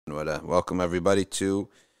Welcome everybody to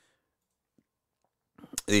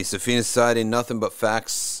the Safina Society Nothing But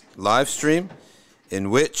Facts live stream, in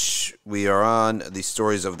which we are on the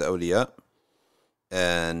stories of the awliya,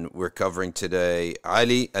 and we're covering today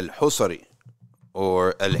Ali al-Husari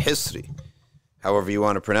or al-Hisri, however you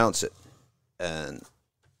want to pronounce it. And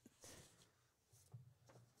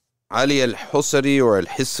Ali al-Husari or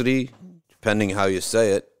al-Hisri, depending how you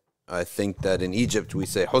say it. I think that in Egypt we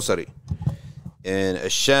say Husari. In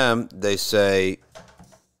Asham they say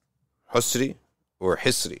Husri or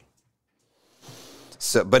Hisri.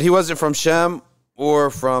 So, but he wasn't from Sham or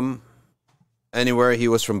from anywhere. He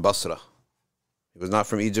was from Basra. He was not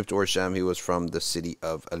from Egypt or Sham. He was from the city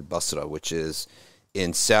of Al-Basra, which is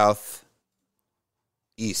in southeast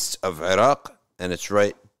of Iraq, and it's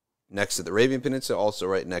right next to the Arabian Peninsula, also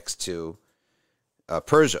right next to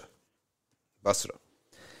Persia, Basra.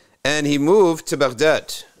 And he moved to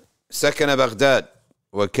Baghdad. سكن بغداد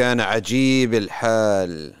وكان عجيب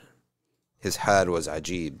الحال. His حال was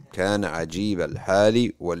عجيب. كان عجيب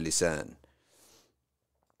الحال واللسان.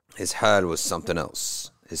 His حال was something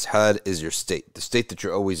else. His حال is your state, the state that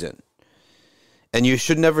you're always in. And you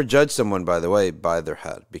should never judge someone, by the way, by their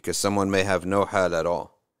حال, because someone may have no حال at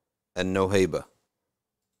all and no هيبة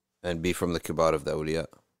and be from the kibar of the awliya,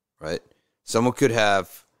 right? Someone could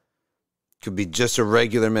be just a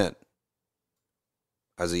regular man.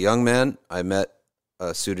 As a young man, I met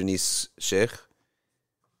a Sudanese sheikh,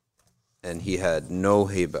 and he had no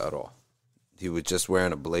haiba at all. He was just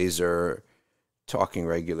wearing a blazer, talking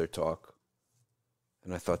regular talk.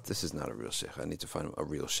 And I thought, this is not a real sheikh. I need to find a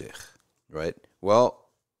real sheikh, right? Well,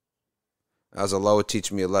 as Allah would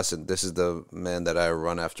teach me a lesson, this is the man that I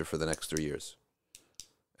run after for the next 3 years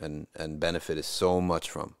and benefit is so much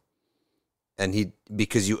from. And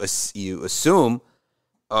because you assume,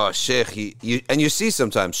 oh, sheikh, you see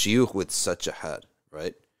sometimes shiyukh with such a had,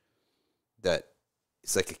 right? That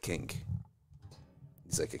it's like a king.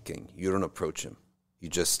 He's like a king. You don't approach him. You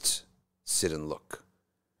just sit and look.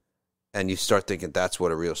 And you start thinking that's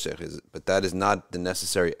what a real sheikh is. But that is not the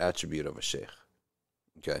necessary attribute of a sheikh.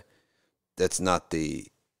 Okay? Has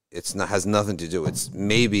nothing to do. It's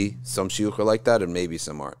maybe some shiyukh are like that and maybe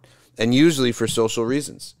some aren't. And usually for social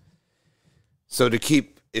reasons. So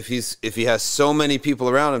if he has so many people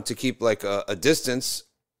around him, to keep like a distance,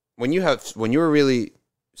 when you're really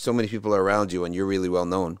so many people are around you and you're really well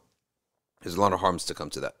known, there's a lot of harms to come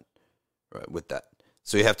to that, right? With that,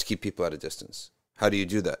 so you have to keep people at a distance. How do you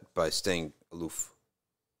do that? By staying aloof.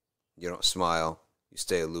 You don't smile. You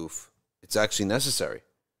stay aloof. It's actually necessary.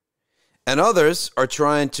 And others are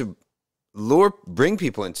trying to bring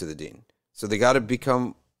people into the deen, so they got to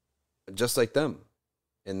become just like them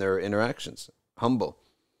in their interactions, humble.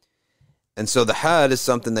 And so the had is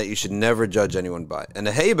something that you should never judge anyone by. And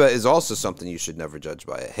a haiba is also something you should never judge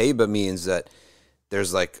by. A haiba means that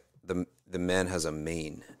there's like the man has a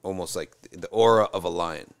mane, almost like the aura of a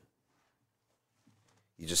lion.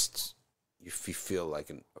 You feel like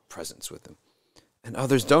a presence with him. And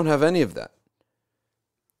others don't have any of that.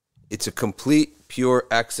 It's a complete, pure,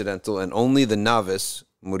 accidental, and only the novice,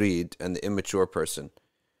 murid, and the immature person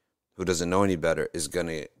who doesn't know any better is going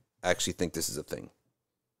to actually think this is a thing.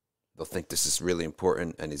 They'll think this is really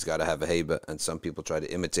important and he's got to have a haiba, and some people try to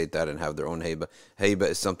imitate that and have their own haiba. Haiba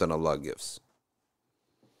is something Allah gives.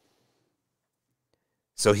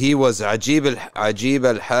 So he was عجيب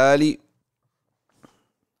الحال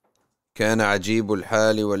كان عجيب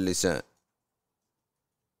الحال واللسان.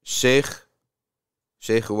 Sheikh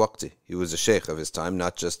waqti. He was a sheikh of his time,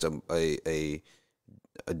 not just a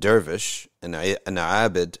dervish, an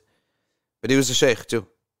abid, but he was a sheikh too.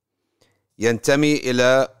 ينتمي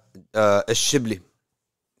إلى الشبلي.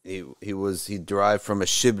 He derived from a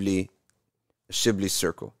shibli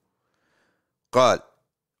circle. قال,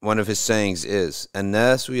 one of his sayings is,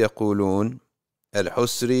 الناس يقولون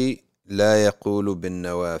الحسري لا يقول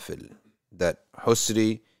بالنوافل. That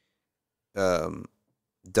Husri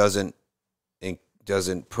doesn't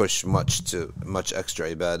push much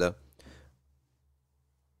extra ibadah.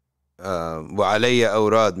 وعلي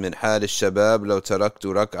أوراد من حال الشباب لو تركت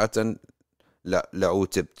ركعة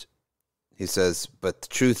لعوتبت. He says, but the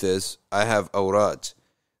truth is, I have awrad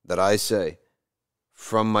that I say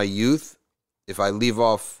from my youth. If I leave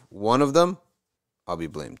off one of them, I'll be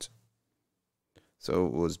blamed. So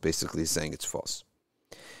it was basically saying it's false.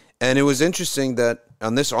 And it was interesting that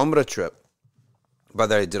on this Umrah trip, by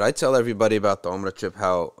the way, did I tell everybody about the Umrah trip,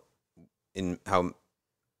 how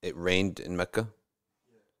it rained in Mecca?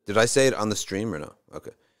 Did I say it on the stream or no?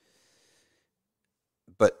 Okay.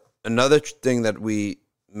 But another thing that we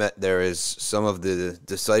met there is some of the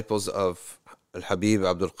disciples of Al-Habib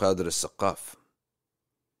Abdul Qadir al-Saqaf.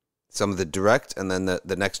 Some of the direct, and then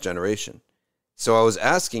the next generation. So I was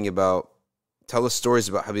asking tell us stories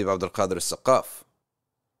about Habib Abdul Qadir al-Saqaf.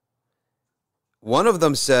 One of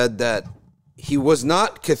them said that he was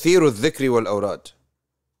not kathiru al-dhikri wal-awrad.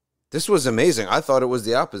 This was amazing. I thought it was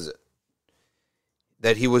the opposite.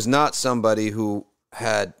 That he was not somebody who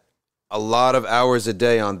had a lot of hours a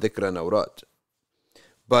day on dhikr and awrad.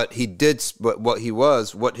 But what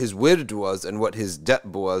his wird was, and what his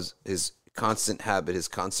deb was, his constant habit, his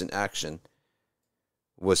constant action,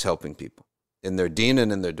 was helping people in their deen and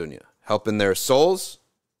in their dunya. Helping their souls,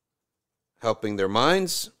 helping their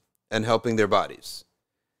minds, and helping their bodies.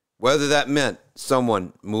 Whether that meant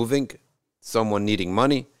someone moving, someone needing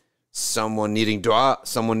money, someone needing dua,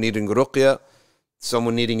 someone needing ruqya,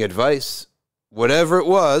 someone needing advice, whatever it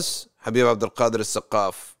was, Habib Abdul Qadir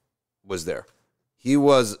al-Saqaf was there. He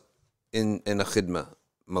was in a khidmah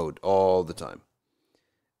mode all the time.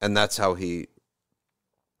 And that's how he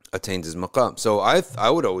attained his maqam. So I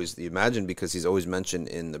would always imagine, because he's always mentioned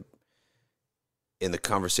in the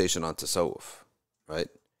conversation on tasawwuf, right?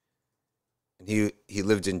 And he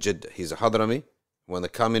lived in Jeddah. He's a Hadrami. When the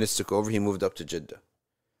communists took over, he moved up to Jeddah.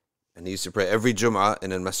 And he used to pray every Jum'ah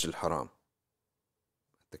in al-Masjid al-Haram,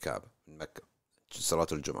 the Kaaba, in Mecca,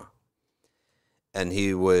 Salatul Jum'ah. And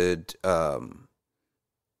he would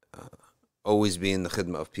always be in the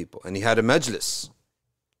khidmah of people. And he had a majlis.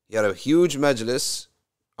 He had a huge majlis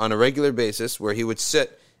on a regular basis where he would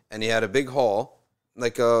sit, and he had a big hall,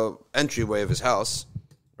 like a entryway of his house,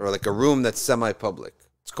 or like a room that's semi-public.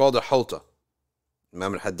 It's called a hawta.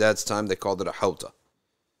 Imam al-Haddad's time, they called it a hawta.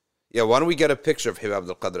 Yeah, why don't we get a picture of Habib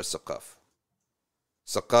Abdul Qadir al-Saqaf?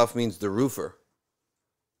 Saqaf means the roofer.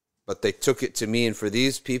 But they took it to mean, for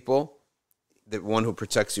these people, the one who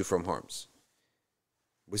protects you from harms.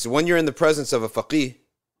 So when you're in the presence of a faqih,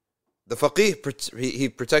 the faqih, he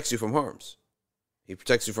protects you from harms. He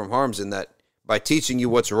protects you from harms in that by teaching you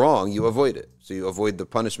what's wrong, you avoid it. So you avoid the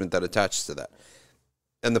punishment that attaches to that.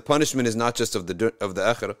 And the punishment is not just of the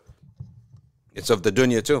akhirah, it's of the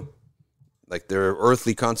dunya too. Like there are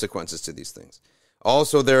earthly consequences to these things.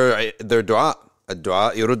 Also their dua,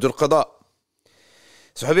 ad-dua yuruddu al-qada.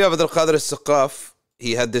 So Habib Abdul Qadir al-Saqaf,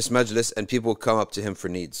 he had this majlis, and people would come up to him for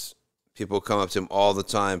needs. People would come up to him all the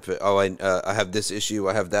time. I have this issue,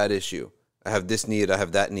 I have that issue. I have this need, I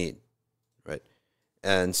have that need. Right?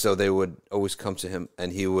 And so they would always come to him,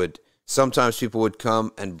 and he would, sometimes people would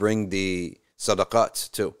come and bring the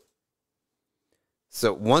sadaqat too.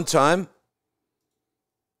 So one time,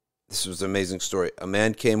 this was an amazing story. A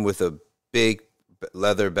man came with a big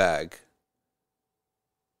leather bag,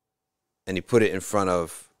 and he put it in front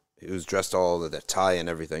of, he was dressed all with a tie and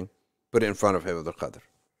everything, put it in front of Habib Abdul Qadir.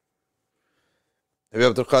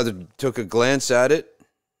 Habib Abdul Qadir took a glance at it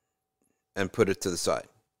and put it to the side.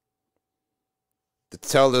 The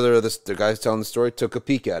guy telling the story took a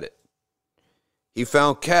peek at it. He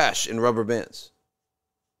found cash in rubber bands.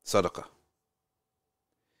 Sadaqah.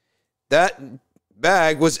 That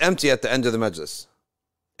bag was empty at the end of the majlis.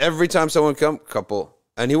 Every time someone come, couple,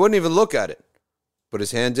 and he wouldn't even look at it. Put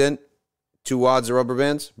his hand in, 2 wads of rubber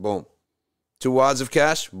bands, boom. 2 wads of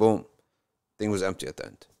cash, boom. Thing was empty at the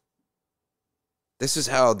end. This is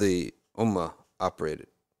how the ummah operated.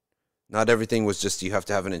 Not everything was just you have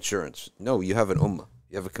to have an insurance. No, you have an ummah.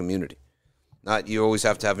 You have a community. Not you always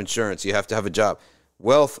have to have insurance. You have to have a job.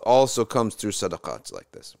 Wealth also comes through sadaqats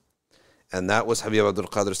like this. And that was Habib Abdul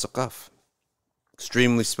Qadir al-Saqaf.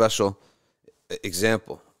 Extremely special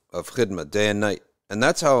example of khidmah day and night. And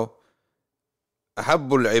that's how أحب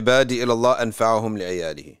العباد إلى الله أنفعهم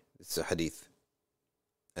لعياله. It's a hadith.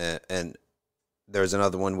 And there's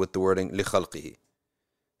another one with the wording لخلقه.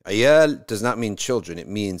 Ayal does not mean children. It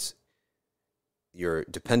means your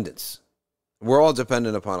dependents. We're all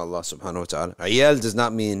dependent upon Allah subhanahu wa ta'ala. Ayal does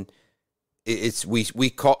not mean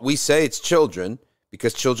we say it's children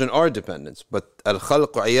because children are dependents. But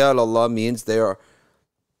al-khalq ayal Allah means they are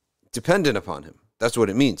dependent upon Him. That's what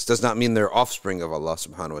it means. Does not mean they're offspring of Allah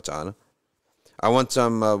subhanahu wa ta'ala. I one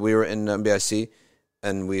time we were in NBF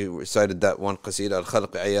and we recited that one qasid,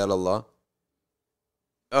 al-khalq ayal Allah.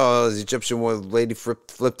 Oh, the Egyptian lady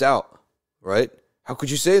flipped out, right? How could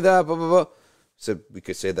you say that? Blah, blah, blah. So we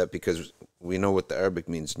could say that because we know what the Arabic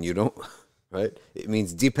means and you don't, right? It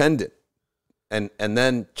means dependent. And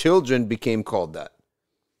then children became called that.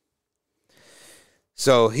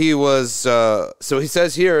 So he was, so he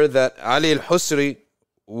says here that Ali al-Husri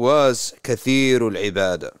was kathirul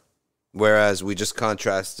ibadah. Whereas we just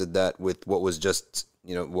contrasted that with what was just,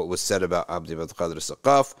 what was said about Abd Abdul Qadir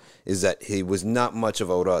al-Saqaf is that he was not much of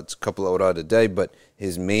awrad, a couple of awrad a day, but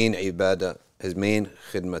his main ibadah, his main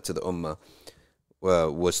khidmah to the ummah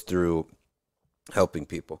was through helping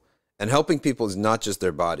people. And helping people is not just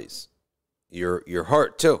their bodies, your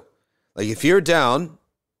heart too. Like if you're down,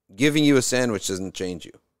 giving you a sandwich doesn't change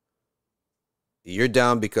you. You're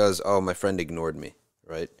down because, oh, my friend ignored me,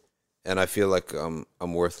 right? And I feel like I'm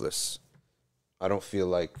worthless. I don't feel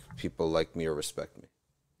like people like me or respect me.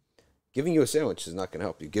 Giving you a sandwich is not going to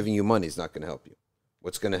help you. Giving you money is not going to help you.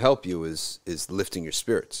 What's going to help you is lifting your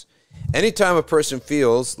spirits. Anytime a person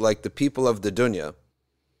feels like the people of the dunya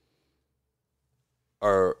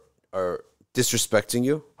are disrespecting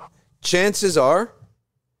you, chances are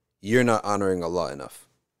you're not honoring Allah enough.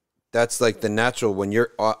 That's like the natural when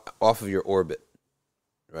you're off of your orbit,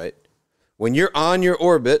 right? When you're on your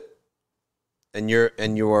orbit and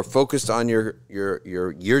you are focused on your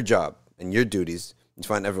job and your duties, you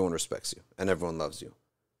find everyone respects you and everyone loves you.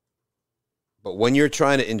 But when you're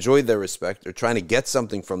trying to enjoy their respect or trying to get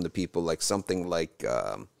something from the people, like something like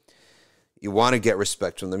you want to get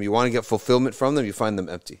respect from them, you want to get fulfillment from them, you find them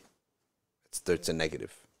empty. It's a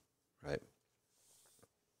negative, right?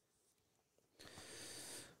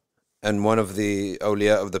 And one of the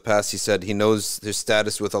awliya of the past, he said he knows his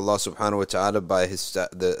status with Allah subhanahu wa ta'ala by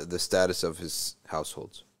the status of his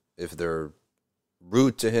households. If they're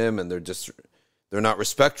rude to him and they're not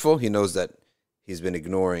respectful, he knows that he's been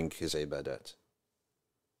ignoring his ibadat.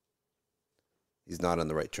 He's not on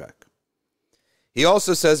the right track. He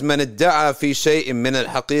also says, من ادعى في شيء من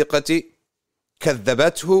الحقيقة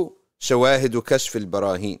كذبته شواهد كشف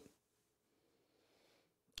البراهين.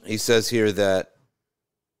 He says here that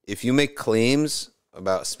if you make claims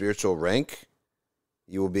about spiritual rank,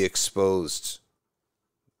 you will be exposed.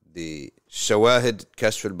 The shawahid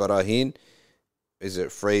kashf al-barahin is a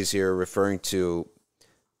phrase here referring to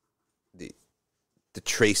the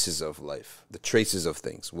traces of life. The traces of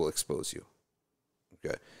things will expose you.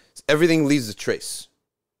 Okay, so everything leaves a trace.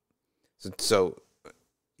 So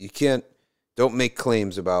you don't make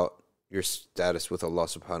claims about your status with Allah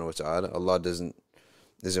subhanahu wa ta'ala. Allah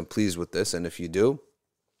isn't pleased with this, and if you do,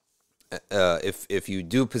 if you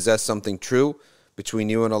do possess something true between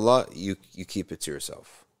you and Allah, you keep it to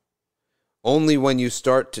yourself. Only when you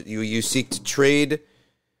start to you seek to trade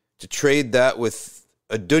that with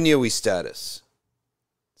a dunyawi status.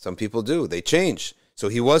 Some people do. They change. So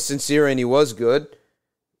he was sincere and he was good,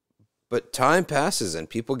 but time passes and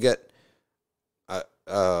people get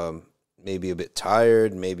maybe a bit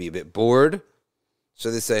tired, maybe a bit bored. So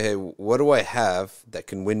they say, hey, what do I have that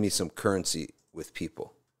can win me some currency with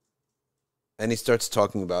people? And he starts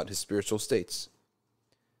talking about his spiritual states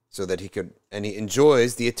so that he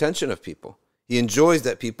enjoys the attention of people. He enjoys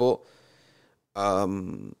that people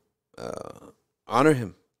honor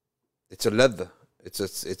him. It's a ladha.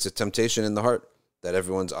 It's a temptation in the heart that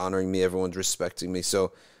everyone's honoring me, everyone's respecting me.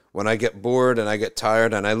 So when I get bored and I get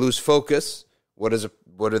tired and I lose focus, what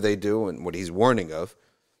do they do? And what he's warning of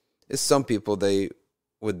is some people, they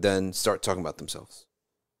would then start talking about themselves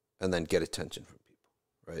and then get attention from people,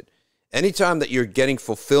 right? Anytime that you're getting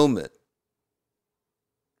fulfillment,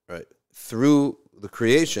 right, through the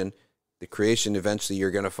creation eventually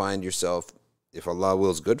you're going to find yourself, if Allah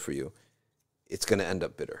wills good for you, it's going to end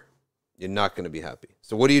up bitter. You're not going to be happy.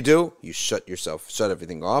 So what do? You shut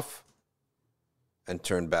everything off and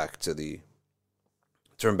turn back to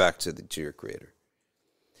your creator.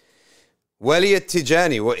 Wali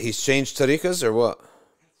at-Tijani, what, he's changed tariqas or what?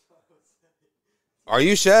 Are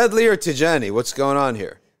you Shadli or Tijani? What's going on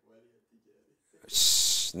here?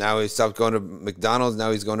 Now he stopped going to McDonald's,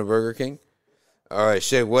 now he's going to Burger King? All right,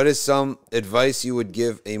 Sheikh, what is some advice you would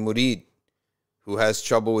give a murid who has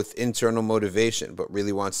trouble with internal motivation but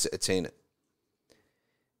really wants to attain it?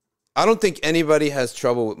 I don't think anybody has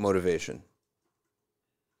trouble with motivation.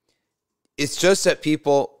 It's just that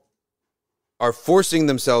people are forcing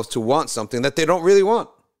themselves to want something that they don't really want.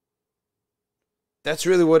 That's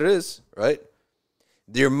really what it is, right?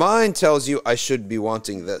 Your mind tells you, I should be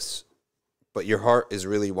wanting this, but your heart is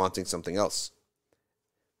really wanting something else.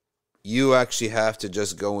 You actually have to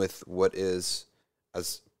just go with what is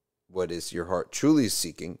your heart truly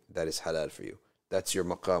seeking, that is halal for you. That's your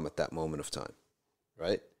maqam at that moment of time,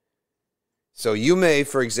 right? So you may,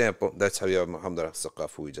 for example, that's Habib Muhammad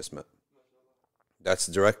al-Saqaf, who we just met. That's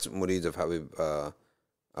direct murid of Habib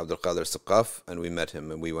Abdul Qadir Saqaf, and we met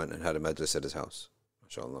him, and we went and had a majlis at his house,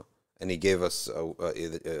 mashallah. And he gave us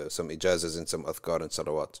some ijazas and some adhkar and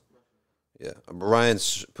salawat. Yeah,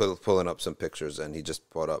 Ryan's pulling up some pictures, and he just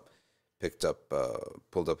pulled up a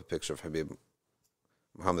picture of Habib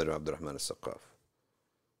Muhammad Abdurrahman al-Saqaf.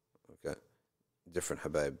 Okay, different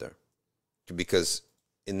Habaib there. Because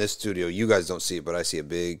in this studio, you guys don't see it, but I see a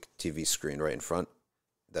big TV screen right in front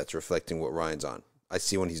that's reflecting what Ryan's on. I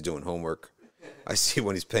see when he's doing homework. I see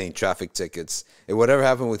when he's paying traffic tickets. Hey, whatever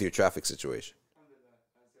happened with your traffic situation?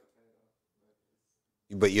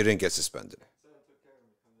 But you didn't get suspended.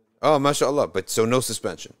 Oh, mashallah. But so no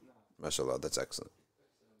suspension. Mashallah, that's excellent.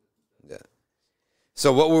 Yeah.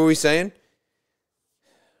 So what were we saying?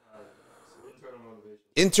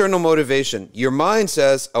 Internal motivation. Your mind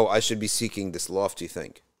says, "Oh, I should be seeking this lofty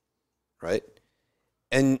thing," right?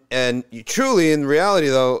 And you truly, in reality,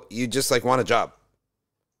 though, you just like want a job.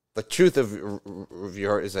 The truth of your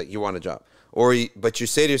heart is that you want a job, but you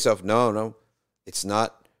say to yourself, "No, it's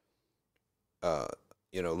not,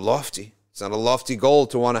 lofty. It's not a lofty goal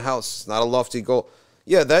to want a house. It's not a lofty goal."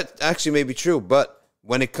 Yeah, that actually may be true, but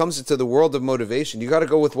when it comes into the world of motivation, you got to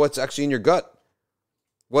go with what's actually in your gut,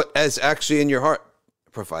 what is actually in your heart.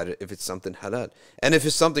 Provided if it's something halal. And if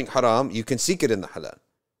it's something haram, you can seek it in the halal.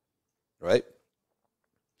 Right?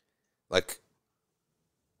 Like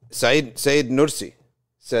Sayyid Nursi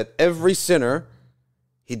said, every sinner,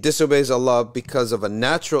 he disobeys Allah because of a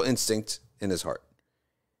natural instinct in his heart,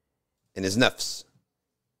 in his nafs.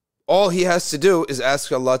 All he has to do is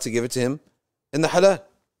ask Allah to give it to him in the halal.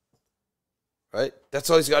 Right? That's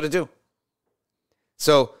all he's got to do.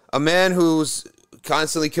 So a man who's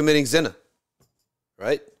constantly committing zina,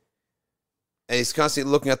 right? And he's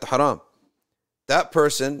constantly looking at the haram. That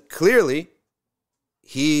person, clearly,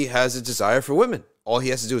 he has a desire for women. All he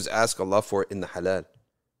has to do is ask Allah for it in the halal.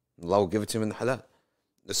 Allah will give it to him in the halal.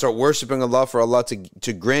 Start worshiping Allah for Allah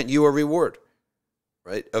to grant you a reward,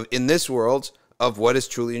 right? In this world, of what is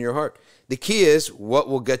truly in your heart. The key is what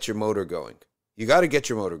will get your motor going. You got to get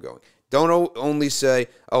your motor going. Don't only say,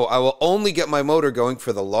 "Oh, I will only get my motor going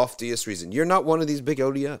for the loftiest reason." You're not one of these big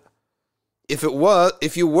awliya.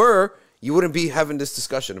 If you were, you wouldn't be having this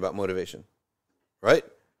discussion about motivation, right?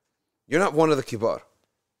 You're not one of the kibar.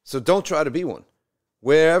 So don't try to be one.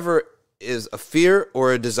 Wherever is a fear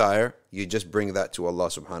or a desire, you just bring that to Allah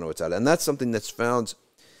subhanahu wa ta'ala. And that's something that's found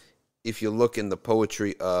if you look in the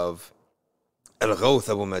poetry of Al-Ghawth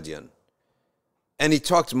Abu Madian. And he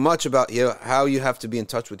talked much about how you have to be in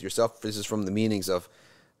touch with yourself. This is from the meanings of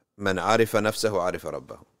Man arifa nafsahu arifa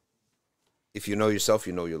rabbahu. If you know yourself,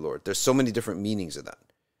 you know your Lord. There's so many different meanings of that.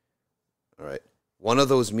 All right. One of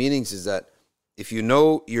those meanings is that if you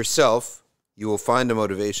know yourself, you will find a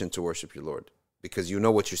motivation to worship your Lord because you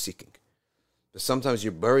know what you're seeking. But sometimes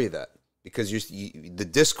you bury that because the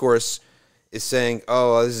discourse is saying,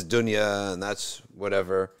 "Oh, this is dunya and that's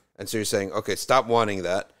whatever." And so you're saying, "Okay, stop wanting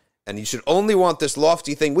that. And you should only want this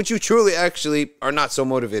lofty thing," which you truly actually are not so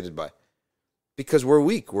motivated by. Because we're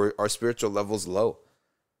weak. Our spiritual level's low.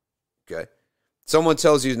 Okay? Someone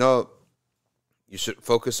tells you, "No, you should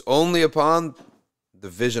focus only upon the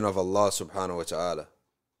vision of Allah subhanahu wa ta'ala.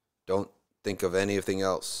 Don't think of anything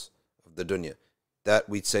else of the dunya." That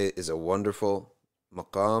we'd say is a wonderful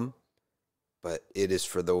maqam, but it is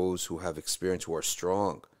for those who have experience, who are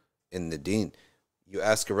strong in the deen. You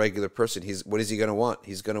ask a regular person, what is he going to want?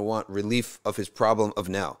 He's going to want relief of his problem of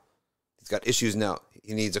now. He's got issues now.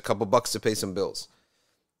 He needs a couple bucks to pay some bills.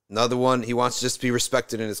 Another one, he wants to just be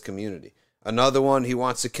respected in his community. Another one, he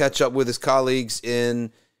wants to catch up with his colleagues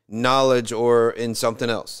in knowledge or in something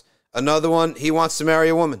else. Another one, he wants to marry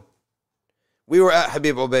a woman. We were at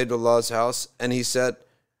Habib Ubaidullah's house, and he said,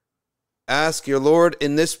 "Ask your Lord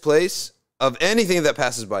in this place of anything that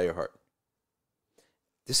passes by your heart."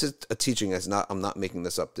 This is a teaching I'm not making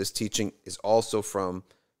this up. This teaching is also from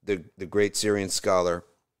the great Syrian scholar.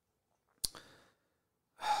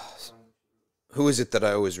 Who is it that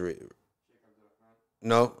I always read?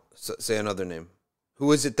 No, say another name.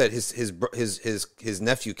 Who is it that his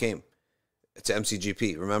nephew came to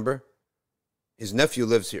MCGP? Remember, his nephew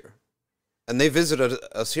lives here, and they visited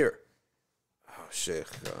us here. Oh, Sheikh,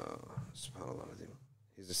 subhanallah.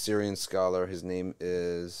 He's a Syrian scholar. His name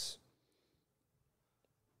is.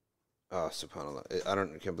 Oh, subhanallah. I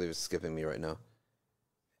can't believe it's skipping me right now.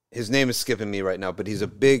 His name is skipping me right now, but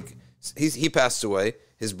he passed away.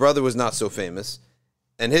 His brother was not so famous,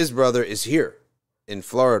 and his brother is here in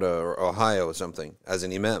Florida or Ohio or something as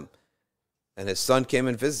an imam. And his son came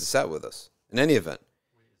and sat with us. In any event.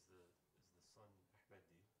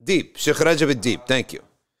 Deep. Sheikh Rajab al-Deeb. Thank you.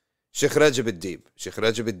 Sheikh Rajab al-Deeb. Sheikh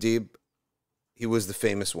Rajab al-Deeb, he was the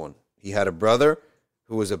famous one. He had a brother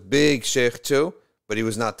who was a big sheikh too, but he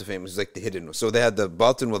was not the famous. He was like the hidden one. So they had the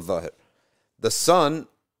batin with zahir. The son,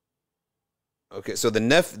 okay, so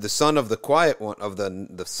the son of the quiet one, of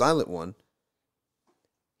the silent one,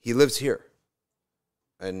 he lives here.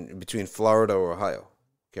 And between Florida or Ohio.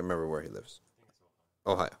 Can't remember where he lives.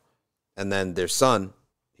 Ohio. And then their son,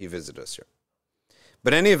 he visited us here.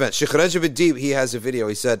 But in any event, Sheikh Rajab al-Deeb, he has a video.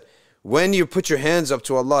 He said, when you put your hands up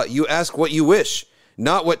to Allah, you ask what you wish.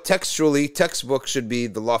 not what textbook should be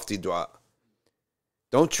the lofty dua.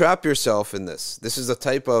 Don't trap yourself in this. This is a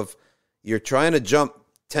type of, you're trying to jump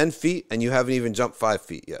 10 feet and you haven't even jumped 5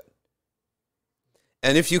 feet yet.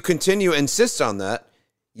 And if you continue, insist on that,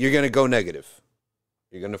 you're going to go negative.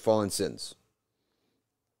 You're going to fall in sins.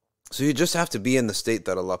 So you just have to be in the state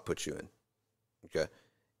that Allah put you in. Okay?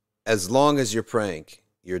 As long as you're praying,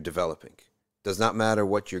 you're developing. Does not matter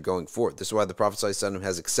what you're going for. This is why the Prophet ﷺ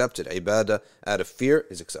has accepted ibadah out of fear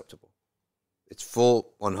is acceptable. It's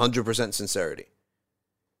full 100% sincerity.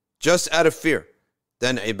 Just out of fear.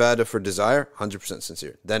 Then ibadah for desire, 100%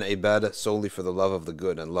 sincere. Then ibadah solely for the love of the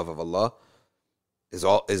good and love of Allah is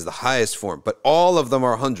the highest form. But all of them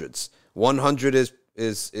are hundreds. 100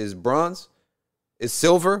 is bronze, is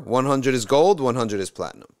silver, 100 is gold, 100 is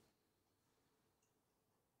platinum.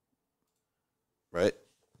 Right?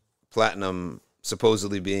 Platinum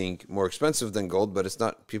supposedly being more expensive than gold, but it's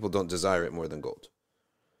not. People don't desire it more than gold.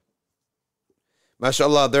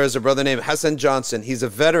 MashaAllah, there is a brother named Hassan Johnson. He's a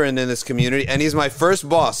veteran in this community, and he's my first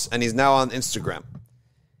boss, and he's now on Instagram.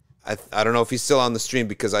 I don't know if he's still on the stream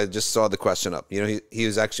because I just saw the question up. You know, he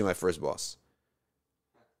was actually my first boss.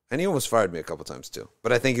 And he almost fired me a couple times too,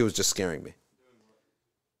 but I think he was just scaring me.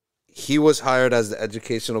 He was hired as the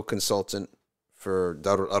educational consultant for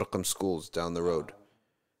Darul Arqam schools down the road.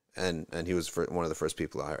 And he was one of the first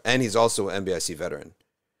people I hired. And he's also an NBIC veteran.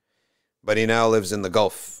 But he now lives in the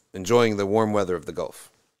Gulf, enjoying the warm weather of the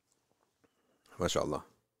Gulf. MashaAllah.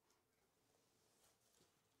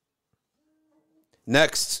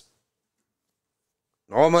 Next,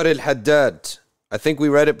 Umar al-Haddad. I think we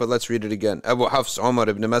read it, but let's read it again. Abu Hafs Umar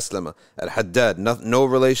ibn Maslama al-Haddad. No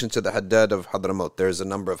relation to the Haddad of Hadramaut. There's a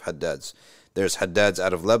number of Haddads. There's Haddads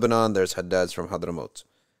out of Lebanon. There's Haddads from Hadramaut.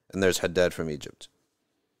 And there's Haddad from Egypt.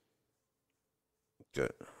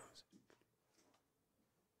 Good.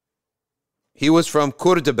 He was from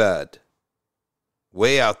Kurdabad,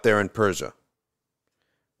 way out there in Persia.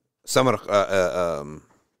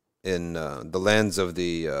 In the lands of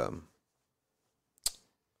the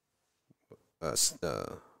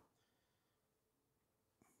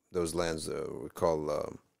those lands we call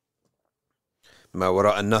Ma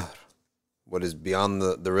Wara an-Nahr, what is beyond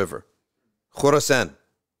the river. Khurasan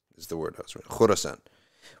is the word. Khurasan.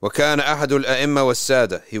 وكان أحد الأئمة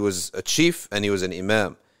والسادة. He was a chief and he was an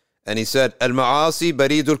imam. And he said, المعاصي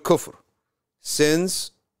بريد الكفر.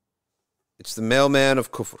 Sins, it's the mailman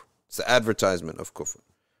of kufr. It's the advertisement of kufr.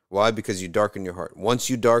 Why? Because you darken your heart. Once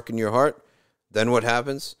you darken your heart, then what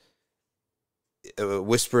happens?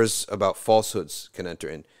 Whispers about falsehoods can enter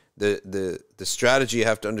in. The strategy you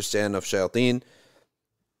have to understand of shayateen,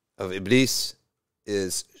 of iblis,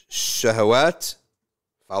 is shahawat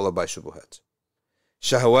followed by shubuhat.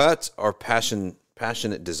 Shahawat are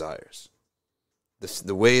passionate desires.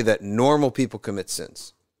 The way that normal people commit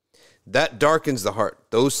sins. That darkens the heart.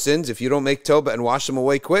 Those sins, if you don't make tawbah and wash them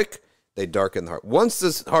away quick, they darken the heart. Once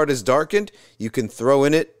the heart is darkened, you can throw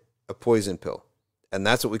in it a poison pill. And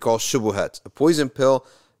that's what we call shubuhat. A poison pill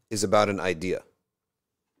is about an idea.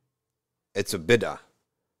 It's a bid'ah.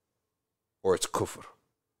 Or it's kufr.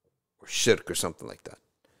 Or shirk or something like that.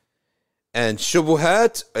 And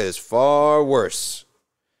shubuhat is far worse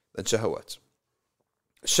than shahawat.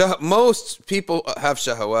 Most people have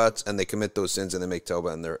shahawat and they commit those sins and they make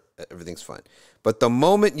tawbah and everything's fine. But the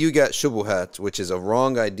moment you get shubuhat, which is a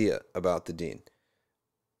wrong idea about the deen,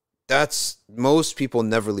 most people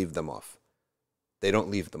never leave them off. They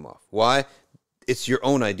don't leave them off. Why? It's your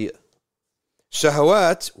own idea.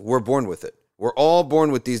 Shahawat, we're born with it. We're all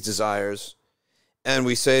born with these desires, and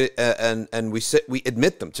we say we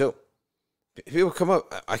admit them too. People come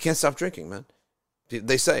up, I can't stop drinking, man.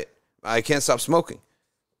 They say it. I can't stop smoking.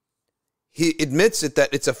 He admits it,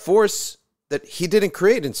 that it's a force that he didn't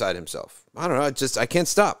create inside himself. I don't know, I can't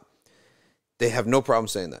stop. They have no problem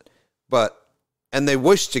saying that. And they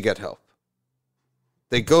wish to get help.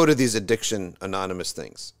 They go to these addiction anonymous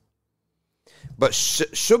things. But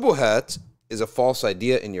shubuhat is a false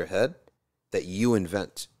idea in your head that you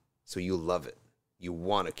invent. So you love it. You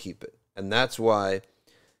want to keep it. And that's why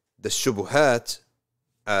the shubuhat,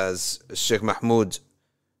 as Sheikh Mahmoud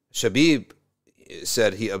Shabib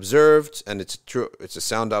said, he observed, and it's true, it's a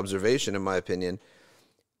sound observation in my opinion,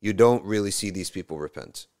 you don't really see these people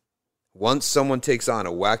repent. Once someone takes on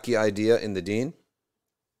a wacky idea in the deen,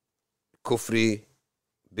 kufri,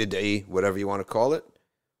 bid'i, whatever you want to call it,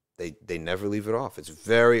 they never leave it off. It's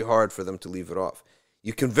very hard for them to leave it off.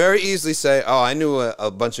 You can very easily say, oh, I knew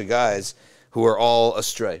a bunch of guys who were all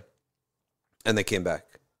astray, and they came back.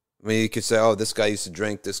 I mean, you could say, oh, this guy used to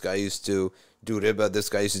drink, this guy used to do riba, this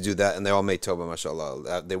guy used to do that, and they all made tawbah,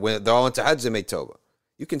 mashallah. They all went to Hajj, they made tawbah.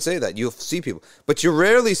 You can say that. You'll see people. But you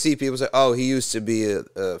rarely see people say, oh, he used to be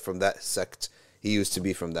from that sect. He used to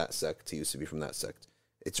be from that sect. He used to be from that sect.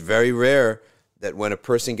 It's very rare that when a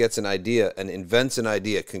person gets an idea and invents an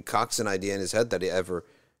idea, concocts an idea in his head, that he ever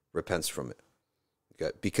repents from it.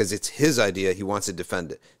 Okay? Because it's his idea, he wants to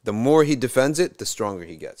defend it. The more he defends it, the stronger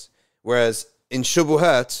he gets. Whereas in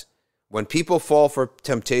shubuhat, when people fall for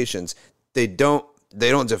temptations, they don't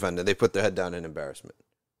defend it. They put their head down in embarrassment,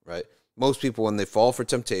 right? Most people, when they fall for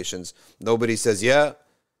temptations, nobody says, yeah,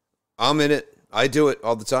 I'm in it. I do it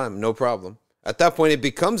all the time. No problem. At that point, it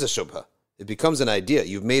becomes a shubha. It becomes an idea.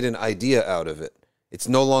 You've made an idea out of it. It's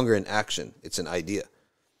no longer an action. It's an idea.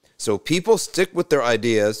 So people stick with their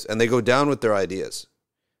ideas and they go down with their ideas.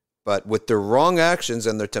 But with their wrong actions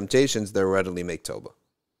and their temptations, they readily make tawbah.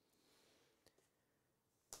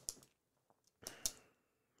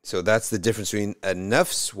 So that's the difference between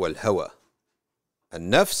an-nafs wal-hawa.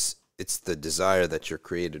 An-nafs, it's the desire that you're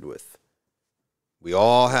created with. We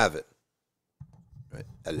all have it. Right?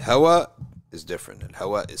 Al-hawa is different.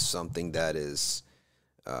 Al-hawa is something that is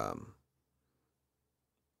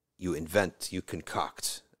you invent, you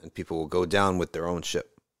concoct, and people will go down with their own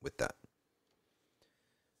ship with that.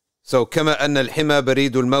 So كما أن الحمى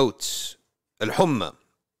بريد الموت. الحمى,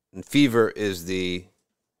 and fever is the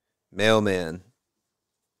mailman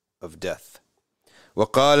of death.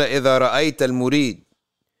 وقال إذا رأيت المريد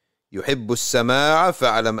يحب السماع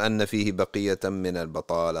فاعلم أن فيه بقية من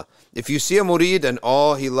البطالة. If you see a murid and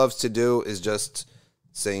all he loves to do is just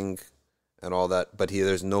sing and all that, but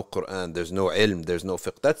there's no Quran, there's no ilm, there's no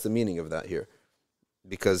fiqh. That's the meaning of that here.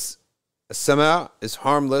 Because as-sama' is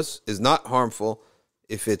harmless, is not harmful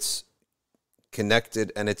if it's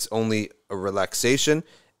connected and it's only a relaxation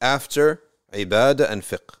after ibadah and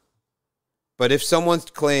fiqh. But if someone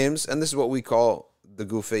claims, and this is what we call the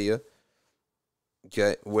gufiyya,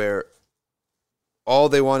 okay, where all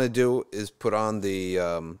they want to do is put on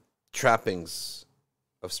the trappings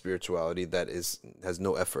of spirituality that has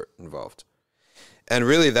no effort involved. And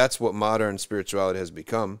really that's what modern spirituality has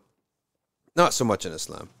become. Not so much in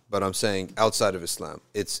Islam, but I'm saying outside of Islam.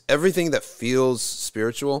 It's everything that feels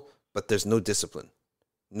spiritual, but there's no discipline.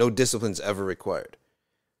 No discipline's ever required.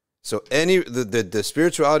 So the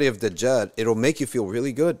spirituality of Dajjal, it'll make you feel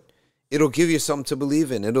really good. It'll give you something to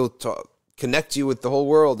believe in. It'll connect you with the whole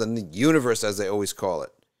world and the universe, as they always call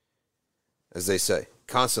it. As they say,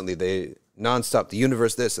 constantly, they nonstop, the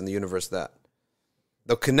universe this and the universe that.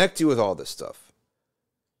 They'll connect you with all this stuff.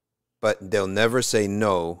 But they'll never say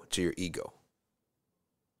no to your ego.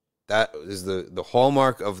 That is the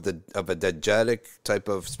hallmark of a Dajjalic type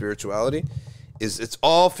of spirituality. Is it's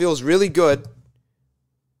all feels really good.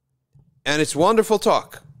 And it's wonderful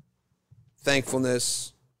talk.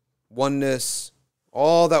 Thankfulness, oneness,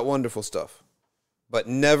 all that wonderful stuff. But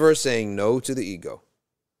never saying no to the ego.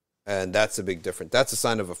 And that's a big difference. That's a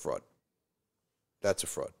sign of a fraud. That's a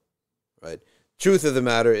fraud. Right? Truth of the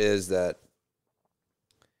matter is that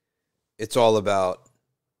it's all about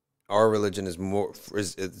our religion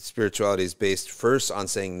spirituality is based first on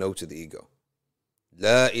saying no to the ego.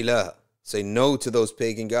 La ilaha. Say no to those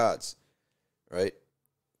pagan gods. Right?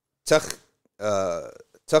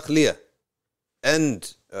 Taqliya.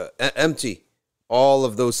 End. Empty all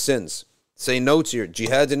of those sins. Say no to your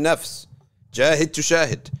jihad and nafs. Jahid to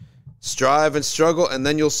shahid. Strive and struggle, and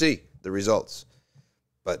then you'll see the results.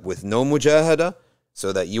 But with no mujahada,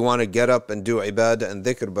 so that you want to get up and do ibadah and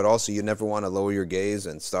dhikr, but also you never want to lower your gaze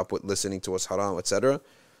and stop with listening to what's haram, etc.,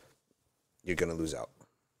 you're going to lose out.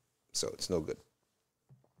 So it's no good.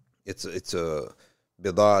 It's a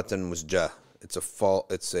bid'at and musjah.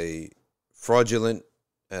 It's a fraudulent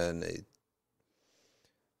and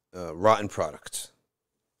a rotten product.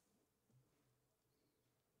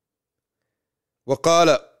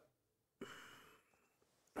 وقال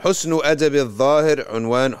حسن أدب الظاهر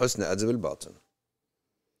عنوان حسن أدب الباطن.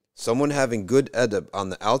 Someone having good adab on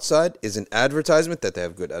the outside is an advertisement that they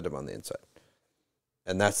have good adab on the inside.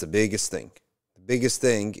 And that's the biggest thing. The biggest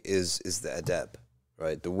thing is the adab,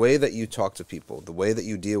 right? The way that you talk to people, the way that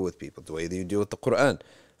you deal with people, the way that you deal with the Quran,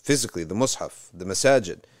 physically, the mushaf, the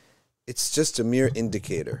masajid. It's just a mere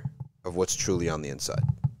indicator of what's truly on the inside.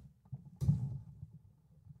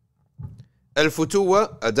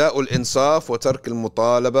 الفتوة أداء الإنصاف وترك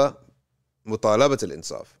مطالبة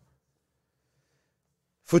الإنصاف.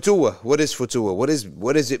 Futuwa. What is futuwa?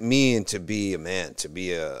 What does it mean to be a man? To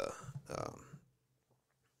be a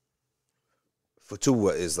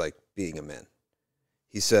futuwa is like being a man.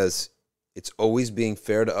 He says it's always being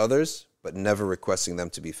fair to others, but never requesting them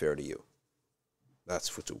to be fair to you. That's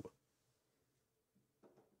futuwa.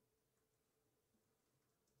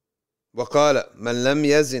 وقال من لم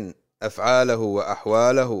يزن أفعاله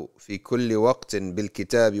وأحواله في كل وقت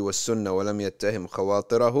بالكتاب والسنة ولم يتهم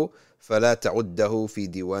خواطره فلا تعده في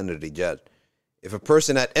ديوان الرجال. If a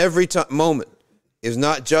person at every moment is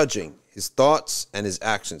not judging his thoughts and his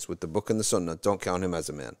actions with the book and the sunnah, don't count him as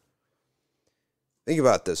a man. Think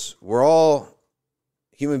about this. We're all,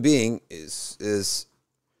 human being is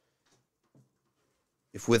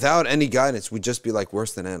if without any guidance, we'd just be like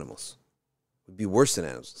worse than animals. We'd be worse than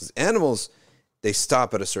animals. Because animals, they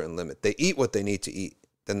stop at a certain limit. They eat what they need to eat.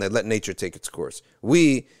 Then they let nature take its course.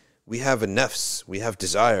 We have a nafs. We have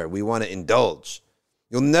desire. We want to indulge.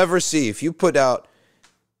 You'll never see, if you put out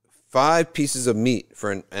 5 pieces of meat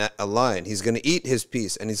for a lion, he's going to eat his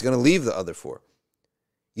piece and he's going to leave the other 4.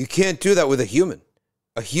 You can't do that with a human.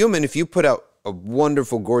 A human, if you put out a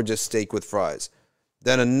wonderful, gorgeous steak with fries,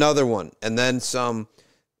 then another one, and then some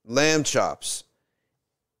lamb chops,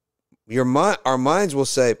 our minds will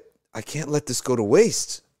say, I can't let this go to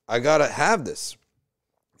waste. I got to have this.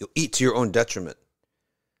 You'll eat to your own detriment.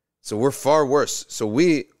 So we're far worse. So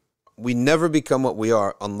we never become what we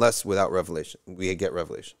are unless without revelation. We get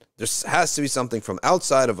revelation. There has to be something from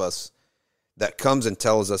outside of us that comes and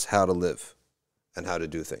tells us how to live and how to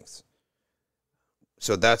do things.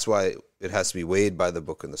 So that's why it has to be weighed by the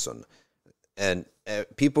book and the sunnah. And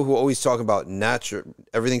people who always talk about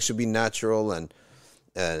everything should be natural,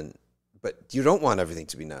 but you don't want everything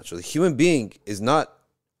to be natural. The human being is not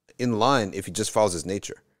in line if he just follows his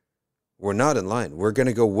nature. We're not in line. We're going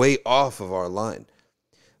to go way off of our line.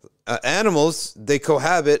 Animals, they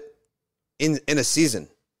cohabit in a season.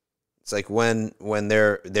 It's like when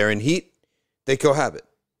they're in heat, they cohabit.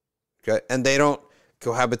 Okay, and they don't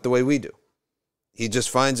cohabit the way we do. He just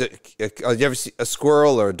finds you ever see a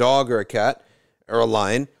squirrel or a dog or a cat or a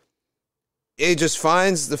lion? He just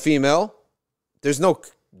finds the female. There's no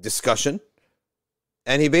discussion.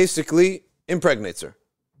 And he basically impregnates her.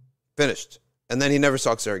 Finished. And then he never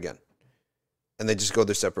talks to her again. And they just go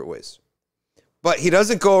their separate ways. But he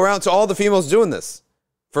doesn't go around to all the females doing this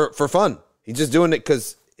for fun. He's just doing it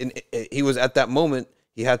because he was at that moment,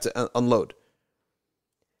 he had to unload.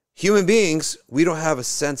 Human beings, we don't have a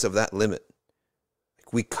sense of that limit.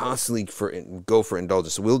 We constantly go for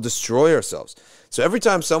indulgence. We'll destroy ourselves. So every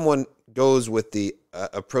time someone goes with the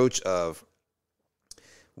approach of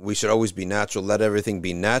we should always be natural, let everything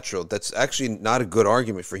be natural, that's actually not a good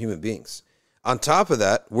argument for human beings. On top of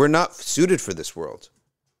that, we're not suited for this world.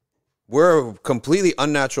 We're a completely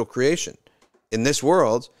unnatural creation. In this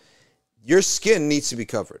world, your skin needs to be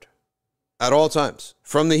covered at all times.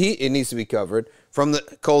 From the heat, it needs to be covered. From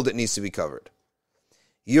the cold, it needs to be covered.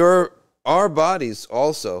 Our bodies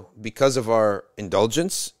also, because of our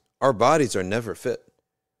indulgence, our bodies are never fit.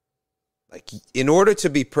 Like, in order to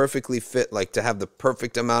be perfectly fit, like to have the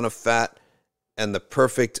perfect amount of fat and the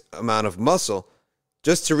perfect amount of muscle,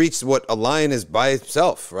 just to reach what a lion is by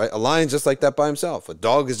itself, right? A lion's just like that by himself. A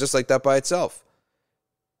dog is just like that by itself.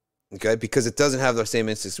 Okay? Because it doesn't have the same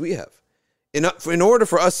instincts we have. In order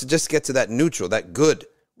for us to just get to that neutral, that good,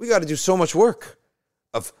 we got to do so much work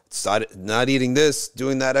of not eating this,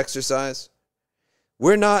 doing that exercise.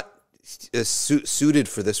 We're not suited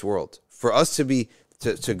for this world. For us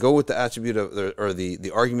to go with the attribute of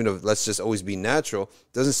the argument of let's just always be natural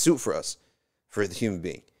doesn't suit for us, for the human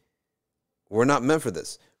being. We're not meant for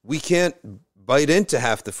this. We can't bite into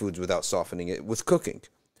half the foods without softening it with cooking.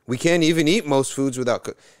 We can't even eat most foods without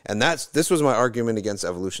cooking. And this was my argument against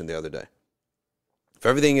evolution the other day. If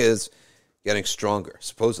everything is getting stronger,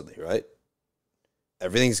 supposedly, right?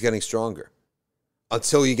 Everything's getting stronger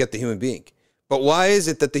until you get the human being. But why is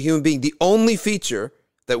it that the human being, the only feature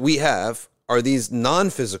that we have are these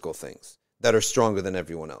non-physical things that are stronger than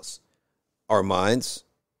everyone else? Our minds,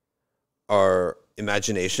 our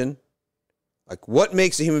imagination. Like, what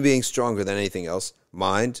makes a human being stronger than anything else?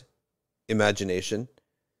 Mind, imagination,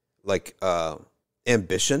 like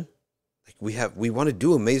ambition. Like we want to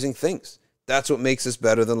do amazing things. That's what makes us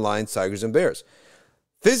better than lions, tigers, and bears.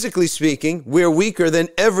 Physically speaking, we're weaker than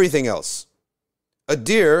everything else. A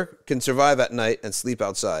deer can survive at night and sleep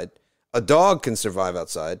outside. A dog can survive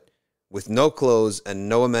outside with no clothes and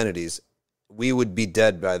no amenities. We would be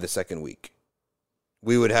dead by the second week.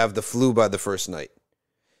 We would have the flu by the first night.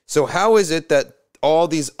 So how is it that all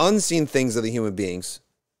these unseen things of the human beings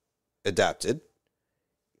adapted,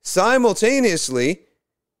 simultaneously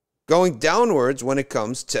going downwards when it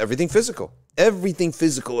comes to everything physical? Everything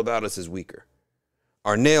physical about us is weaker.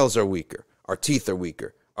 Our nails are weaker. Our teeth are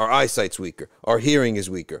weaker. Our eyesight's weaker. Our hearing is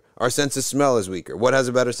weaker. Our sense of smell is weaker. What has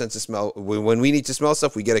a better sense of smell? When we need to smell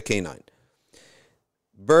stuff, we get a canine.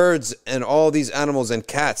 Birds and all these animals and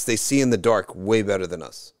cats, they see in the dark way better than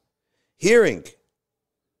us. Hearing,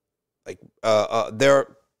 like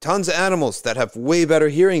Tons of animals that have way better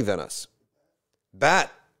hearing than us.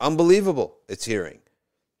 Bat, unbelievable, its hearing.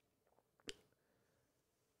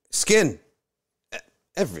 Skin,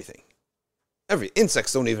 everything.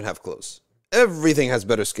 Insects don't even have clothes. Everything has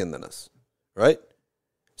better skin than us, right?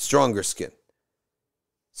 Stronger skin.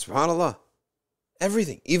 SubhanAllah.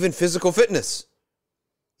 Everything, even physical fitness.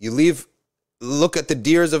 Look at the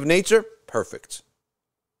deers of nature, perfect.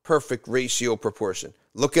 Perfect ratio proportion.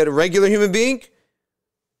 Look at a regular human being,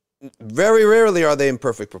 very rarely are they in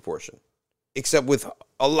perfect proportion, except with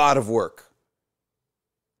a lot of work.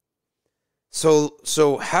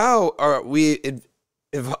 So how are we?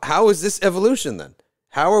 How is this evolution then?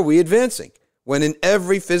 How are we advancing when in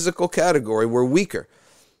every physical category we're weaker?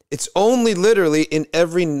 It's only literally in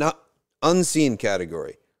every unseen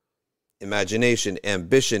category. Imagination,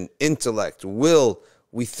 ambition, intellect, will.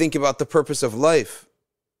 We think about the purpose of life.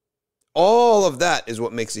 All of that is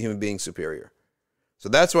what makes a human being superior. So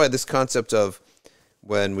that's why this concept of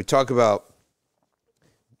when we talk about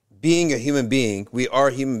being a human being, we are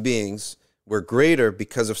human beings. We're greater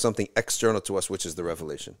because of something external to us, which is the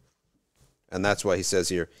revelation. And that's why he says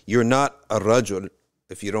here, you're not a rajul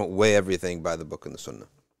if you don't weigh everything by the book and the sunnah.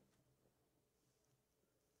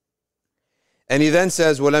 And he then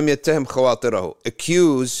says, وَلَمْ يَتَّهِمْ خَوَاطِرَهُ.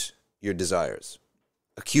 Accuse your desires.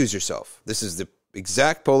 Accuse yourself. This is the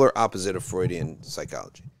exact polar opposite of Freudian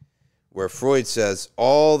psychology, where Freud says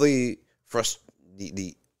all the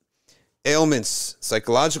ailments,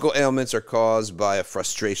 psychological ailments, are caused by a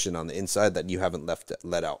frustration on the inside that you haven't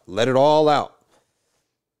let out. Let it all out.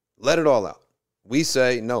 Let it all out. We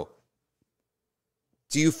say no.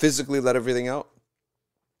 Do you physically let everything out?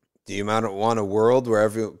 Do you want a world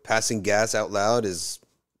where passing gas out loud is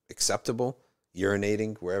acceptable?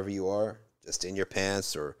 Urinating wherever you are, just in your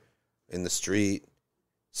pants or in the street.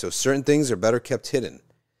 So certain things are better kept hidden,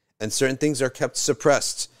 and certain things are kept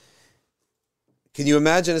suppressed. Can you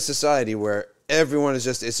imagine a society where everyone it's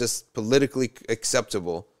just politically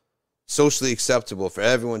acceptable, socially acceptable for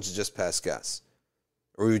everyone to just pass gas?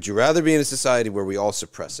 Or would you rather be in a society where we all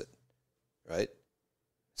suppress it, right?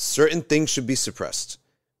 Certain things should be suppressed.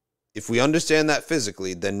 If we understand that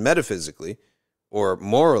physically, then metaphysically or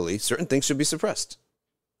morally, certain things should be suppressed.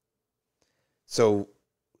 So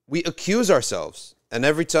we accuse ourselves. And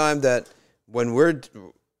every time that when we're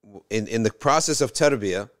in the process of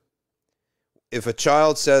tarbiyah, if a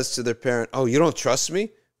child says to their parent, oh, you don't trust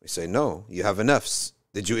me? We say, no, you have a nafs.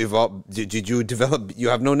 Did you evolve? Did you develop? You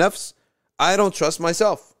have no nafs? I don't trust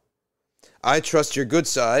myself. I trust your good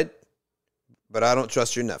side, but I don't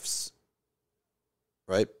trust your nafs.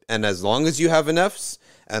 Right? And as long as you have a nafs,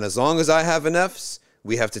 and as long as I have a nafs,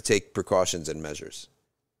 we have to take precautions and measures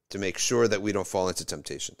to make sure that we don't fall into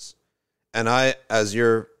temptations. And I, as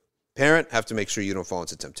your parent, have to make sure you don't fall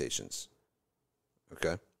into temptations.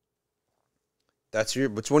 Okay?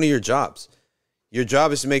 It's one of your jobs. Your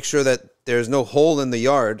job is to make sure that there's no hole in the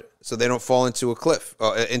yard so they don't fall into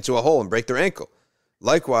into a hole and break their ankle.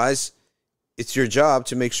 Likewise, it's your job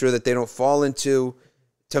to make sure that they don't fall into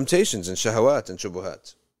temptations and shahawat and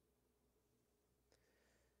shubuhat.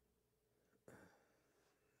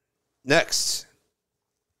 Next,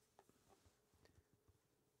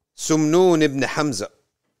 Sumnun ibn Hamza.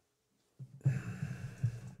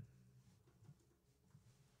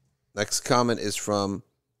 Next comment is from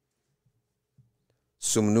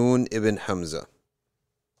Sumnun ibn Hamza,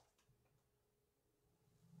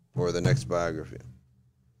 or the next biography.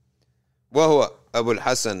 وهو أبو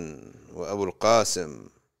الحسن وأبو القاسم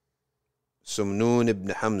سمنون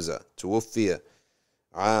ابن حمزة توفي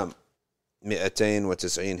عام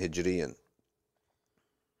 290 هجريا.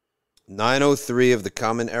 903 of the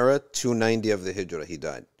Common Era, 290 of the Hijrah, he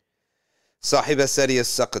died. صاحب سري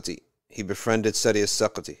السقطي, he befriended Sari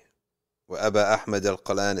al-Saqati. وأبا أحمد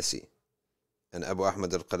القلانسي, and Abu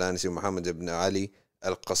Ahmad al-Qalanisi, Muhammad ibn Ali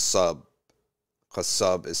al-Qassab.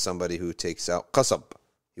 Qassab is somebody who takes out qasab.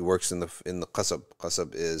 He works in the qasab.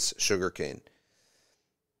 Qasab is sugarcane.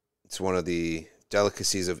 It's one of the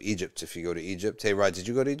delicacies of Egypt. If you go to Egypt, hey Raj, did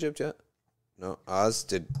you go to Egypt yet? No, Oz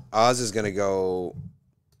did. Oz is gonna go.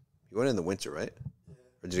 You went in the winter, right? Yeah.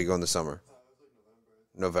 Or did he go in the summer? It was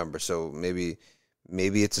like November. So maybe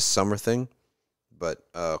it's a summer thing. But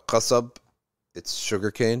qasab, it's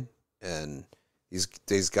sugarcane, and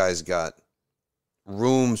these guys got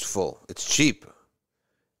rooms full. It's cheap,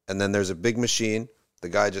 and then there's a big machine. The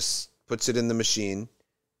guy just puts it in the machine,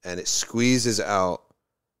 and it squeezes out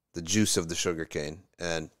the juice of the sugarcane,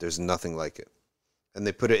 and there's nothing like it. And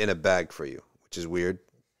they put it in a bag for you, which is weird.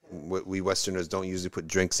 We Westerners don't usually put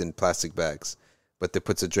drinks in plastic bags, but they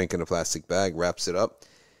puts a drink in a plastic bag, wraps it up,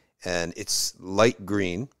 and it's light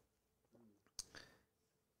green.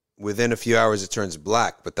 within a few hours it turns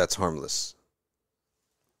black, but that's harmless.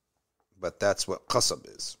 But that's what qasab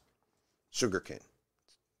is, sugarcane.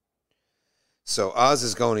 So Oz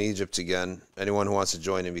is going to Egypt again. Anyone who wants to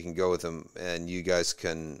join him, you can go with him. And you guys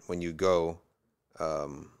can, when you go,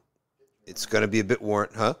 it's going to be a bit warm,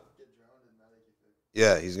 huh?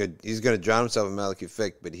 Yeah, he's gonna drown himself in Maliki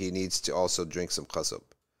Fiqh, but he needs to also drink some qasab.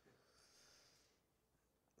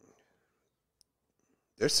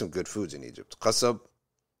 There's some good foods in Egypt. Qasab.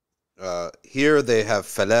 Here they have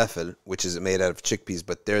falafel, which is made out of chickpeas,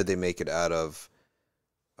 but there they make it out of.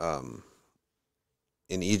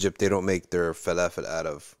 In Egypt, they don't make their falafel out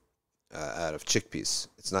of chickpeas.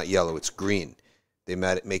 It's not yellow; it's green. They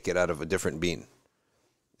make it out of a different bean,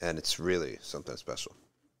 and it's really something special.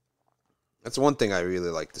 That's one thing I really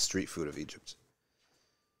like, the street food of Egypt.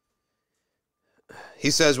 He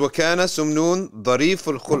says, وَكَانَ سُمْنُونَ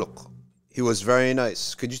ظَرِيفُ الْخُلُقِ. He was very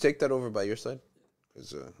nice. Could you take that over by your side?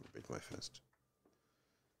 Because break my fast.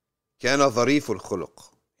 كَانَ ظَرِيفُ الْخُلُقِ.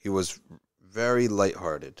 He was very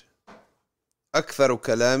lighthearted. أَكْثَرُ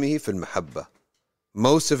كَلَامِهِ فِي الْمَحَبَّةِ.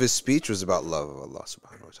 Most of his speech was about love of Allah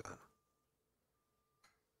subhanahu wa ta'ala.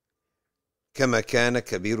 كَمَا كَانَ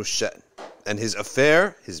كَبِيرُ الشَّأْنِ. And his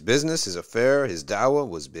affair, his business, his affair, his da'wah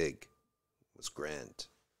was big, was grand.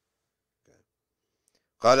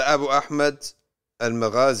 قال أبو أحمد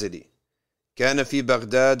المغازلي كان في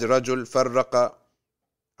بغداد رجل فرق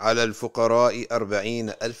على الفقراء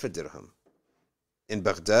 40,000 درهم. In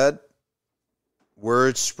Baghdad,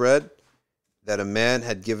 word spread that a man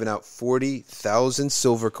had given out 40,000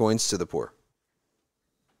 silver coins to the poor.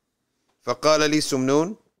 فقال لي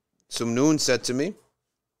سمنون. Sumnun said to me,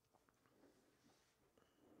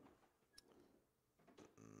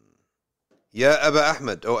 يا أبا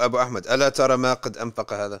أحمد, O Abu Ahmad, ألا ترى ما قد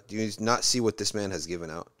أنفق هذا? Do you not see what this man has given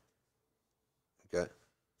out? Okay.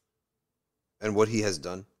 And what he has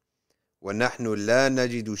done? وَنَحْنُ لَا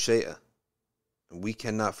نَجِدُ شَيْئًا. And we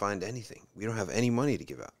cannot find anything. We don't have any money to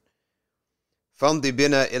give out. فَامْضِ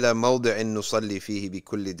بِنَا إِلَى مَوْضِعٍ نُصَلِّي فِيهِ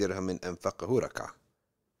بِكُلِّ دِرْهَمٍ أَنْفَقَهُ رَكَعَةً.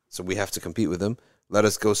 So we have to compete with him. Let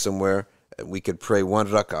us go somewhere and we could pray 1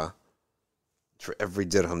 rak'ah for every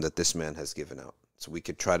dirham that this man has given out. So we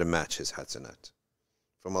could try to match his hasanat.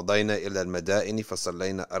 فَمَضَيْنَا إِلَى الْمَدَائِنِ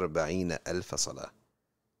فَصَلَّيْنَا 40,000 صَلَاةً.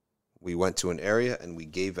 We went to an area and we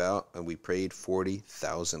gave out and we prayed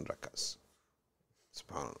 40,000 rak'ahs.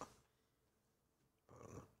 SubhanAllah.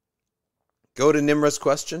 Go to Nimra's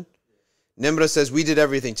question. Nimra says, we did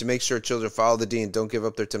everything to make sure children follow the deen, don't give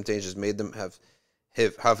up their temptations, made them have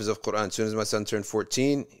hafiz of Quran. As soon as my son turned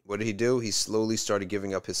 14, what did he do? He slowly started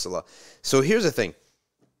giving up his salah. So here's the thing.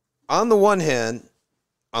 On the one hand,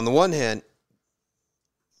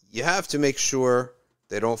 you have to make sure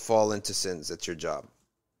they don't fall into sins. That's your job.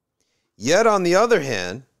 Yet on the other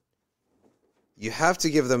hand, you have to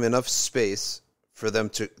give them enough space for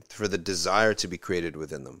the desire to be created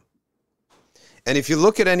within them. And if you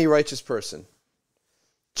look at any righteous person,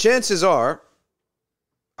 chances are,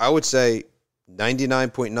 I would say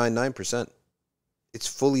 99.99%, it's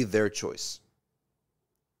fully their choice.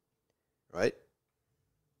 Right?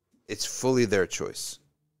 It's fully their choice.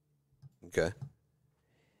 Okay?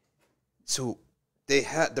 So they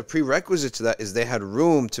had the prerequisite to that is they had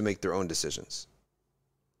room to make their own decisions.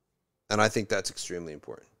 And I think that's extremely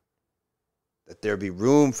important. That there be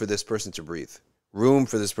room for this person to breathe. Room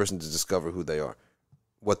for this person to discover who they are.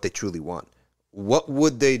 What they truly want. What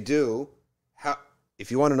would they do?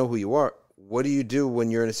 If you want to know who you are, what do you do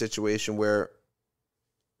when you're in a situation where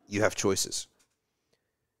you have choices?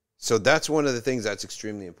 So that's one of the things that's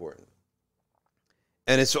extremely important.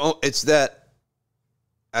 And it's that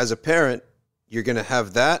as a parent, you're going to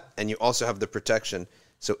have that and you also have the protection.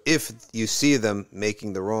 So if you see them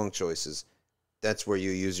making the wrong choices, that's where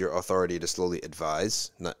you use your authority to slowly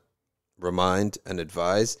advise, not remind and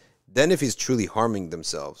advise. Then if he's truly harming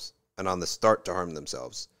themselves and on the start to harm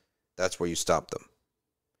themselves, that's where you stop them.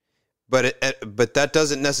 But that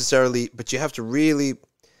doesn't necessarily, but you have to really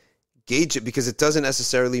gauge it, because it doesn't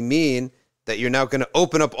necessarily mean that you're now going to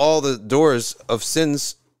open up all the doors of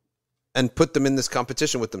sins and put them in this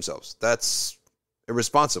competition with themselves. That's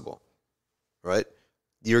irresponsible, right?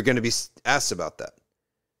 You're going to be asked about that.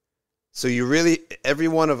 So every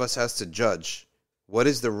one of us has to judge what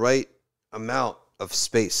is the right amount of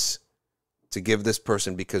space to give this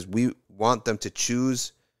person, because we want them to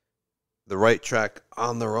choose the right track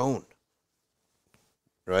on their own,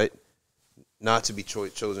 right? Not to be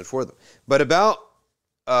chosen for them. But about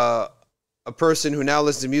a person who now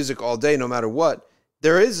listens to music all day, no matter what,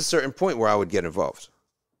 there is a certain point where I would get involved.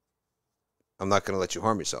 I'm not going to let you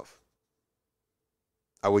harm yourself.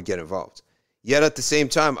 I would get involved. Yet at the same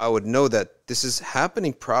time, I would know that this is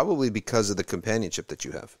happening probably because of the companionship that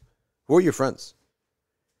you have. Who are your friends?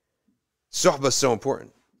 Suhbah is so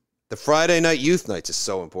important. The Friday night youth nights is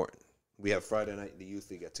so important. We have Friday night, the youth,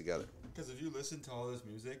 they get together. Because if you listen to all this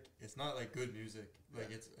music, it's not like good music.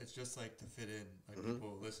 Like it's just like to fit in. Like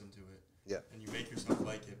people listen to it. Yeah. And you make yourself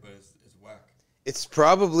like it, but it's whack. It's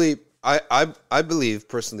probably I believe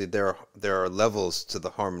personally there are levels to the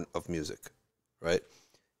harm of music, right?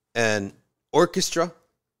 And orchestra,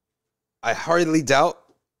 I hardly doubt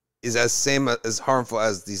is as harmful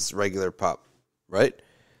as these regular pop, right?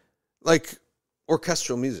 Like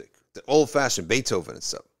orchestral music, the old fashioned Beethoven and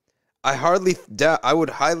stuff. I would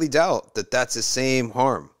highly doubt that that's the same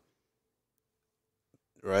harm,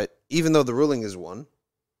 right? Even though the ruling is one,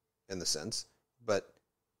 in the sense,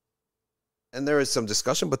 and there is some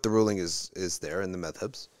discussion, but the ruling is there in the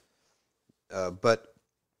madhabs. But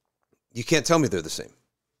you can't tell me they're the same.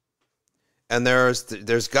 And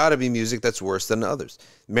there's got to be music that's worse than others.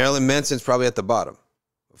 Marilyn Manson's probably at the bottom.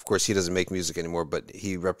 Of course, he doesn't make music anymore, but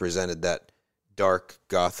he represented that dark,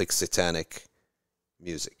 gothic, satanic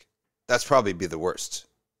music. That's probably be the worst,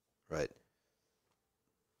 right?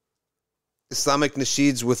 Islamic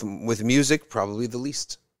nasheeds with music, probably the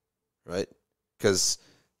least, right? Because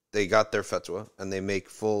they got their fatwa and they make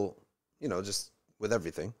full, just with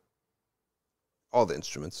everything, all the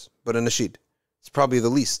instruments. But a nasheed, it's probably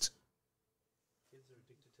the least. Kids are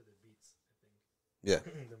addicted to the beats, I think. Yeah.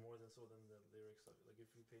 The more than so than the lyrics. Like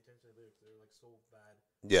if you pay attention to the lyrics, they're like so bad.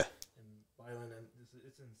 Yeah. And violent, and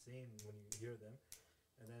it's insane when you hear them.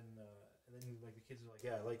 And then like the kids are like,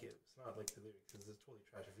 yeah, I like it. It's not like the lyrics because it's totally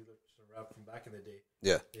trash. If you look at rap from back in the day,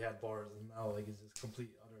 yeah, they had bars, and now like it's just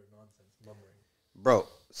complete utter nonsense, mumbling. Bro,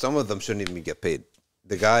 some of them shouldn't even get paid.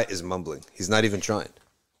 The guy is mumbling. He's not even trying.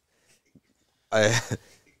 I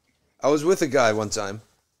was with a guy one time,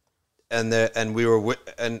 and we were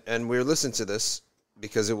listening to this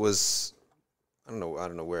because it was I don't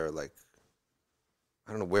know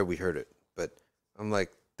where we heard it, but I'm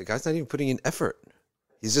like, the guy's not even putting in effort.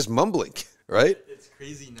 He's just mumbling, right? It's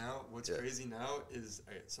crazy now. What's crazy now is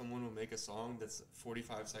someone will make a song that's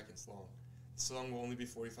 45 seconds long. The song will only be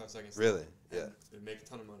 45 seconds long. Really? Yeah. They make a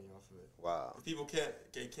ton of money off of it. Wow. People can't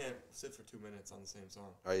sit for 2 minutes on the same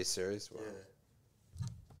song. Are you serious? Wow. Yeah.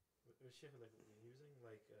 Like using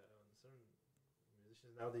like certain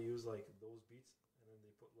musicians now, they use like those beats and then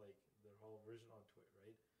they put like their whole version onto it,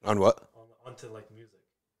 right? On what? Onto like music.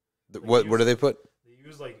 What do they put? They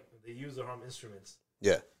use the harm instruments.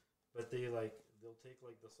 Yeah. But they'll take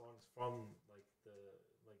like the songs from like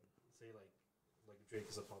say Drake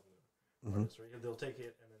is a popular artist, right? They'll take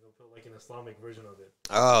it and then they'll put like an Islamic version of it.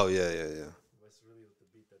 Oh yeah. That's really the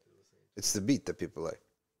beat that they're listening to. It's the beat that people like.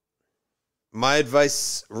 My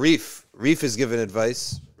advice, Reef is given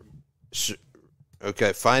advice.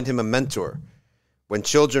 Okay, find him a mentor. When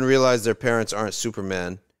children realize their parents aren't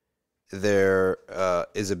Superman, there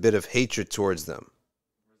is a bit of hatred towards them.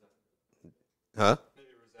 Huh? Maybe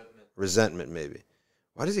resentment. Resentment, maybe.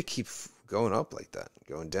 Why does it keep going up like that,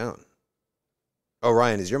 going down? Oh,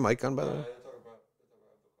 Ryan, is your mic on, by the way?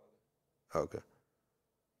 Oh, okay.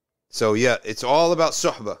 So, yeah, it's all about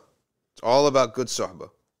suhbah. It's all about good suhbah.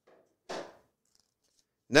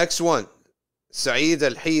 Next one, Sa'id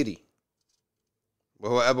al-Hiri.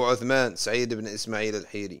 وهو أبو عثمان سعيد بن إسماعيل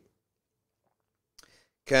الحيري.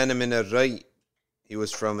 كان من الري. He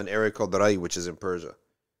was from an area called Rai, which is in Persia.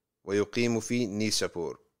 ويقيم في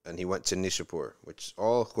نيشابور. And he went to Nishapur, which is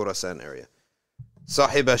all Khurasan area.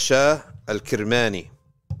 صاحب شاه الكرماني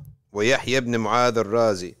ويحيى بن معاذ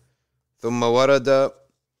الرازي. ثم ورد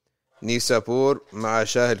نيسابور مع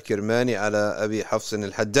شاه الكرماني على أبي حفص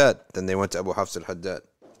الحداد. Then they went to Abu Hafs al-Haddad.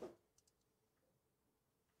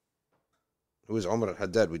 Who is Umar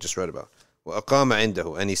al-Haddad we just read about. وأقام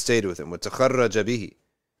عنده, and he stayed with him. وتخرج به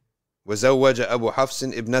وزوج أبو حفص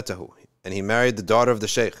ابنته, and he married the daughter of the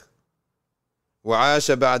Sheikh.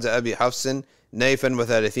 وعاش بعد أبي حفص نيفا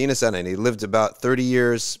وثلاثين سنة, and he lived about 30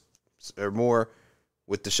 years or more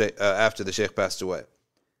with the Sheikh, after the Sheikh passed away.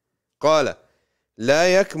 قال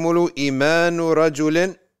لا يكمل إيمان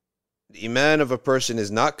رجل, the iman of a person is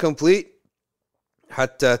not complete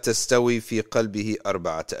حتى تستوي في قلبه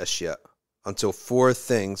أربعة أشياء, until 4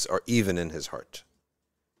 things are even in his heart.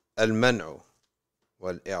 المنع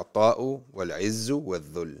والإعطاء والعز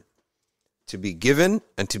والذل. To be given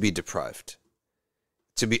and to be deprived.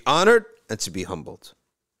 To be honored and to be humbled.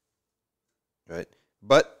 Right?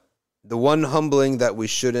 But the one humbling that we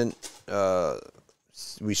should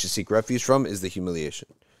seek refuge from is the humiliation.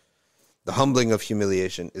 The humbling of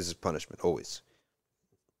humiliation is punishment, always.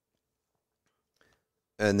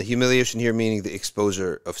 And the humiliation here meaning the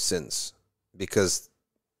exposure of sins. because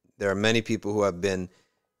there are many people who have been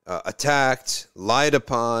attacked, lied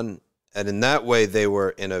upon, and in that way they were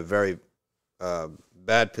in a very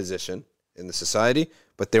bad position in the society,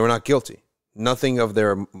 but they were not guilty. Nothing of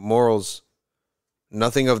their morals,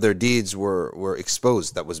 nothing of their deeds were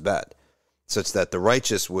exposed that was bad, such that the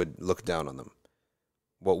righteous would look down on them.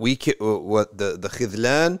 What the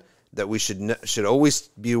khidlan that we should always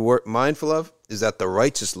be mindful of is that the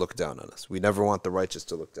righteous look down on us. We never want the righteous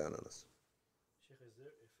to look down on us. Sheikh, is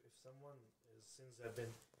there, if someone's sins have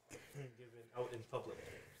been given out in public,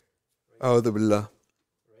 right? A'udhu billah.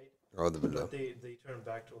 Right? A'udhu billah. But they turn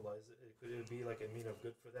back to Allah. Could it be like a mean of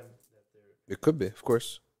good for them? It could be, of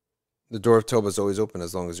course. The door of Tawbah is always open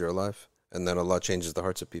as long as you're alive. And then Allah changes the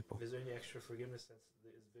hearts of people. Is there any extra forgiveness that's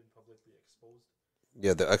been publicly exposed?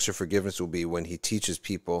 Yeah, the extra forgiveness will be when he teaches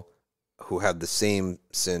people who have the same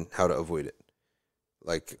sin how to avoid it.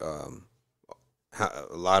 Like, I'm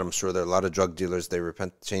sure there are a lot of drug dealers, they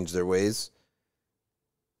repent, change their ways,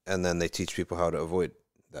 and then they teach people how to avoid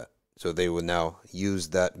that. So they will now use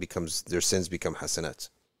that, their sins become hasanat.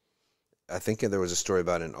 I think there was a story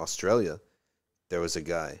about in Australia, there was a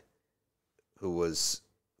guy who was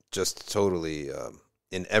just totally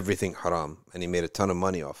in everything haram, and he made a ton of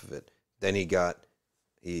money off of it. Then he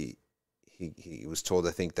was told,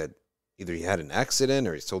 I think, that either he had an accident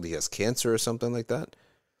or he's told he has cancer or something like that.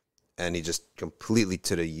 And he just completely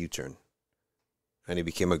did a U-turn. And he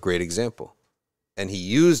became a great example. And he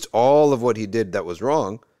used all of what he did that was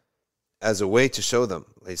wrong as a way to show them.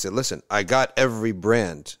 He said, listen, I got every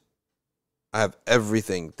brand. I have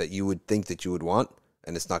everything that you would think that you would want,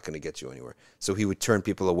 and it's not going to get you anywhere. So he would turn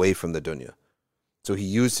people away from the dunya. So he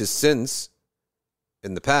used his sins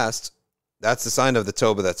in the past. That's the sign of the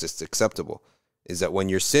tawbah that's just acceptable, is that when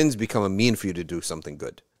your sins become a mean for you to do something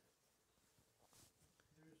good.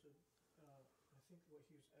 I think what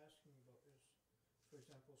he was asking about is, for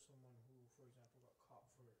example, someone who, for example, got caught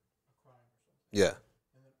for a crime or something. Yeah.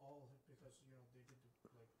 And then all of it, because, they did,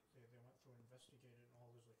 they went through and investigated and all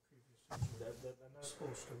his, previous sins.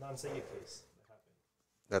 That's the non-sayyid case that happened.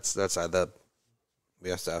 That's adab. We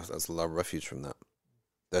have to ask Allah refuge from that.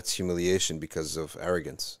 That's humiliation because of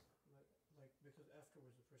arrogance. Because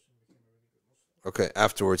afterwards the person became a really good Muslim. Okay,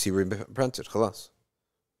 afterwards he repented. Khalas.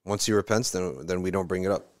 Once he repents, then we don't bring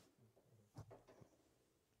it up.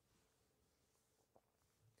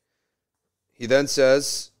 He then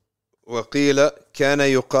says, وَقِيلَ كَانَ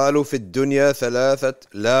يُقَالُ فِي الدُّنْيَا ثَلَاثَةٌ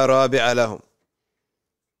لَا رَابِعَ لَهُمْ.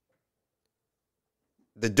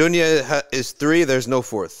 The dunya is three, there's no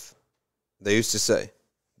fourth. They used to say,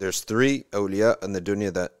 there's three awliya in the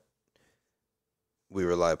dunya that we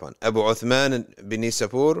rely upon. Abu Uthman bin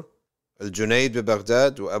Nisapur, Al-Junayd bi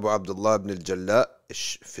Baghdad, wa Abu Abdullah ibn al-Jalla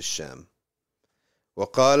في الشام.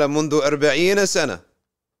 وقال منذ 40 سنة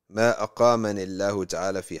ما أقامني الله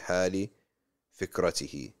تعالى في حال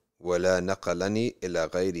فكرته ولا نقلني إلى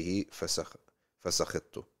غيره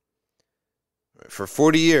فسخطت. For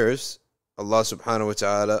 40 years, Allah subhanahu wa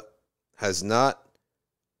ta'ala has not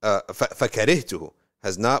فكرهته,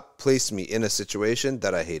 has not placed me in a situation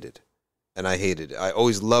that I hated. And I hated it. I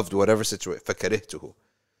always loved whatever situation. فكرهته.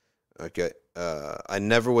 Okay. I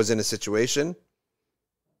never was in a situation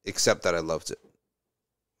except that I loved it.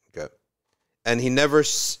 Okay. And he never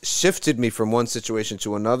shifted me from one situation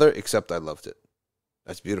to another except I loved it.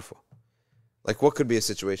 That's beautiful. Like, what could be a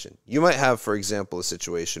situation? You might have, for example, a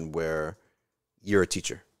situation where you're a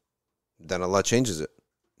teacher. Then Allah changes it.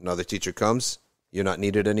 Another teacher comes. You're not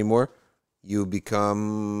needed anymore. You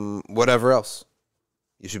become whatever else.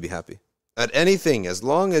 You should be happy. At anything, as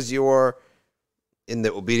long as you are in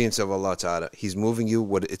the obedience of Allah Ta'ala, He's moving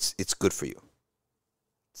you, it's good for you.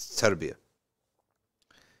 It's tarbiyah.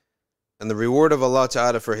 And the reward of Allah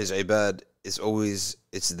Ta'ala for His ibad is always,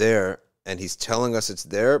 it's there, and He's telling us it's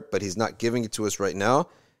there, but He's not giving it to us right now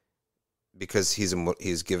because He's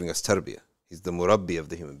giving us tarbiyah. He's the murabbi of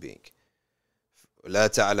the human being. لا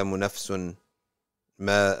تعلم نفس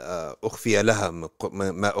ما أخفي لها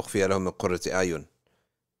من قرة أعين.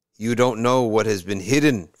 You don't know what has been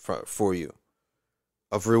hidden for you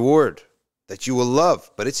of reward that you will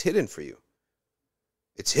love, but it's hidden for you.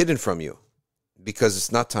 It's hidden from you because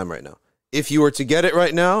it's not time right now. If you were to get it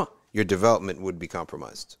right now, your development would be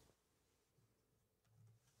compromised.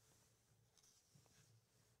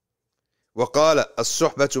 وقال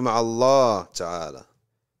الصحبة مع الله تعالى.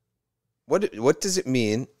 What does it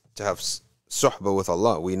mean to have suhbah with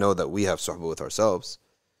Allah? We know that we have suhbah with ourselves.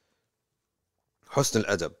 حسن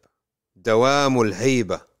الأدب. دوام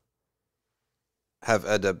الهيبة. Have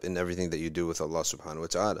adab in everything that you do with Allah subhanahu wa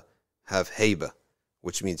ta'ala. Have hayba,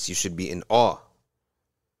 which means you should be in awe.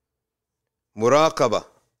 Muraqaba.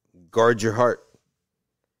 Guard your heart.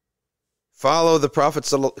 Follow the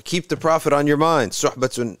Prophet. Keep the Prophet on your mind.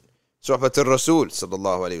 Suhbat al-Rasul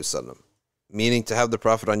sallallahu alayhi wasallam. Meaning to have the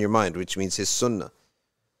Prophet on your mind, which means his sunnah.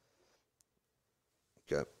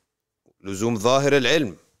 Okay. Luzum zahir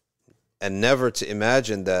al-ilm. And never to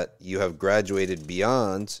imagine that you have graduated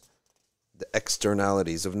beyond the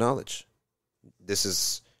externalities of knowledge. This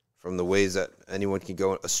is from the ways that anyone can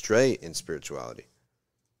go astray in spirituality.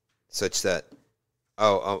 Such that,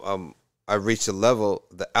 I've reached a level,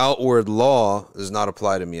 the outward law does not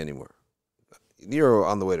apply to me anymore. You're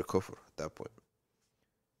on the way to kufr at that point.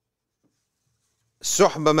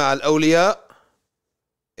 Suhba ma'al awliya,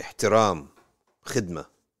 ihtiram, khidma.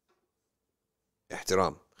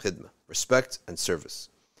 Ihtiram, khidma. Respect and service.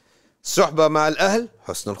 Suhba ma'al ahl,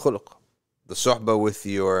 husn al-khuluq. The suhba with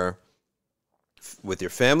your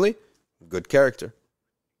family, good character.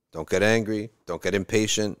 Don't get angry. Don't get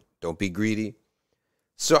impatient. Don't be greedy.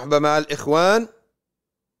 Suhba ma'al ikhwan,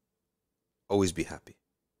 always be happy.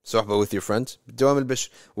 Suhba with your friends, dawam al-bishr.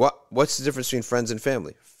 What's the difference between friends and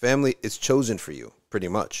family? Family is chosen for you, pretty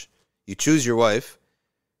much. You choose your wife,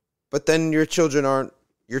 but then your children aren't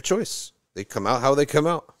your choice. They come out how they come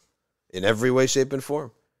out, in every way, shape, and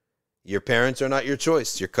form. Your parents are not your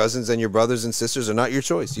choice. Your cousins and your brothers and sisters are not your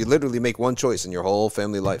choice. You literally make one choice in your whole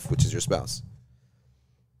family life, which is your spouse.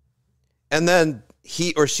 And then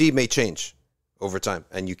he or she may change over time,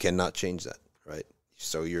 and you cannot change that, right?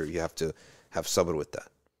 So you have to have sabr with that.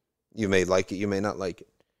 You may like it, you may not like it.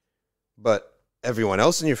 But everyone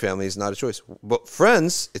else in your family is not a choice. But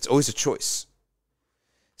friends, it's always a choice.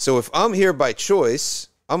 So if I'm here by choice,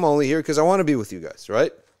 I'm only here because I want to be with you guys,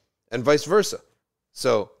 right? And vice versa.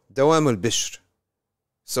 So, dawam al-bishr.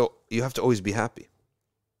 So you have to always be happy,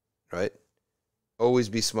 right? Always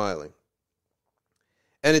be smiling.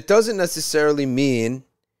 And it doesn't necessarily mean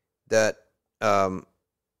that a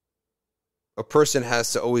person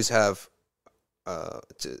has to always have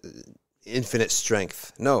infinite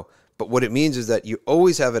strength. No. But what it means is that you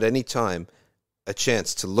always have at any time a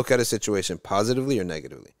chance to look at a situation positively or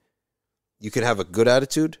negatively. You can have a good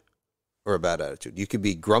attitude or a bad attitude. You could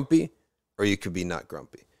be grumpy or you could be not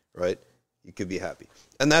grumpy, right? You could be happy.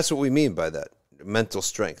 And that's what we mean by that. Mental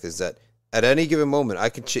strength is that at any given moment, I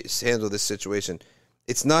can handle this situation.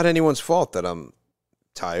 It's not anyone's fault that I'm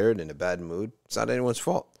tired, in a bad mood. It's not anyone's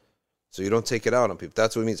fault. So you don't take it out on people.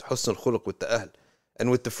 That's what it means. Husn al-khuluq with the ahl. And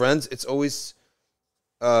with the friends, it's always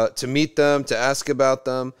to meet them, to ask about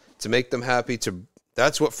them, to make them happy.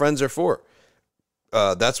 That's what friends are for.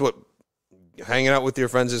 That's what hanging out with your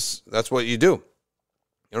friends is. That's what you do.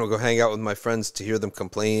 You don't go hang out with my friends to hear them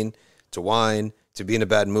complain, to whine, to be in a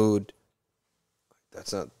bad mood.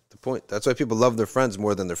 That's not the point. That's why people love their friends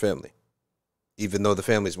more than their family, even though the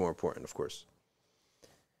family is more important, of course.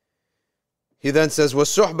 He then says,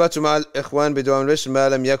 وَالصُّحْبَةُ مَعَ الْإِخْوَانِ بِدُوَامِ الْبِشْرِ مَا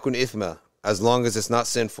لَمْ يَكُنْ إِثْمًا, as long as it's not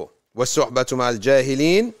sinful. وَالصُّحْبَةُ مَعَ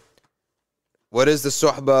الْجَاهِلِينَ, what is the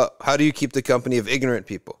suhbah? How do you keep the company of ignorant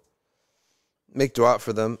people? Make dua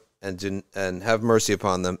for them and have mercy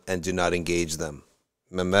upon them and do not engage them.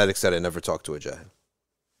 Imam Malik said, I never talk to a jahil.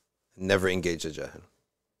 Never engage a jahil.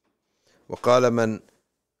 وَقَالَ مَنْ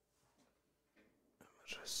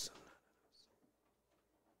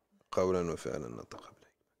قَوْلًا وَفِعْلًا نَطَقَ.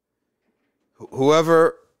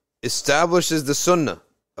 Whoever establishes the sunnah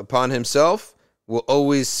upon himself will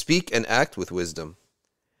always speak and act with wisdom.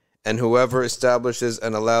 And whoever establishes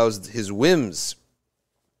and allows his whims,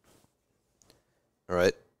 all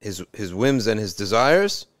right, his whims and his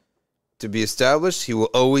desires to be established, he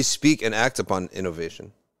will always speak and act upon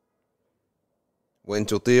innovation. وَإِن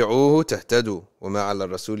تُطِيعُوهُ تَهْتَدُوا وَمَا عَلَى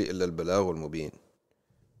الرَّسُولِ إِلَّا الْبَلَاغُ الْمُبِينُ.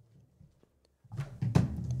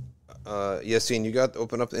 Yassine, you got to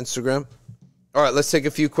open up the Instagram? All right, let's take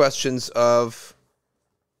a few questions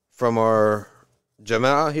from our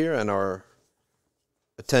jama'ah here and our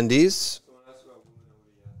attendees.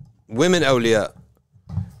 Women awliya.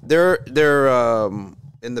 They're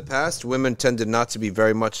in the past, women tended not to be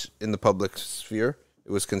very much in the public sphere.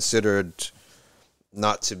 It was considered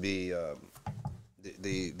not to be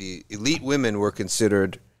the elite women were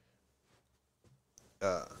considered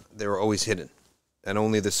they were always hidden, and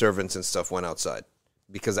only the servants and stuff went outside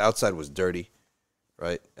because outside was dirty,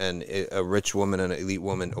 right? And a rich woman and an elite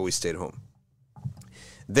woman always stayed home.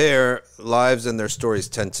 Their lives and their stories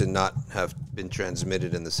tend to not have been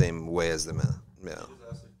transmitted in the same way as the men. Yeah.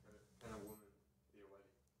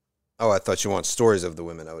 Oh, I thought you want stories of the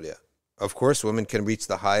women awliya. Of course, women can reach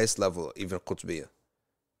the highest level, even qutbiyya.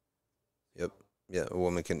 Yep. Yeah, a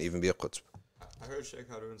woman can even be a qutb. I heard Sheikh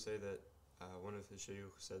Harun say that one of his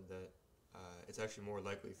shayukh said that it's actually more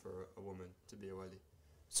likely for a woman to be a wali.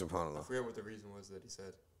 Subhanallah. I forget what the reason was that he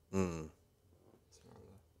said. Maybe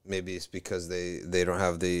it's because they don't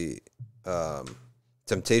have the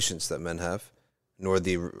temptations that men have, nor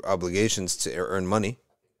the obligations to earn money.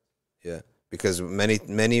 Yeah, because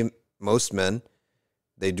most men,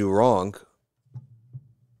 they do wrong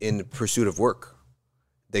in pursuit of work.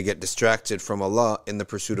 They get distracted from Allah in the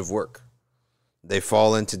pursuit of work. They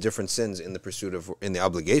fall into different sins in the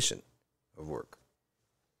obligation of work.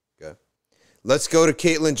 Okay. Let's go to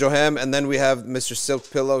Caitlin Joham, and then we have Mr. Silk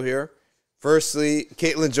Pillow here. Firstly,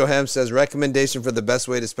 Caitlin Joham says, recommendation for the best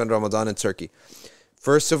way to spend Ramadan in Turkey.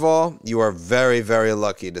 First of all, you are very, very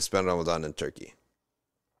lucky to spend Ramadan in Turkey.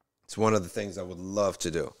 It's one of the things I would love to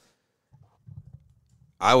do.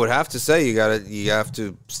 I would have to say you have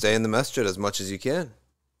to stay in the masjid as much as you can.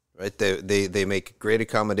 Right? They make great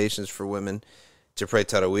accommodations for women to pray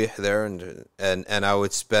Taraweeh there, and I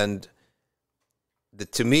would spend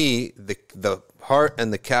to me the heart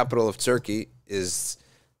and the capital of Turkey is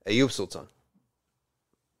Ayyub Sultan.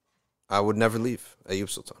 I would never leave Ayyub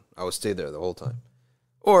Sultan. I would stay there the whole time.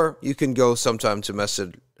 Or you can go sometime to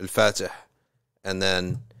Masjid al-Fatih,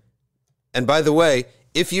 and by the way,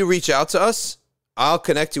 if you reach out to us, I'll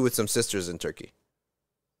connect you with some sisters in Turkey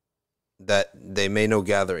that they may know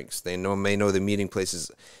gatherings. They may know the meeting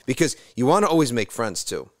places, because you want to always make friends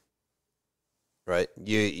too. Right?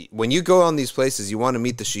 When you go on these places, you want to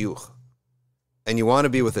meet the shuyukh, and you want to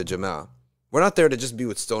be with a jama'ah. We're not there to just be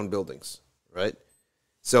with stone buildings, right?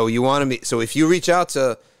 So you want to meet. So if you reach out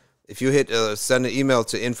to, if you send an email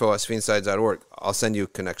to info@safina.org, I'll send you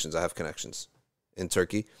connections. I have connections in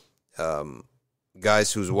Turkey,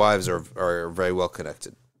 guys whose wives are very well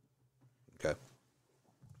connected. Okay.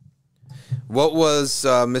 What was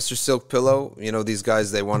Mr. Silk Pillow? You know, these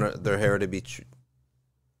guys, they want their hair to be.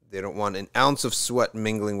 They don't want an ounce of sweat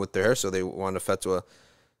mingling with their hair, so they want a fatwa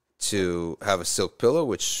to have a silk pillow,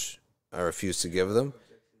 which I refuse to give them.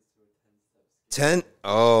 10?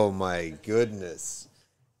 Oh my goodness.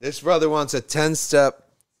 This brother wants a 10-step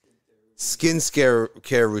skin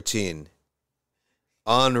care routine.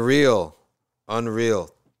 Unreal.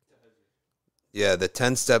 Yeah, the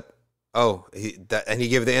 10-step. Oh, and he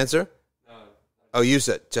gave the answer? No. Oh, you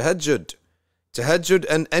said tahajjud. Tahajjud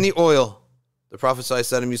and any oil. The Prophet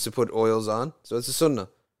ﷺ used to put oils on, so it's a sunnah,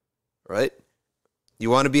 right? You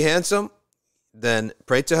want to be handsome? Then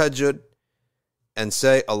pray tahajjud and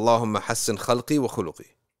say, Allahumma hassan khalqi wa khuluqi.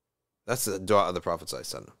 That's the dua of the Prophet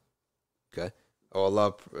ﷺ. Okay? Oh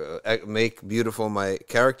Allah, make beautiful my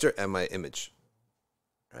character and my image.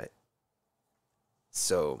 Right?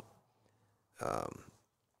 So,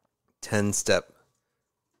 10-step.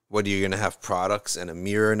 What, are you going to have products and a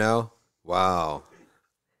mirror now? Wow.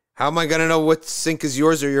 How am I going to know what sink is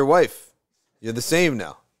yours or your wife? You're the same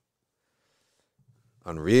now.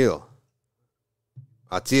 Unreal.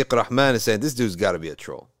 Atiq Rahman is saying, this dude's got to be a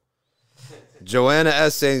troll. Joanna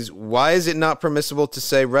S. says, why is it not permissible to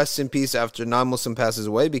say rest in peace after a non-Muslim passes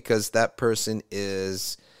away? Because that person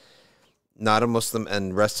is not a Muslim,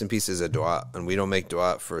 and rest in peace is a dua. And we don't make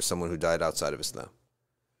dua for someone who died outside of Islam.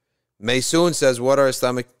 Maysoon says, what are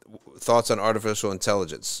Islamic thoughts on artificial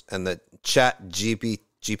intelligence and the chat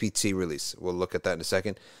GPT release? We'll look at that in a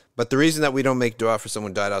second. But the reason that we don't make dua for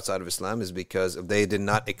someone who died outside of Islam is because they did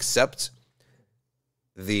not accept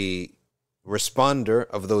the responder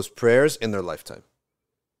of those prayers in their lifetime.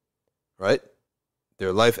 Right?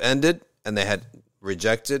 Their life ended and they had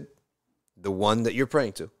rejected the one that you're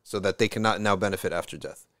praying to, so that they cannot now benefit after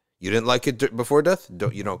death. You didn't like it before death?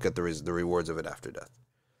 You don't get the rewards of it after death.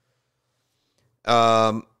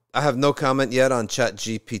 I have no comment yet on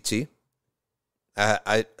ChatGPT.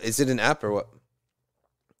 Is it an app or what?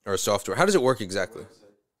 Or a software? How does it work exactly?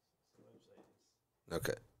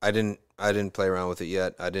 Okay. I didn't play around with it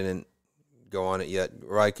yet. I didn't go on it yet.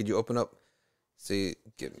 Rai, could you open up? See,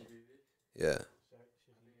 yeah.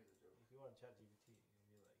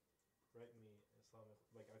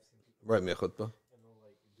 Write me a khutbah.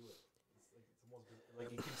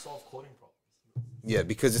 Like you can solve coding problems. Yeah,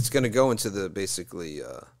 because it's going to go into the basically.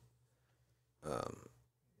 Yeah, but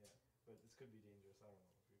this could be dangerous. I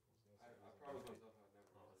don't know. I promise myself I've never.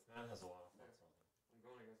 Man has a lot of thoughts on it. I'm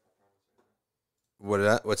going against my promise right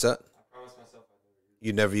now. What's that? I promise myself I've never used it.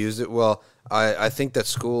 You never used it? Well, I think that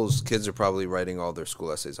kids are probably writing all their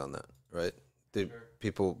school essays on that, right? The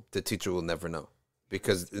teacher will never know,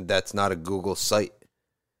 because that's not a Google site.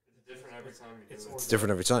 It's different every time you do it. It's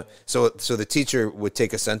different every time. So the teacher would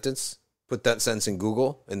take a sentence, put that sentence in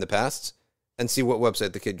Google in the past, and see what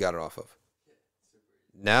website the kid got it off of.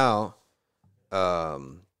 Now,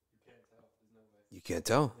 you can't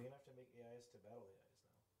tell. They're gonna have to make AIs to battle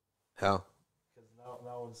AIs now. How? Because now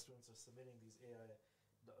when students are submitting these AI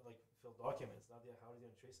like fill documents. Now, how are you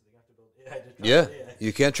gonna trace it? They have to build AI to track Yeah, AI.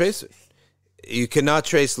 you can't trace it. You cannot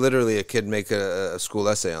trace literally a kid make a school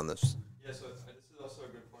essay on this. Yeah, so this is also a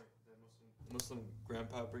good point that Muslim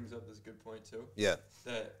grandpa brings up. This good point too. Yeah.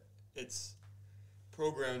 That it's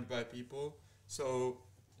programmed by people. So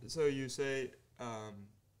you say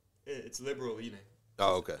it's liberal leaning.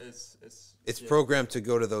 Oh, okay. It's yeah, programmed to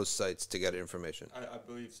go to those sites to get information. I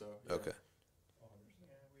believe so. Yeah. Okay. Yeah,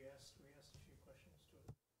 we asked a few questions to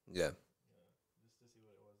it. Yeah. Just to see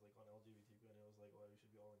what it was like on LGBTQ, and it was like, well, we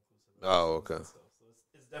should be all inclusive. Oh, okay. So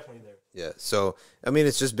it's definitely there. Yeah. So I mean,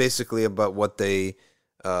 it's just basically about what they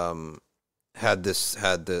had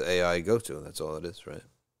the AI go to. That's all it is, right?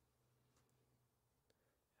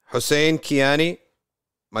 Hussein Kiani,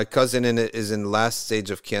 my cousin is in last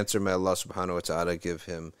stage of cancer. May Allah subhanahu wa ta'ala give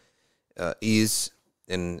him ease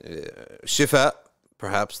and shifa.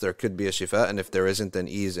 Perhaps there could be a shifa, and if there isn't, then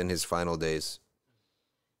ease in his final days.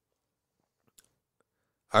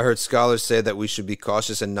 I heard scholars say that we should be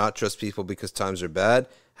cautious and not trust people because times are bad.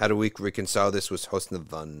 How do we reconcile this with husn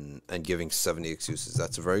al-dhann and giving 70 excuses?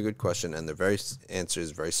 That's a very good question, and the answer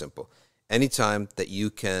is very simple. Anytime that you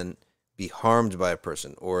can be harmed by a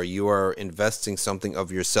person, or you are investing something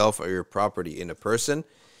of yourself or your property in a person,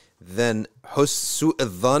 then husn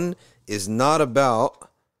al-dhann is not about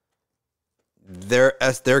their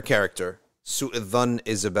character. Su' al-dhann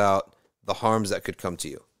is about the harms that could come to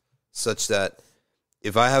you, such that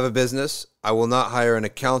if I have a business, I will not hire an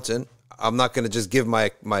accountant. I'm not going to just give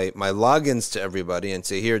my logins to everybody and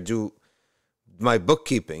say, here, do my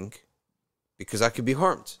bookkeeping, because I could be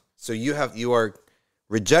harmed. So you are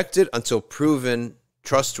rejected until proven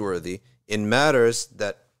trustworthy in matters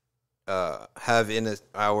that have in it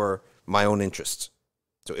my own interest.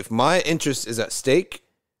 So if my interest is at stake,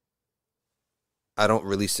 I don't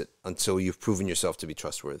release it until you've proven yourself to be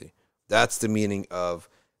trustworthy. That's the meaning of,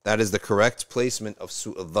 that is the correct placement of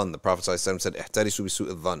su' al-dhann. The Prophet ﷺ said, "Ihtarisu bi su'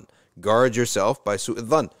 al-dhann." Guard yourself by su'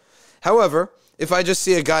 al-dhann. However, if I just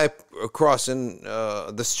see a guy crossing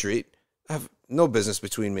the street, I have no business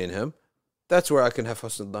between me and him. That's where I can have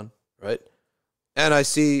husn al-dhann, right? And I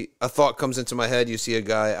see a thought comes into my head. You see a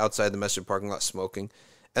guy outside the masjid parking lot smoking,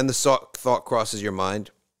 and the thought crosses your mind.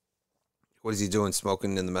 What is he doing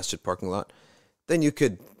smoking in the masjid parking lot? Then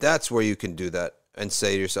that's where you can do that and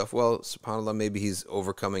say to yourself, well, subhanAllah, maybe he's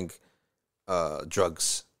overcoming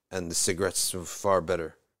drugs and the cigarettes are far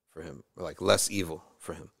better for him, or like less evil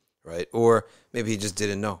for him, right? Or maybe he just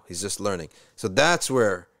didn't know. He's just learning. So that's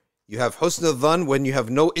where you have husn al-dhann, when you have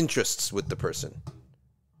no interests with the person.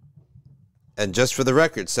 And just for the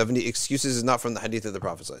record, 70 excuses is not from the hadith of the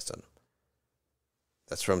Prophet ﷺ.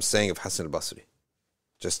 That's from saying of Hassan al-Basri,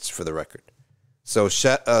 just for the record. So,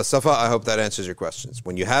 Safa, I hope that answers your questions.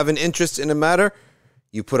 When you have an interest in a matter,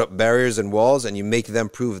 you put up barriers and walls and you make them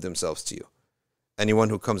prove themselves to you. Anyone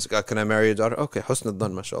who comes, can I marry your daughter? Okay, husn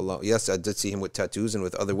al-dhann, mashallah. Yes, I did see him with tattoos and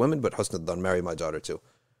with other women, but husn al-dhann, marry my daughter too.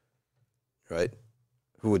 Right?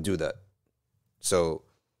 Who would do that? So,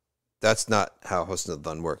 that's not how husn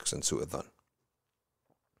al-dhann works and su' al-dhann.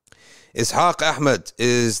 Ishaq Ahmed,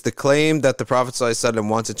 is the claim that the Prophet ﷺ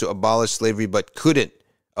wanted to abolish slavery but couldn't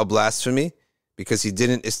a blasphemy because he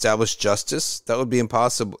didn't establish justice? That would be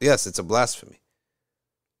impossible. Yes, it's a blasphemy.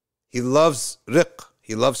 He loves riq,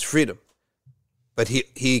 he loves freedom, but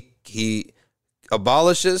he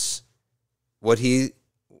abolishes what he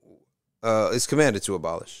is commanded to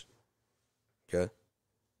abolish. Okay.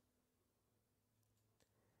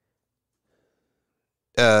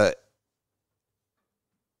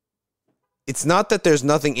 It's not that there's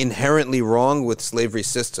nothing inherently wrong with slavery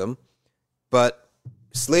system, but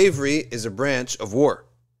slavery is a branch of war.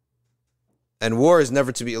 And war is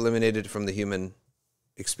never to be eliminated from the human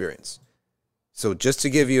experience. So just to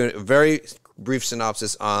give you a very brief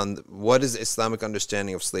synopsis on what is the Islamic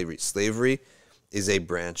understanding of slavery. Slavery is a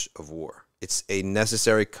branch of war. It's a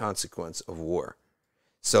necessary consequence of war.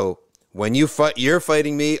 So when you fight, you're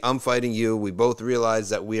fighting me, I'm fighting you. We both realize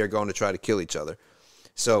that we are going to try to kill each other.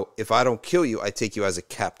 So if I don't kill you, I take you as a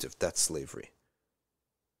captive. That's slavery.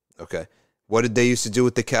 Okay. What did they used to do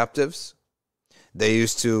with the captives? They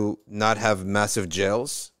used to not have massive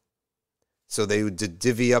jails. So they would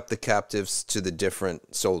divvy up the captives to the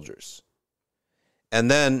different soldiers.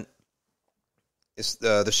 And then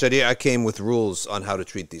the Sharia came with rules on how to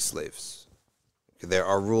treat these slaves. There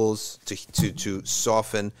are rules to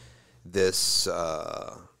soften this,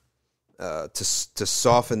 to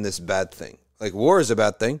soften this bad thing. Like war is a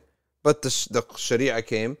bad thing, but the Sharia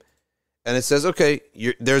came and it says, okay,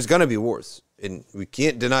 there's going to be wars. And we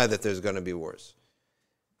can't deny that there's going to be wars.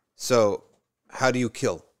 So how do you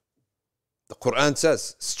kill The Quran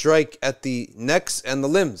says, strike at the necks and the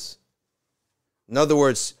limbs. In other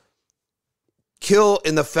words, kill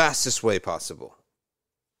in the fastest way possible.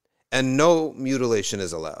 And no mutilation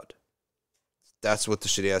is allowed. That's what the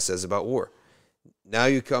Sharia says about war. Now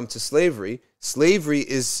you come to slavery. Slavery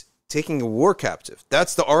is taking a war captive.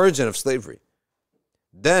 That's the origin of slavery.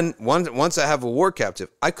 Then, once I have a war captive,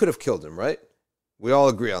 I could have killed him, right? We all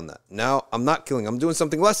agree on that. Now, I'm not killing him. I'm doing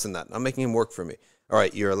something less than that. I'm making him work for me. All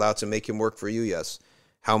right, you're allowed to make him work for you, yes.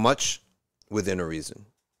 How much? Within a reason.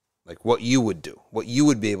 Like what you would do, what you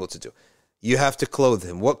would be able to do. You have to clothe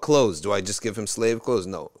him. What clothes? Do I just give him slave clothes?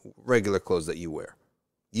 No, regular clothes that you wear.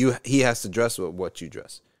 He has to dress with what you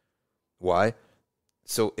dress. Why?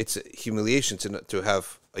 So it's a humiliation to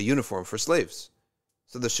have a uniform for slaves.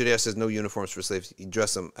 So the Sharia says no uniforms for slaves. You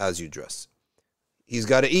dress them as you dress. He's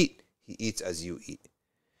got to eat. He eats as you eat.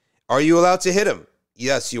 Are you allowed to hit him?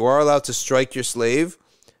 Yes, you are allowed to strike your slave,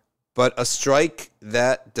 but a strike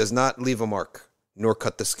that does not leave a mark nor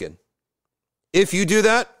cut the skin. If you do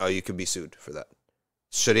that, you could be sued for that.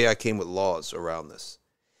 Sharia came with laws around this.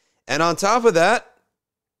 And on top of that,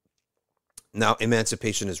 now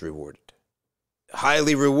emancipation is rewarded.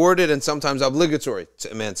 Highly rewarded and sometimes obligatory to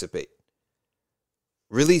emancipate.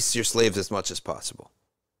 Release your slaves as much as possible.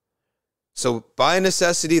 So by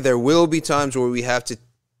necessity, there will be times where we have to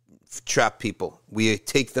trap people. We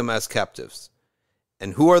take them as captives.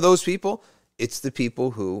 And who are those people? It's the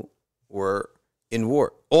people who were in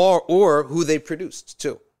war or who they produced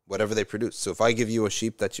too, whatever they produced. So if I give you a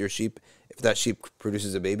sheep, that's your sheep. If that sheep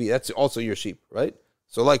produces a baby, that's also your sheep, right?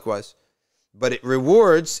 So likewise, but it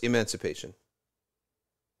rewards emancipation.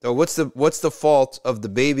 So what's the fault of the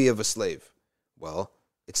baby of a slave? Well,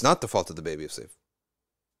 it's not the fault of the baby of a slave.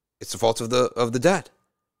 It's the fault of the dad.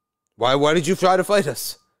 Why did you try to fight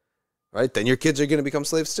us? Right? Then your kids are going to become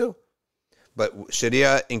slaves too. But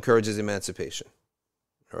Sharia encourages emancipation.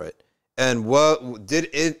 All right. And what did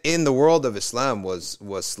in the world of Islam was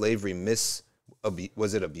slavery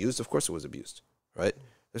was it abused? Of course it was abused. Right?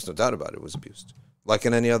 There's no doubt about it. It was abused. Like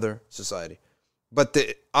in any other society. But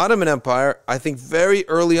the Ottoman Empire, I think very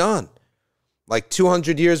early on, like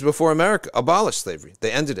 200 years before America, abolished slavery.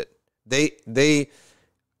 They ended it. They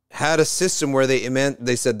had a system where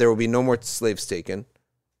they said there will be no more slaves taken.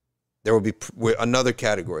 There will be another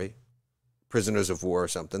category, prisoners of war or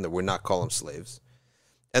something, that would not call them slaves.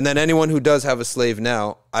 And then anyone who does have a slave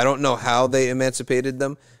now, I don't know how they emancipated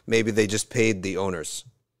them. Maybe they just paid the owners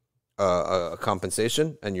a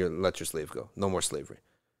compensation and you let your slave go. No more slavery.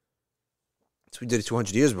 So we did it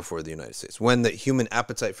 200 years before the United States. When the human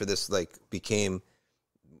appetite for this became,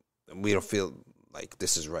 we don't feel like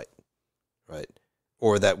this is right,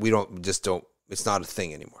 or that we don't. It's not a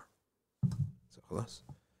thing anymore. So, yes.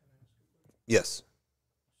 Yes.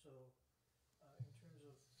 So, in terms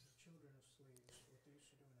of the children of slaves, what they used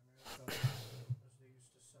to do in America was they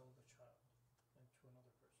used to sell the child to another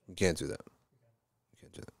person. You can't do that. You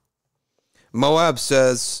can't do that. Moab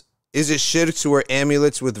says, is it shirk to wear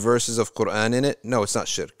amulets with verses of Quran in it? No, it's not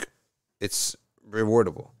shirk. It's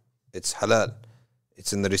rewardable. It's halal.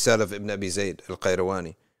 It's in the Risala of Ibn Abi Zayd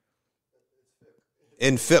al-Qayrawani.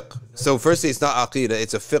 In fiqh. So firstly, it's not aqidah,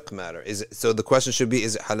 it's a fiqh matter. So the question should be,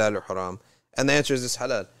 is it halal or haram? And the answer is it's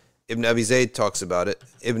halal. Ibn Abi Zayd talks about it.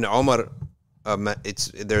 Ibn Umar,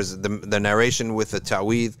 there's the narration with the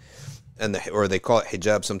ta'weed, or they call it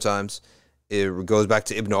hijab sometimes. It goes back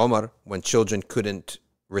to Ibn Umar when children couldn't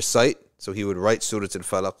recite, so he would write Surah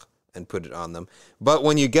Al-Falaq and put it on them. But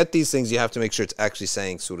when you get these things, you have to make sure it's actually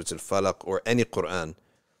saying Surah Al-Falaq or any Quran.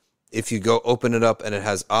 If you go open it up and it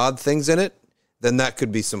has odd things in it, then that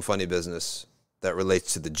could be some funny business that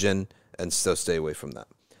relates to the jinn, and so stay away from that.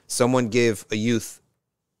 Someone gave a youth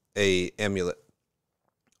a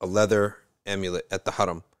leather amulet at the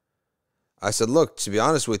haram. I said, look, to be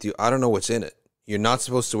honest with you, I don't know what's in it. You're not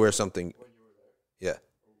supposed to wear something. Yeah.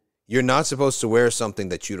 You're not supposed to wear something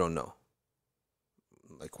that you don't know.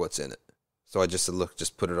 Like what's in it. So I just said, look,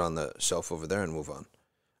 just put it on the shelf over there and move on.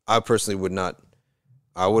 I personally wouldn't,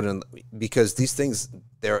 because these things,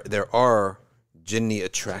 there are jinni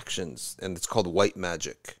attractions, and it's called white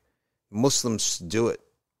magic. Muslims do it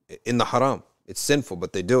in the haram. It's sinful,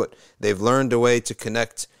 but they do it. They've learned a way to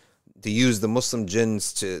connect, to use the Muslim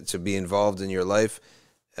jinns to be involved in your life.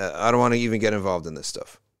 I don't want to even get involved in this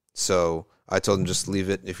stuff. So I told them, just leave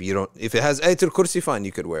it. If it has Ayatul Kursi, fine,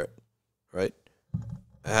 you could wear it, right?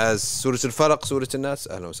 It has Surah Al-Falaq, Surah Al-Nas,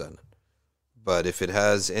 ahlan wa sahlan. But if it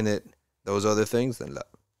has in it those other things, then la.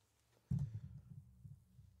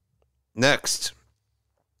 Next,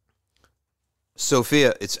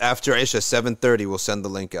 Sophia, it's after Isha, 7:30. We'll send the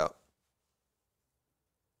link out.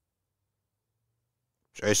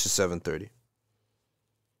 Isha, 7:30.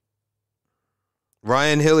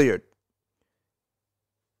 Ryan Hilliard.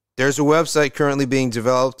 There's a website currently being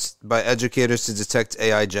developed by educators to detect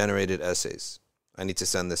AI-generated essays. I need to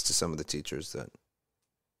send this to some of the teachers that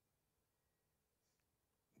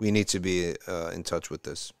we need to be in touch with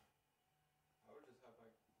this.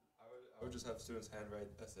 I would just have students handwrite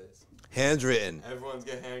essays. Handwritten. Everyone's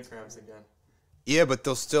get hand cramps again. Yeah, but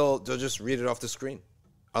they'll just read it off the screen.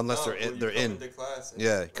 Unless No, they're in. well, They're you come in. into class.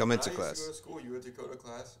 Yeah, come when into I class. used to go to school, you would to go to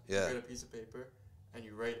class. Yeah. You write a piece of paper and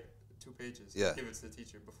you write 2 pages. Yeah. Give it to the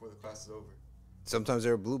teacher before the class is over. Sometimes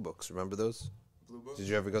there are blue books. Remember those? Blue book. Did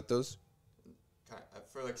you ever get those?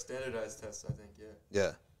 For like standardized tests, I think. Yeah.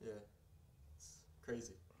 Yeah. Yeah. It's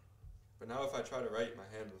crazy. But now if I try to write, my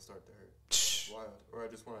hand will start to hurt. It's wild. Or I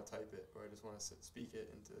just want to type it, or I just want to speak it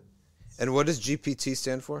into. And what does GPT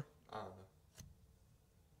stand for? I don't know.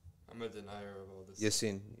 I'm a denier of all this.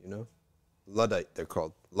 Yassine, you know? Luddite, they're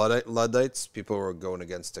called. Luddites, people who are going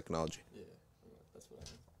against technology. Yeah, that's what I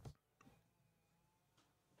mean.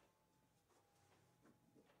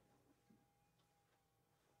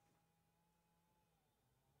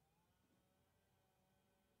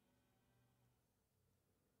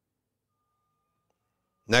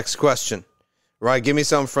 Next question. Right, give me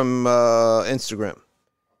some from Instagram.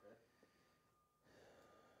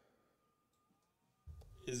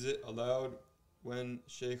 Is it allowed when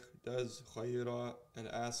Sheikh does khayra and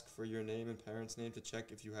ask for your name and parents' name to check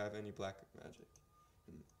if you have any black magic?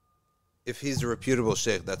 If he's a reputable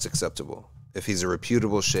sheikh, that's acceptable. If he's a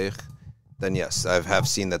reputable sheikh, then yes, I have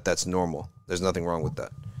seen that that's normal. There's nothing wrong with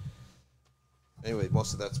that. Anyway,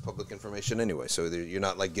 most of that's public information anyway, so you're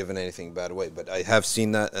not like giving anything bad away. But I have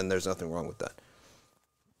seen that, and there's nothing wrong with that.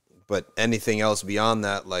 But anything else beyond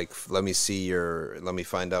that, like let me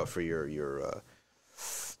find out for your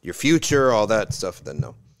future, all that stuff, then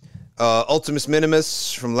no. Ultimus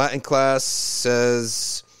Minimus from Latin class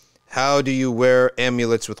says, how do you wear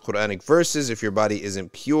amulets with Quranic verses? If your body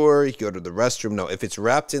isn't pure, you go to the restroom. No, if it's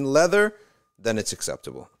wrapped in leather, then it's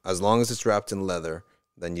acceptable. As long as it's wrapped in leather,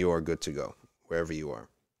 then you are good to go, wherever you are.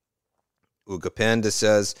 Uga Panda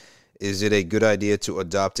says, is it a good idea to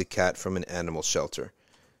adopt a cat from an animal shelter?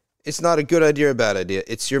 It's not a good idea or a bad idea.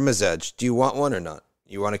 It's your mazaj. Do you want one or not?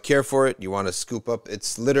 You want to care for it? You want to scoop up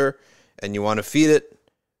its litter and you want to feed it?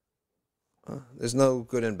 There's no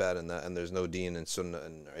good and bad in that, and there's no deen and sunnah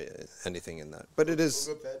and anything in that. But it is.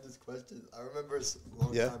 We'll go back to this question. I remember a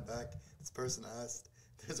long time back, this person asked,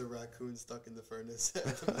 there's a raccoon stuck in the furnace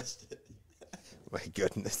at the masjid. My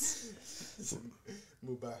goodness.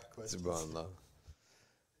 Mubarak question. Subhanallah.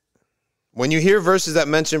 When you hear verses that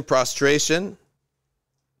mention prostration,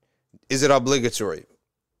 is it obligatory?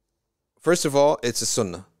 First of all, it's a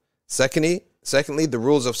sunnah. Secondly, the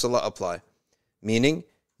rules of salah apply. Meaning,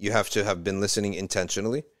 you have to have been listening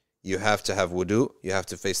intentionally. You have to have wudu. You have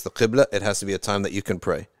to face the qibla. It has to be a time that you can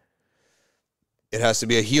pray. It has to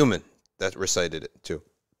be a human that recited it too.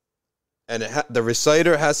 And the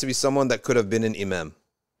reciter has to be someone that could have been an imam.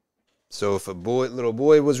 So if a little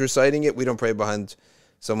boy was reciting it, we don't pray behind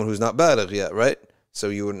someone who's not baligh yet, right? So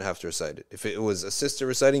you wouldn't have to recite it. If it was a sister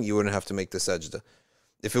reciting, you wouldn't have to make the sajda.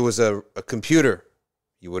 If it was a computer,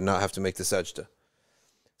 you would not have to make the sajda.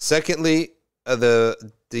 Secondly,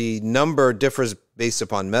 the number differs based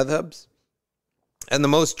upon madhabs. And the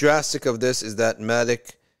most drastic of this is that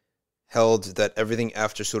Malik held that everything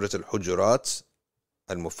after Surah Al-Hujurat,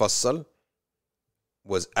 Al-Mufassal,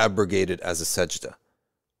 was abrogated as a sajda,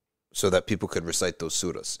 so that people could recite those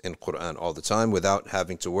surahs in Quran all the time without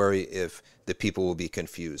having to worry if the people will be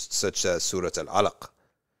confused, such as Surah Al-Alaq.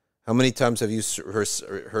 How many times have you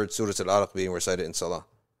heard Surah Al-Alaq being recited in Salah,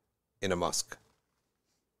 in a mosque?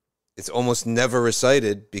 It's almost never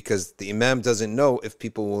recited because the Imam doesn't know if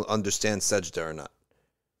people will understand sajda or not.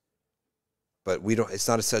 But we don't. It's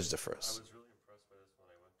not a sajda for us. I was really impressed by this when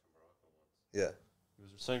I went to Morocco once. Yeah. He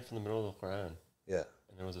was reciting from the middle of the Quran. Yeah.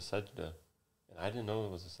 And there was a sajda. And I didn't know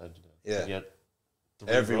it was a sajda. Yeah. And yet,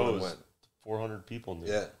 Everyone went. 400 people knew.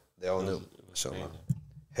 Yeah. They all knew. It was Mashallah. amazing.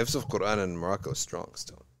 Hifz of Quran in Morocco is strong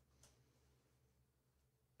still.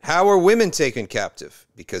 How are women taken captive?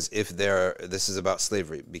 Because this is about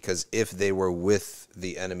slavery. Because if they were with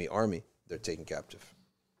the enemy army, they're taken captive.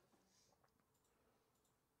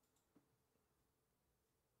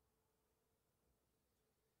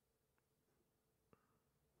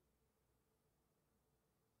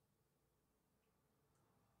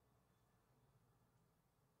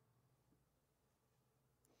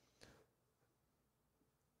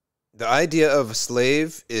 The idea of a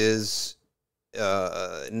slave is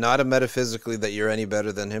not a metaphysically that you're any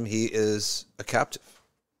better than him. He is a captive.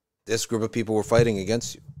 This group of people were fighting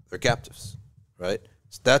against you. They're captives, right?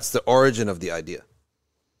 So that's the origin of the idea.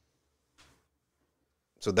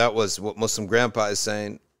 So that was what Muslim grandpa is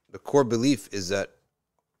saying. The core belief is that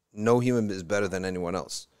no human is better than anyone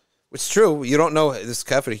else. Which is true. You don't know this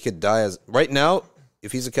kafir, he could die as... Right now,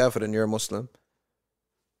 if he's a kafir and you're a Muslim,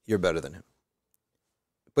 you're better than him.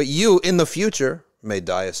 But you, in the future, may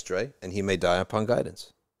die astray, and he may die upon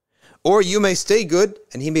guidance. Or you may stay good,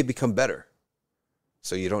 and he may become better.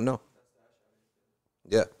 So you don't know.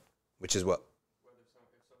 Yeah. Which is what? Whether if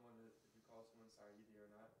someone, if you call someone Saidi or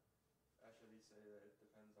not, actually say that it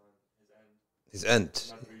depends on his end. His end.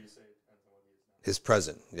 Not who you say, it depends on what he is now. His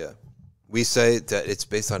present, yeah. We say that it's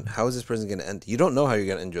based on how is this present going to end? You don't know how you're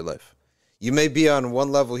going to end your life. You may be on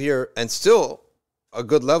one level here and still a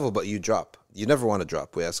good level, but you drop. You never want to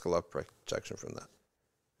drop. We ask a lot of protection from that.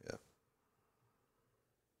 Yeah.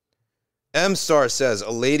 M Star says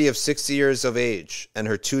a lady of 60 years of age and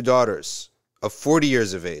her 2 daughters of 40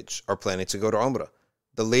 years of age are planning to go to Umrah.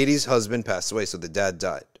 The lady's husband passed away, so the dad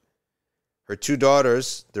died. Her 2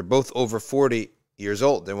 daughters, they're both over 40 years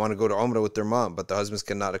old. They want to go to Umrah with their mom, but the husbands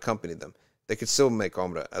cannot accompany them. They could still make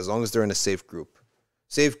Umrah as long as they're in a safe group.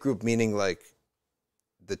 Safe group meaning like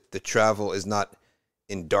the travel is not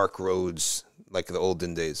in dark roads like the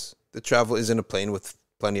olden days. The travel is in a plane with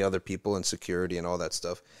plenty of other people and security and all that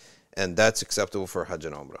stuff. And that's acceptable for Hajj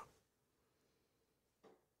and Umrah.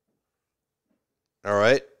 All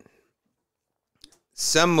right.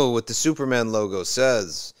 Sammu with the Superman logo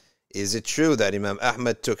says, is it true that Imam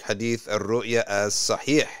Ahmad took Hadith al-Ru'ya as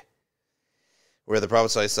Sahih, where the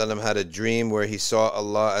Prophet ﷺ had a dream where he saw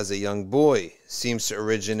Allah as a young boy? Seems to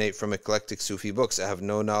originate from eclectic Sufi books. I have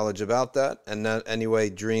no knowledge about that. And anyway,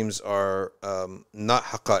 dreams are not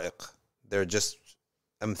haqa'iq. They're just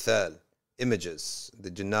amthal, images. They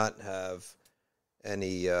do not have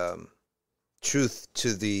any truth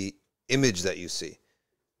to the image that you see,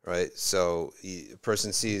 right? So a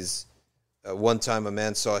person sees... one time a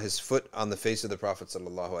man saw his foot on the face of the Prophet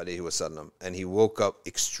ﷺ, and he woke up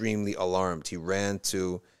extremely alarmed. He ran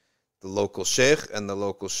to the local sheikh, and the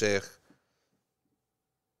local sheikh,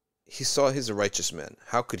 he saw he's a righteous man.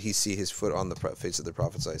 How could he see his foot on the face of the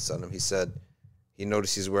Prophet ﷺ? He said, he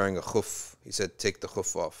noticed he's wearing a khuf. He said, take the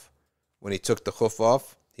khuf off. When he took the khuf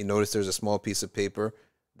off, he noticed there's a small piece of paper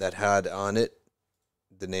that had on it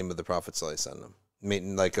the name of the Prophet ﷺ.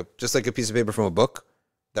 Just like a piece of paper from a book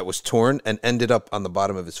that was torn and ended up on the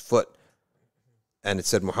bottom of his foot. And it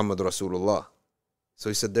said, Muhammad Rasulullah. So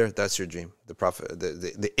he said, that's your dream. The Prophet,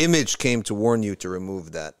 the image came to warn you to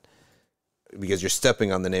remove that because you're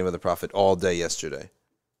stepping on the name of the Prophet all day yesterday.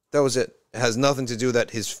 That was it. It has nothing to do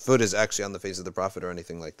that his foot is actually on the face of the Prophet or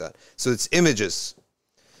anything like that. So it's images.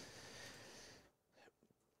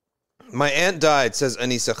 My aunt died, says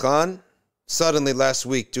Anisa Khan, suddenly last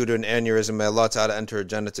week due to an aneurysm. May Allah Ta'ala enter her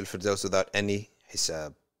Jannat al-Firdaus without any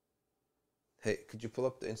hisab. Hey, could you pull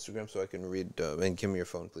up the Instagram so I can read? And give me your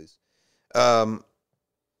phone, please.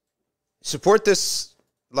 Support this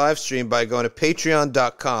live stream by going to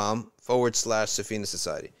patreon.com/Safina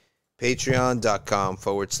Society.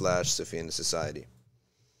 Patreon.com/Safina Society.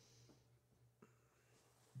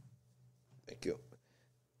 Thank you.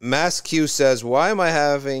 Mass Q says, why am I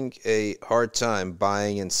having a hard time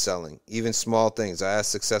buying and selling? Even small things. I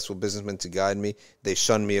ask successful businessmen to guide me. They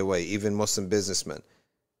shun me away. Even Muslim businessmen.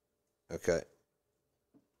 Okay.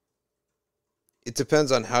 It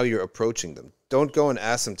depends on how you're approaching them. Don't go and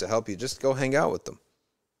ask them to help you. Just go hang out with them.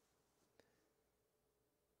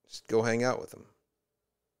 Just go hang out with them.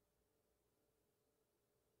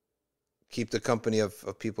 Keep the company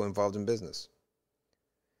of people involved in business.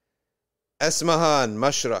 Esmahan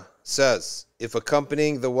Mashra says, if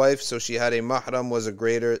accompanying the wife so she had a mahram was a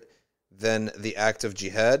greater than the act of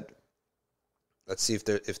jihad, let's see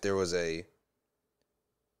if there was a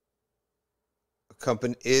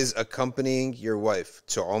is accompanying your wife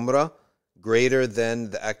to Umrah greater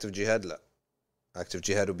than the act of jihad? La. Act of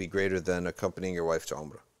jihad would be greater than accompanying your wife to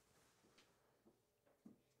Umrah.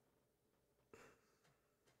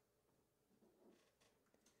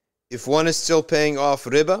 If one is still paying off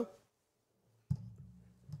riba,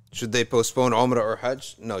 should they postpone Umrah or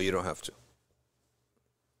Hajj? No, you don't have to.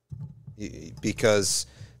 Because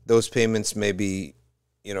those payments may be,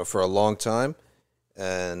 for a long time.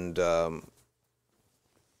 And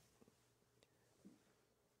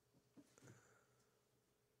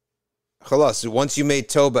khalas, once you made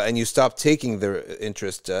Tawbah and you stop taking the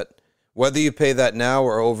interest debt, whether you pay that now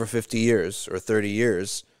or over 50 years or 30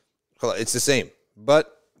 years, it's the same.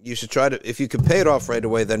 But you should try to, if you could pay it off right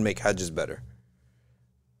away, then make Hajj is better.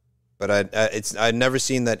 But I've never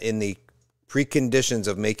seen that in the preconditions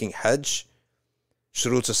of making Hajj,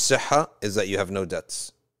 shurut al-sihha is that you have no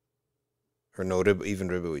debts. Or no riba, even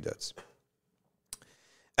ribawi debts.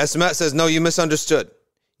 Asma says, no, you misunderstood.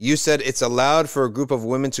 You said it's allowed for a group of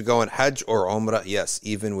women to go on Hajj or Umrah. Yes,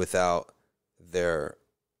 even without their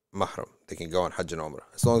mahram. They can go on Hajj and Umrah.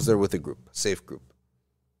 As long as they're with a group, a safe group.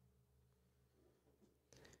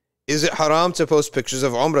 Is it haram to post pictures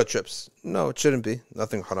of Umrah trips? No, it shouldn't be.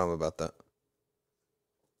 Nothing haram about that.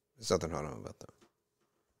 There's nothing haram about that.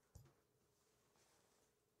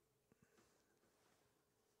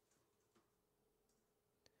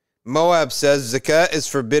 Moab says, Zakat is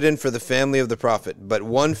forbidden for the family of the Prophet, but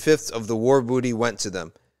 1/5 of the war booty went to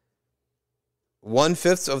them.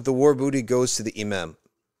 1/5 of the war booty goes to the Imam.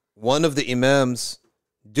 One of the Imam's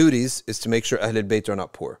duties is to make sure Ahlul Bayt are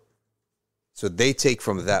not poor. So they take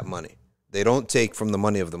from that money. They don't take from the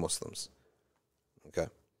money of the Muslims. Okay?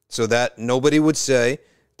 So that nobody would say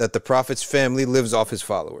that the Prophet's family lives off his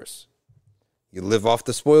followers. You live off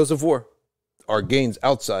the spoils of war, our gains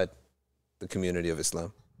outside the community of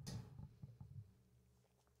Islam.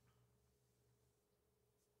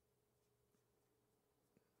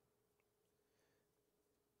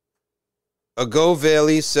 Ago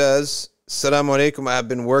Valley says, Assalamu alaikum, I have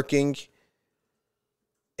been working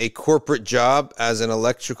a corporate job as an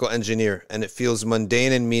electrical engineer and it feels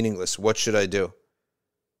mundane and meaningless. What should I do?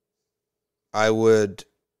 Because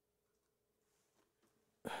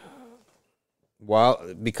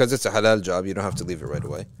it's a halal job, you don't have to leave it right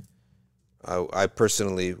away. I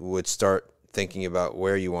personally would start thinking about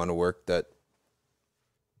where you want to work that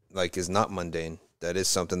is not mundane, that is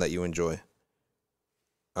something that you enjoy.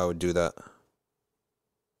 I would do that.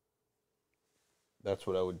 That's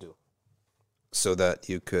what I would do. So that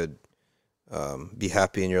you could be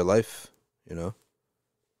happy in your life, you know.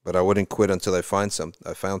 But I wouldn't quit until I found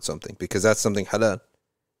something, because that's something halal.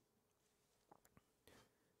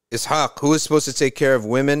 Ishaq, who is supposed to take care of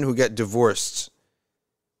women who get divorced?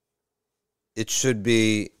 It should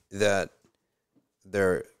be that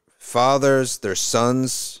their fathers, their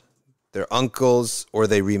sons, their uncles, or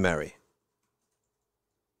they remarry.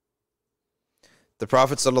 The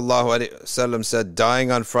Prophet ﷺ said,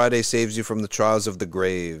 dying on Friday saves you from the trials of the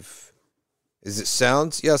grave. Is it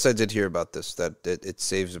sound? Yes, I did hear about this, that it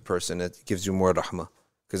saves a person. It gives you more rahmah,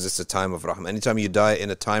 because it's a time of rahmah. Anytime you die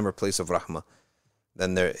in a time or place of rahmah,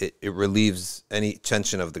 then it relieves any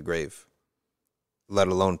tension of the grave, let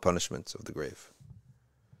alone punishments of the grave.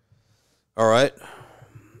 All right.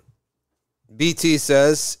 BT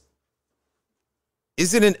says,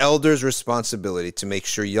 is it an elder's responsibility to make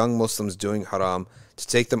sure young Muslims doing haram, to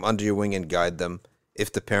take them under your wing and guide them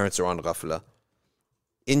if the parents are on ghafla?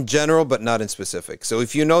 In general, but not in specific. So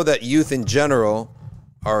if you know that youth in general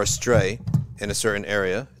are astray in a certain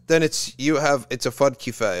area, then it's a fard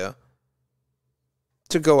kifaya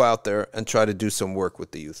to go out there and try to do some work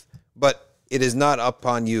with the youth. But it is not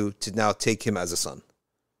upon you to now take him as a son.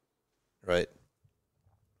 Right?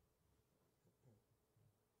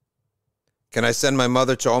 Can I send my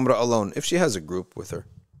mother to Umrah alone? If she has a group with her,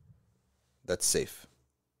 that's safe.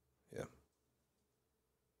 Yeah.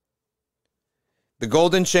 The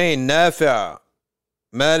golden chain, Nafi'.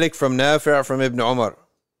 Malik from Nafi' from Ibn Umar.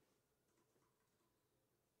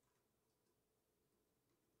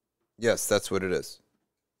 Yes, that's what it is.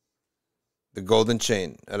 The golden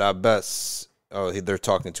chain. Al-Abbas. Oh, they're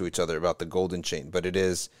talking to each other about the golden chain. But it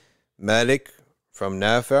is Malik from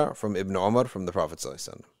Nafi' from Ibn Umar from the Prophet sallallahu alaihi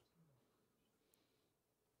wasallam.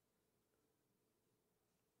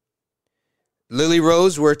 Lily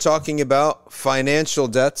Rose, we're talking about financial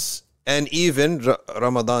debts and even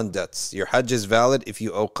Ramadan debts. Your Hajj is valid if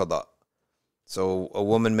you owe qada. So a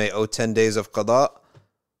woman may owe 10 days of qada.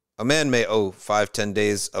 A man may owe 5-10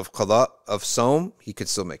 days of qada, of Sawm. He could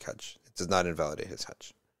still make Hajj. It does not invalidate his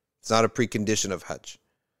Hajj. It's not a precondition of Hajj.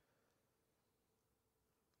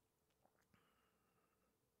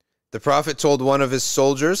 The Prophet told one of his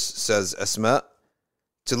soldiers, says Asma,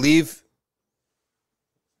 to leave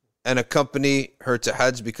and accompany her to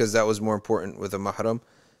Hajj because that was more important with a mahram.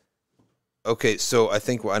 Okay, so I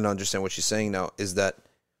think I don't understand what she's saying now, is that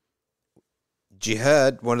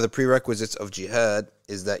jihad, one of the prerequisites of jihad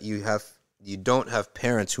is that you don't have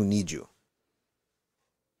parents who need you.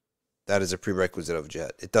 That is a prerequisite of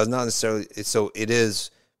jihad. It does not necessarily, so it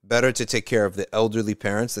is better to take care of the elderly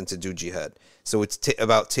parents than to do jihad. So it's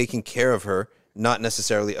about taking care of her, not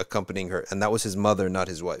necessarily accompanying her. And that was his mother, not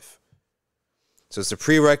his wife. So it's a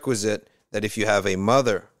prerequisite that if you have a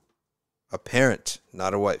mother, a parent,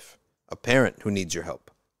 not a wife, a parent who needs your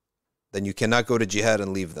help, then you cannot go to jihad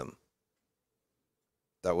and leave them.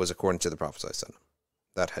 That was according to the Prophet ﷺ,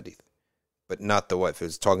 that hadith. But not the wife. It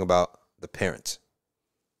was talking about the parent.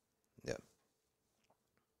 Yeah.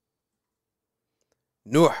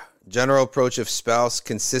 Nuh, general approach of spouse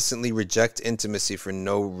consistently reject intimacy for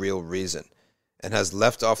no real reason and has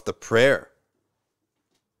left off the prayer.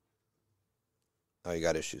 Oh, you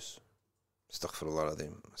got issues. Astaghfirullah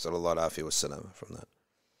alayhim. Sallallahu alayhi wa sallam from that.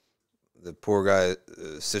 The poor guy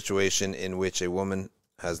situation in which a woman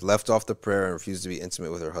has left off the prayer and refused to be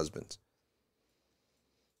intimate with her husband.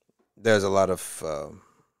 There's a lot of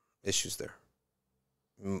issues there.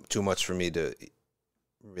 Too much for me to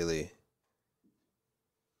really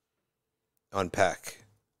unpack.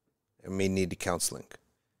 I may need counseling.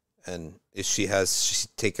 And if she's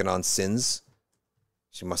taken on sins,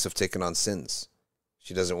 she must have taken on sins.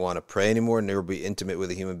 She doesn't want to pray anymore, nor be intimate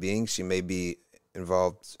with a human being. She may be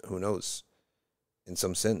involved, who knows, in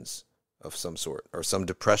some sins of some sort, or some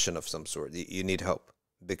depression of some sort. You need help,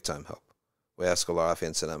 big time help. We ask Allah afiyah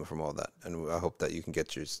and salam from all that, and I hope that you can get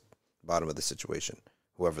to the bottom of the situation,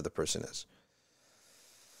 whoever the person is.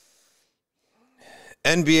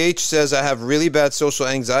 NBH says, I have really bad social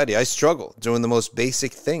anxiety. I struggle doing the most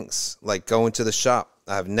basic things, like going to the shop.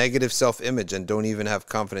 I have negative self-image and don't even have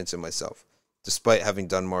confidence in myself, despite having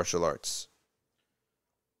done martial arts.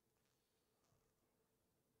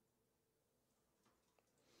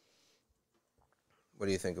 What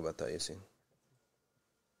do you think about that, Yassine?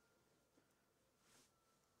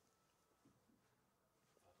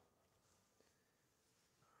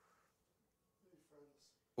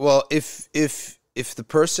 Well, if the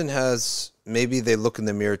person has, maybe they look in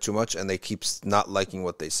the mirror too much and they keep not liking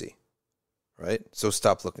what they see, right? So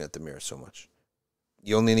stop looking at the mirror so much.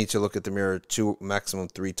 You only need to look at the mirror 2, maximum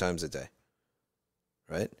 3 times a day,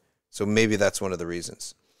 right? So maybe that's one of the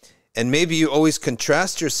reasons. And maybe you always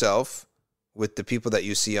contrast yourself with the people that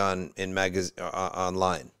you see online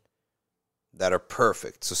that are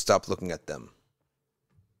perfect. So stop looking at them,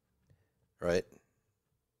 right?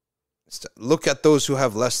 Look at those who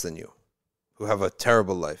have less than you, who have a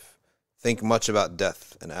terrible life. Think much about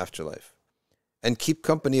death and afterlife. And keep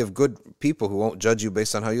company of good people who won't judge you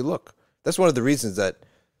based on how you look. That's one of the reasons that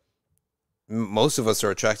most of us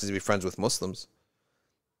are attracted to be friends with Muslims.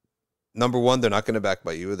 Number one, they're not going to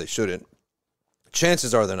backbite you, or they shouldn't.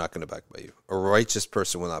 Chances are they're not going to backbite you. A righteous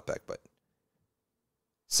person will not backbite.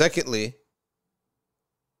 Secondly,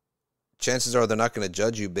 chances are they're not going to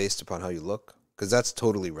judge you based upon how you look, because that's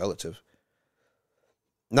totally relative.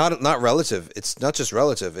 Not relative. It's not just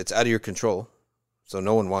relative. It's out of your control. So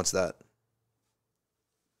no one wants that.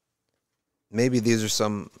 Maybe these are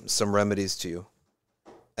some remedies to you.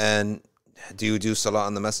 And do you do salah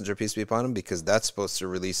on the Messenger, peace be upon him? Because that's supposed to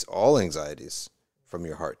release all anxieties from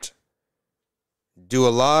your heart. Do a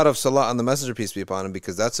lot of salah on the Messenger, peace be upon him,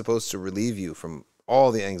 because that's supposed to relieve you from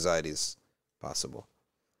all the anxieties possible.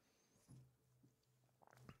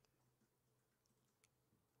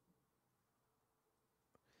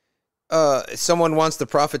 Someone wants the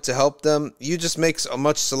Prophet to help them, you just make so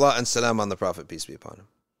much salah and salam on the Prophet, peace be upon him.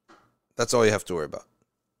 That's all you have to worry about.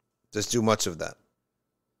 Just do much of that.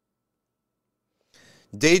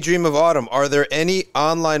 Daydream of Autumn. Are there any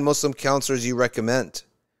online Muslim counselors you recommend?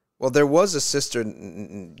 Well, there was a sister,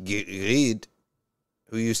 Gheed,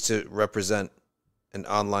 who used to represent an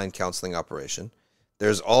online counseling operation.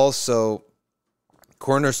 There's also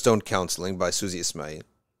Cornerstone Counseling by Susie Ismail.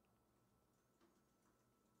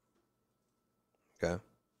 Okay.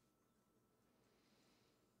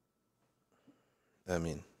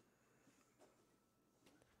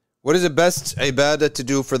 What is the best ibadah to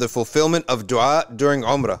do for the fulfillment of dua during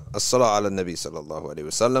Umrah? As-salah ala Nabi sallallahu alayhi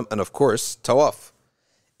wa sallam. And of course, tawaf.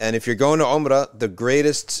 And if you're going to Umrah, the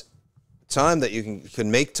greatest time that you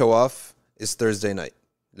can make tawaf is Thursday night,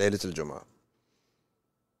 Laylatul Jum'ah.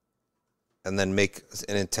 And then make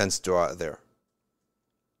an intense dua there.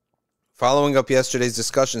 Following up yesterday's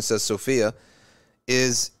discussion, says Sophia,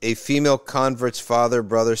 is a female convert's father,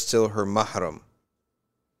 brother still her mahram?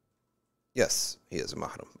 Yes, he is a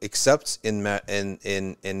mahram, except in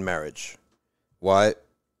marriage. Why?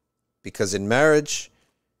 Because in marriage,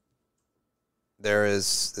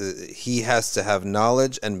 he has to have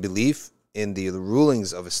knowledge and belief in the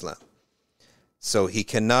rulings of Islam. So he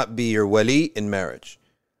cannot be your wali in marriage.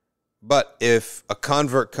 But if a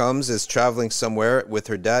convert is traveling somewhere with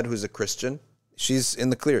her dad who's a Christian, she's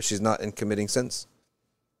in the clear. She's not in committing sins.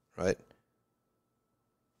 Right?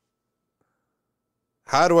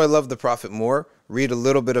 How do I love the Prophet more? Read a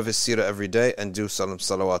little bit of his seerah every day and do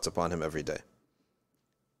salawat upon him every day.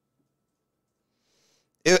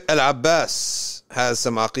 Al-Abbas has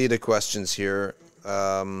some aqeedah questions here.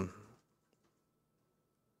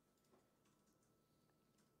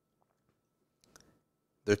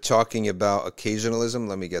 They're talking about occasionalism.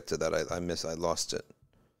 Let me get to that. I lost it.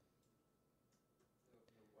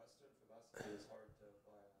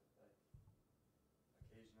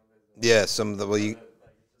 Yeah, some of the It's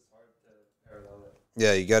just hard to parallel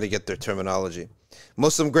Yeah, you got to get their terminology.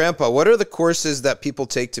 Muslim Grandpa, what are the courses that people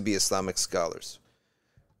take to be Islamic scholars?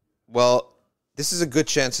 Well, this is a good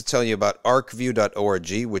chance to tell you about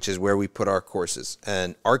arcview.org, which is where we put our courses.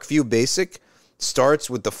 And ArcView Basic starts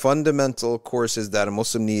with the fundamental courses that a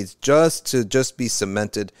Muslim needs to be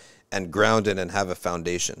cemented and grounded and have a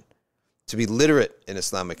foundation, to be literate in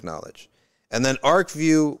Islamic knowledge. And then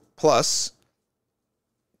ArcView Plus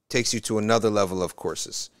takes you to another level of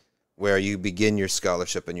courses where you begin your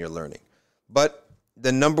scholarship and your learning. But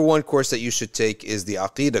the number one course that you should take is the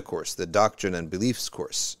Aqidah course, the Doctrine and Beliefs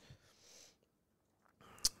course.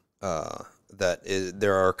 There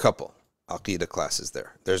are a couple Aqidah classes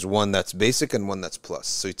there. There's one that's basic and one that's plus.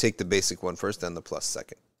 So you take the basic one first and the plus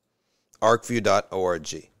second.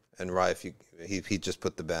 Arcview.org. And Rai, he just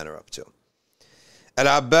put the banner up too.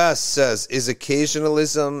 Al-Abbas says, is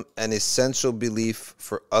occasionalism an essential belief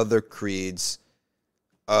for other creeds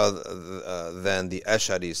than the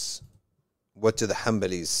Ash'aris? What do the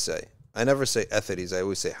Hanbalis say? I never say Atharis, I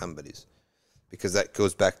always say Hanbalis, because that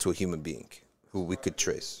goes back to a human being who we could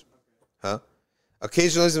trace. Huh?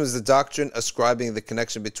 Occasionalism is the doctrine ascribing the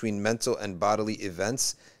connection between mental and bodily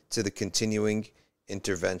events to the continuing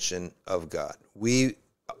intervention of God.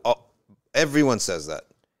 Everyone says that.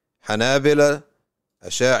 Hanabila,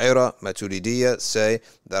 Asha'ira, Maturidiyya say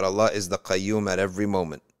that Allah is the Qayyum at every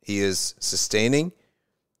moment. He is sustaining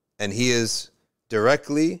and He is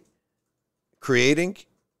directly creating,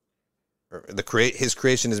 His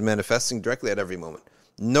creation is manifesting directly at every moment.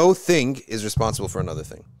 No thing is responsible for another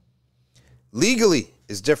thing. Legally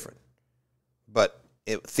is different, but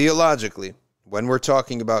theologically, when we're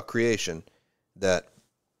talking about creation,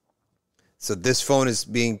 so this phone is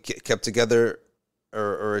being kept together,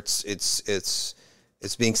 or it's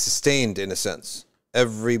being sustained in a sense.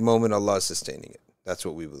 Every moment Allah is sustaining it. That's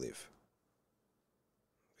what we believe.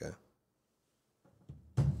 Okay.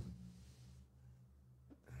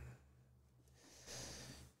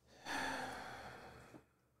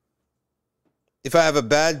 If I have a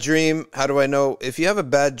bad dream, how do I know? If you have a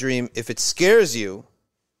bad dream, if it scares you,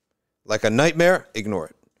 like a nightmare, ignore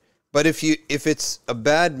it. But if it's a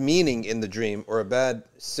bad meaning in the dream or a bad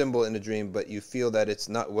symbol in the dream, but you feel that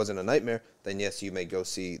wasn't a nightmare, then yes, you may go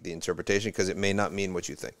see the interpretation because it may not mean what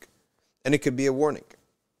you think. And it could be a warning.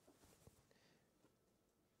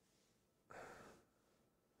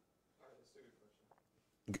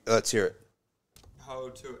 Let's hear it. How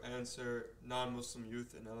to answer non-Muslim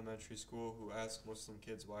youth in elementary school who ask Muslim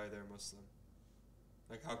kids why they're Muslim.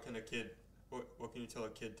 Like, how can a kid, what can you tell a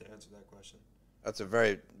kid to answer that question? That's a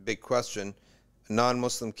very big question. A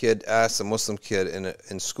non-Muslim kid asks a Muslim kid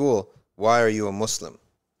in school, why are you a Muslim?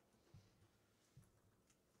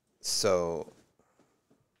 So,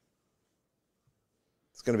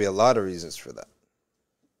 there's going to be a lot of reasons for that.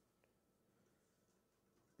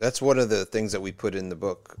 That's one of the things that we put in the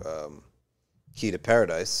book, Key to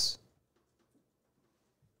Paradise.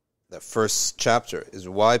 That first chapter is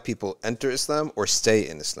why people enter Islam or stay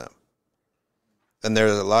in Islam. And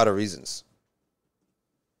there's a lot of reasons.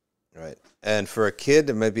 Right? And for a kid,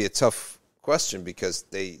 it might be a tough question because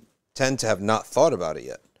they tend to have not thought about it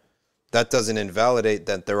yet. That doesn't invalidate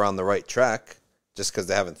that they're on the right track just because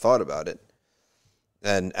they haven't thought about it.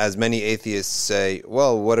 And as many atheists say,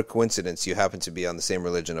 well, what a coincidence, you happen to be on the same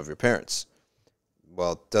religion of your parents.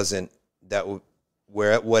 Well,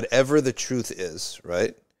 whatever the truth is,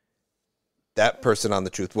 right? That person on the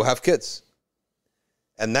truth will have kids.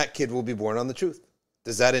 And that kid will be born on the truth.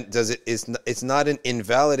 It's not an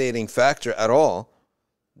invalidating factor at all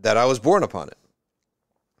that I was born upon it.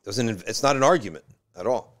 It's not an argument at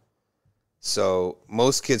all. So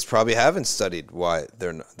most kids probably haven't studied why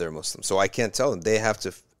they're Muslim. So I can't tell them. They have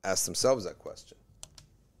to ask themselves that question.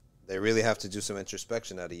 They really have to do some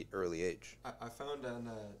introspection at an early age. I found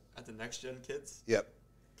at the next gen kids. Yep.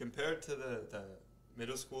 Compared to the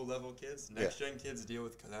middle school level kids, next gen kids deal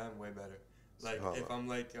with kalam way better. Like if I'm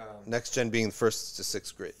like next gen being first to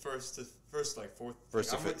sixth grade, first like fourth,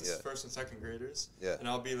 first like, to I'm with fifth, yeah. First and second graders, yeah, and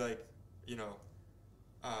I'll be like,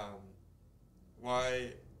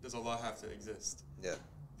 why does Allah have to exist? Yeah,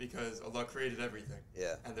 because Allah created everything.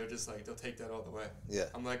 Yeah, and they're just like they'll take that all the way. Yeah,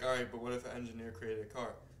 I'm like, all right, but what if an engineer created a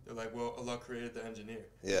car? They're like, well, Allah created the engineer.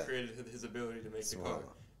 Yeah, He created his ability to make the car,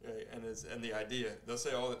 right? And the idea. They'll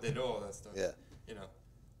say they know all that stuff. Yeah, the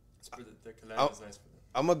kalam is nice for them.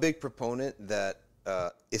 I'm a big proponent that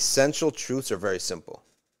essential truths are very simple,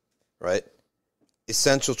 right?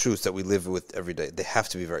 Essential truths that we live with every day. They have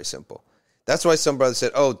to be very simple. That's why some brothers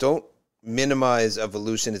said, oh, don't minimize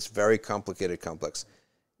evolution. It's very complicated, complex.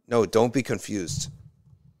 No, don't be confused.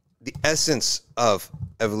 The essence of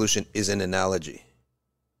evolution is an analogy.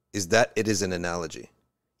 is that it is an analogy.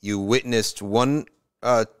 You witnessed one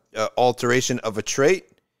alteration of a trait.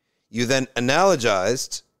 You then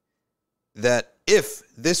analogized that if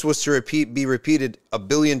this was to be repeated a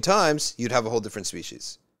billion times, you'd have a whole different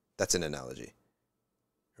species. That's an analogy,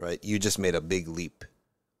 right? You just made a big leap.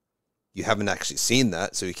 You haven't actually seen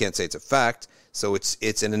that, so you can't say it's a fact. So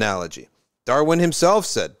it's an analogy. Darwin himself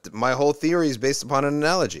said, my whole theory is based upon an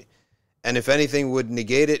analogy. And if anything would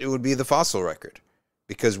negate it, it would be the fossil record.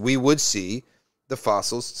 Because we would see the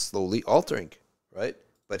fossils slowly altering, right?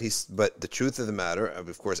 But the truth of the matter,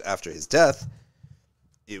 of course, after his death,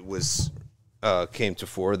 it was came to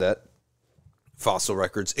fore that fossil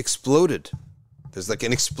records exploded. There's like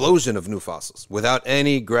an explosion of new fossils without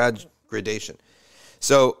any gradation.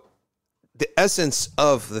 So the essence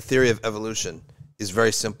of the theory of evolution is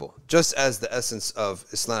very simple, just as the essence of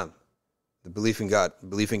Islam, the belief in God and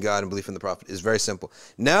belief in the Prophet is very simple.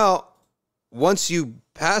 Now, once you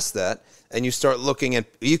pass that and you start looking at,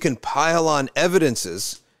 you can pile on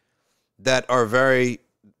evidences that are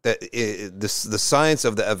the science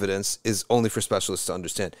of the evidence is only for specialists to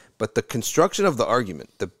understand. But the construction of the argument,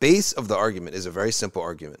 the base of the argument is a very simple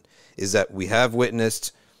argument, is that we have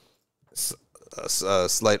witnessed a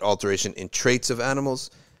slight alteration in traits of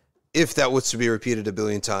animals. If that was to be repeated a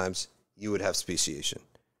billion times, you would have speciation,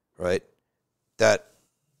 right? That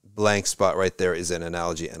blank spot right there is an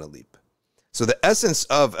analogy and a leap. So the essence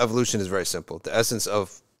of evolution is very simple. The essence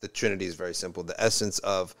of the Trinity is very simple. The essence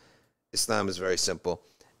of Islam is very simple.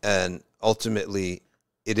 And ultimately,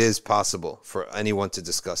 it is possible for anyone to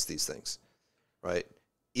discuss these things, right?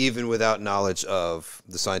 Even without knowledge of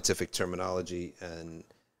the scientific terminology and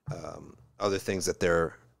other things that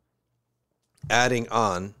they're adding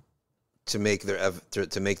on to make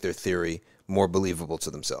their theory more believable to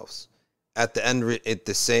themselves. At the end,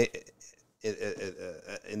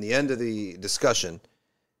 in the end of the discussion,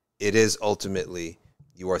 it is ultimately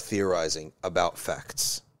you are theorizing about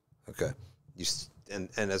facts. Okay, and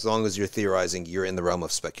as long as you're theorizing, you're in the realm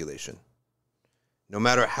of speculation. No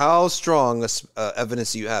matter how strong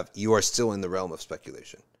evidence you have, you are still in the realm of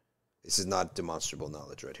speculation. This is not demonstrable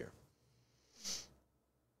knowledge right here.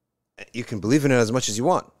 You can believe in it as much as you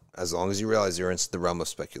want, as long as you realize you're in the realm of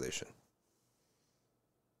speculation.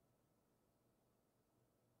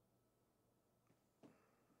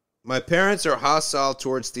 My parents are hostile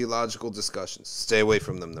towards theological discussions. Stay away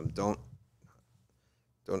from them. Don't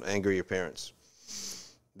anger your parents.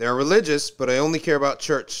 They're religious, but I only care about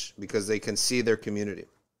church because they can see their community.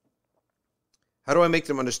 How do I make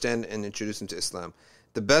them understand and introduce them to Islam?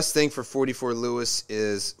 The best thing for 44 Lewis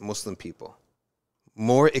is Muslim people.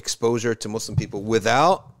 More exposure to Muslim people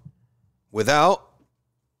without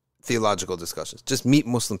theological discussions. Just meet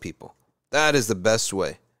Muslim people. That is the best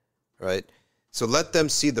way, right? So let them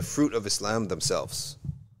see the fruit of Islam themselves.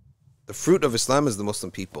 The fruit of Islam is the Muslim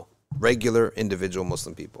people. Regular, individual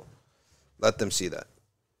Muslim people. Let them see that.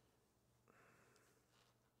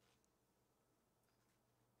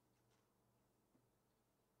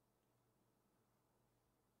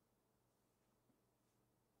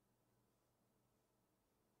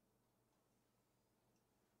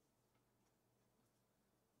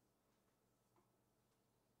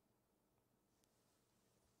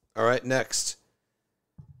 All right, next.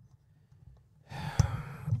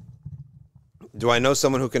 Do I know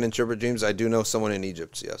someone who can interpret dreams? I do know someone in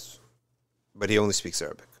Egypt, yes. But he only speaks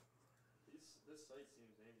Arabic. This site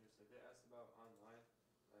seems dangerous. Like they asked about online,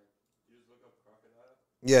 like you just look up crocodile.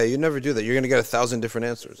 Yeah, you never do that. You're going to get 1,000 different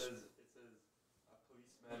answers. It says a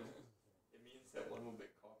policeman. It means that one will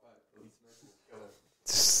get caught by a policeman who will kill him.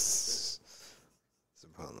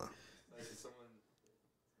 SubhanAllah. Like someone.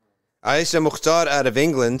 Aisha Mukhtar out of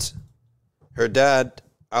England, her dad,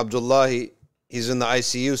 Abdullahi, he's in the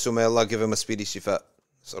ICU, so may Allah give him a speedy shifa.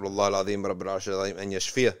 Sallallahu al-Azim Rabbul Arsh al-Azim an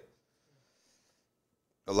yashfiyah.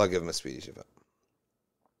 Allah give him a speedy shifa.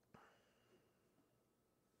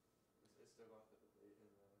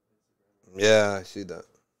 Yeah, I see that.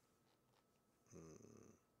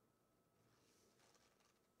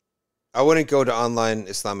 I wouldn't go to online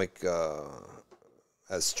Islamic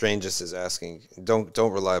as strangers as asking. Don't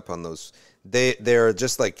rely upon those. They're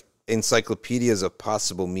just like encyclopedias of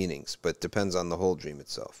possible meanings, but it depends on the whole dream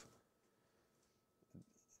itself.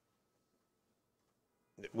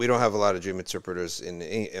 We don't have a lot of dream interpreters in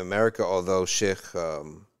America, although Sheikh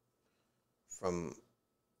from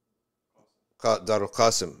Darul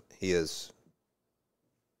Qasim, he is.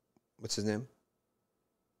 What's his name?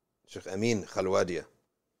 Sheikh Amin Khalwadia.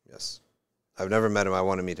 Yes. I've never met him. I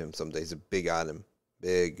want to meet him someday. He's a big alim.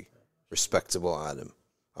 Big, respectable alim.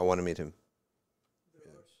 I want to meet him.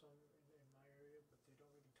 There are some in my area, but they don't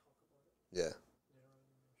really talk about it. Yeah. They don't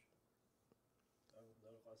really mention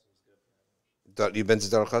Qasim is good, man. You've been to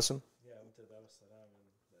Dar al-Qasim? Yeah, I went to Dar al-Salam and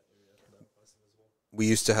that area for Dar al-Qasim as well. We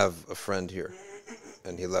used to have a friend here,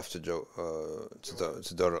 and he left to Dar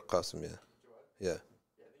al-Qasim, yeah. Yeah. Yeah, I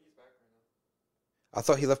think he's back right now. I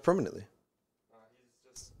thought he left permanently.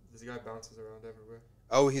 He's just this guy bounces around everywhere.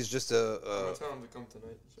 Oh, he's just I'm gonna tell him to come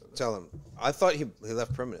tonight. tell him. I thought he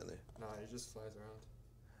left permanently. Nah, he just flies around.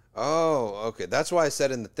 Oh, okay. That's why I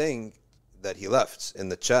said in the thing that he left in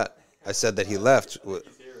the chat. I said that he left. He's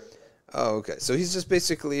here right now. Oh, okay. So he's just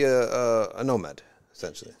basically a nomad,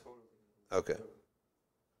 essentially. He's totally. Okay.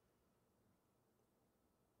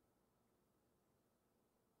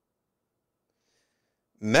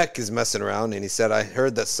 Mech is messing around, and he said, I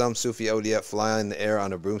heard that some Sufi awliya fly in the air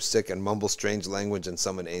on a broomstick and mumble strange language and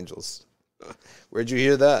summon angels. Where'd you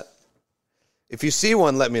hear that? If you see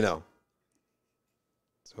one, let me know.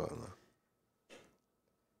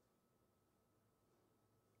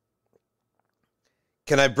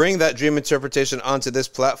 Can I bring that dream interpretation onto this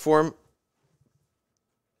platform?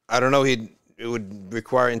 I don't know. It would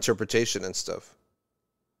require interpretation and stuff.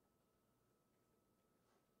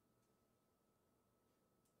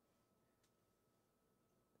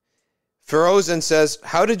 Ferozan says,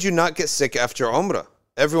 how did you not get sick after Umrah?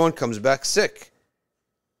 Everyone comes back sick.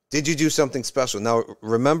 Did you do something special? Now,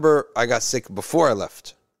 remember, I got sick before I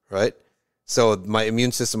left, right? So my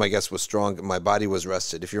immune system, I guess, was strong. My body was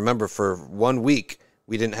rested. If you remember, for 1 week,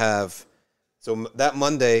 we didn't have... So that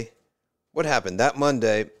Monday, what happened? That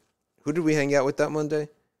Monday, who did we hang out with that Monday?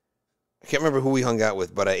 I can't remember who we hung out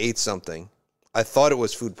with, but I ate something. I thought it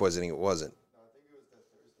was food poisoning. It wasn't.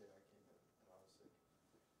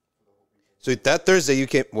 So that Thursday you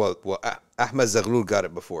came. Well, Ahmed Zaghlul got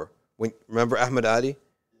it before. Remember Ahmed Ali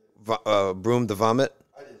broomed the vomit.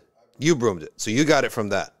 I did. You broomed it, so you got it from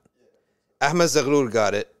that. Ahmed Zaghlul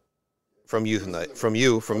got it from youth night. From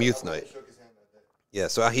youth night. Yeah,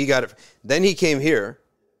 so he got it. Then he came here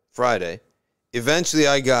Friday. Eventually,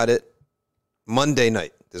 I got it Monday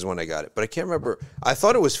night. Is when I got it, but I can't remember. I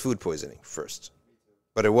thought it was food poisoning first,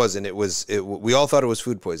 but it wasn't. We all thought it was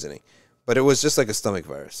food poisoning, but it was just like a stomach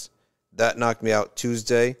virus. That knocked me out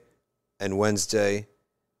Tuesday and Wednesday.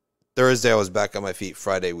 Thursday, I was back on my feet.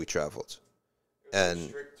 Friday, we traveled. And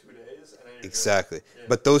strict 2 days. And exactly. Yeah.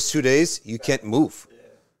 But those 2 days, you can't move. Yeah.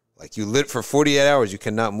 Like you lit for 48 hours, you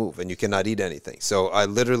cannot move and you cannot eat anything. So I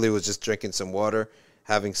literally was just drinking some water,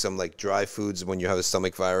 having some like dry foods when you have a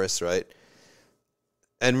stomach virus, right?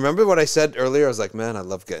 And remember what I said earlier? I was like, man, I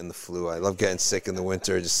love getting the flu. I love getting sick in the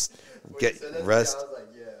winter. Just get rest. I was like,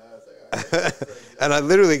 yeah. I was like, all right. And I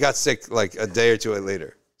literally got sick like a day or two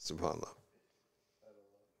later. SubhanAllah.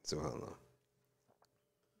 SubhanAllah.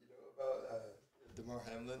 You know about Damar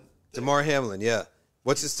Hamlin? Damar Hamlin, yeah.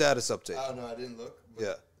 What's his status update? I don't know. I didn't look. But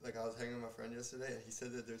Yeah. Like I was hanging with my friend yesterday, and he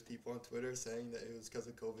said that there's people on Twitter saying that it was because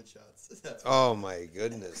of COVID shots. That's Oh my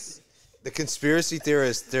goodness. The conspiracy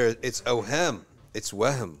theorists, it's ohem. It's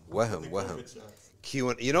wahem. COVID shots.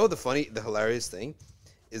 You know the hilarious thing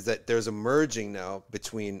is that there's a merging now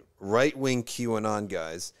between right-wing QAnon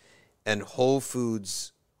guys and Whole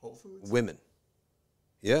Foods women.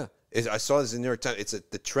 Yeah. I saw this in the New York Times.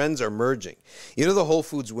 The trends are merging. You know the Whole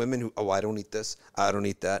Foods women who, I don't eat this, I don't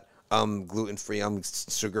eat that, I'm gluten-free, I'm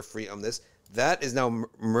sugar-free, I'm this. That is now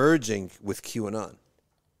merging with QAnon.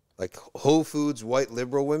 Like Whole Foods white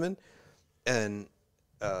liberal women and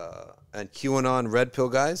QAnon red pill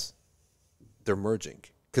guys, they're merging.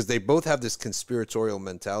 Because they both have this conspiratorial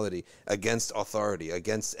mentality against authority,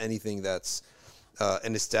 against anything that's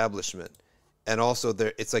an establishment. And also,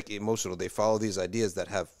 it's like emotional. They follow these ideas that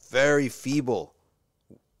have very feeble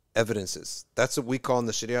evidences. That's what we call in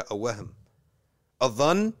the Sharia a wahm. A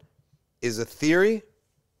dhan is a theory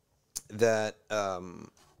that... a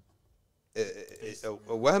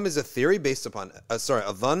wahm is a theory based upon... a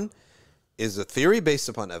dhan is a theory based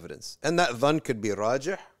upon evidence. And that dhan could be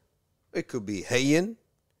rajih, it could be hayyin,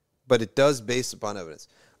 but it does based upon evidence.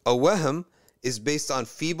 A wahm is based on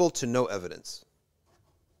feeble to no evidence,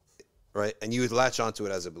 right? And you would latch onto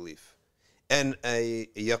it as a belief. And a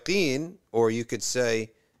yaqeen, or you could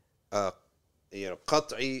say,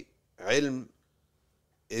 qat'i ilm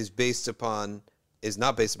is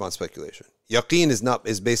not based upon speculation. Yaqeen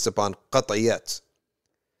is based upon qat'iyat.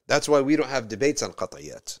 That's why we don't have debates on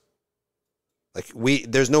qat'iyat. Like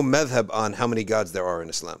there's no madhab on how many gods there are in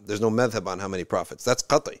Islam. There's no madhab on how many prophets. That's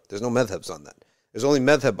qat'i. There's no madhabs on that. There's only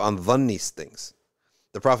madhab on dhanni things.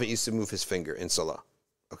 The Prophet used to move his finger in salah.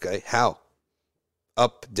 Okay, how?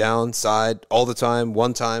 Up, down, side, all the time,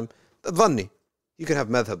 one time. The dhanni. You can have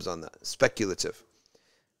madhabs on that. Speculative.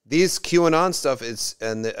 These QAnon stuff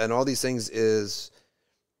and all these things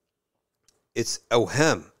it's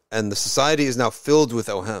awham. And the society is now filled with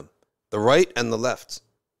Oham. The right and the left.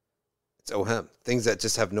 It's Oham. Things that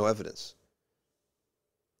just have no evidence.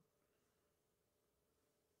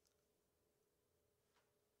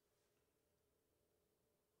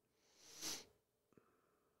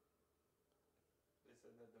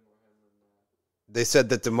 They said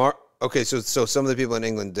that DeMar... Okay, so some of the people in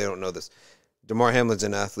England, they don't know this. DeMar Hamlin's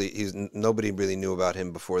an athlete. Nobody really knew about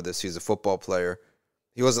him before this. He's a football player.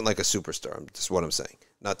 He wasn't like a superstar. That's what I'm saying.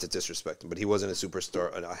 Not to disrespect him, but he wasn't a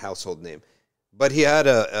superstar, a household name. But he had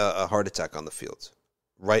a heart attack on the field,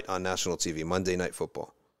 right on national TV, Monday Night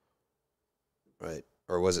Football. Right?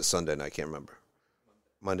 Or was it Sunday night? I can't remember.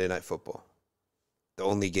 Monday Night Football. The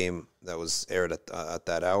only game that was aired at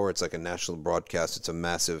that hour. It's like a national broadcast. It's a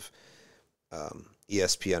massive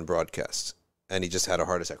ESPN broadcast. And he just had a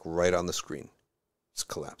heart attack right on the screen. Just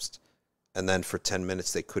collapsed. And then for 10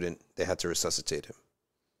 minutes, they had to resuscitate him.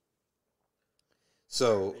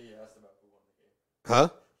 So, He asked about who won the game. huh?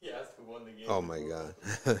 He asked who won the game. Oh my God.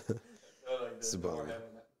 No, like the Subhanallah. DeMar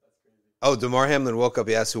Hamlin, that's crazy. Oh, DeMar Hamlin woke up.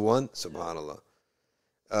 He asked who won. Subhanallah.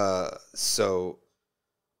 So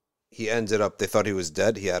he ended up. They thought he was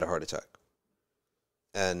dead. He had a heart attack.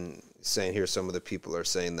 And saying here, some of the people are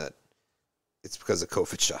saying that it's because of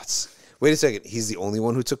COVID shots. Wait a second. He's the only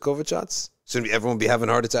one who took COVID shots? Shouldn't everyone be having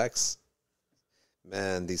heart attacks?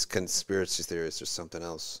 Man, these conspiracy theories are something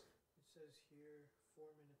else. It says here 4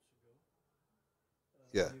 minutes ago.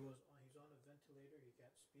 Yeah. He's on a ventilator. He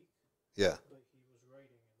can't speak. Yeah. But he was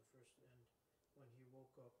writing in the first end. When he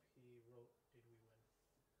woke up, he wrote, "Did we win?"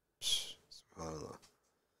 SubhanAllah.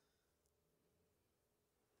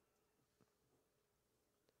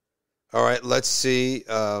 All right, let's see.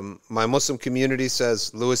 My Muslim community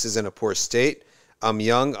says Lewis is in a poor state. I'm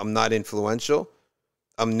young. I'm not influential.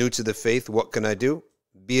 I'm new to the faith. What can I do?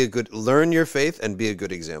 Learn your faith and be a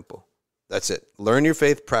good example. That's it. Learn your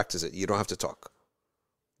faith, practice it. You don't have to talk.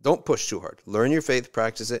 Don't push too hard. Learn your faith,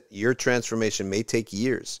 practice it. Your transformation may take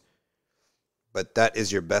years, but that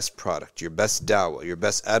is your best product. Your best dawah, your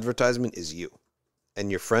best advertisement is you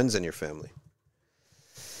and your friends and your family.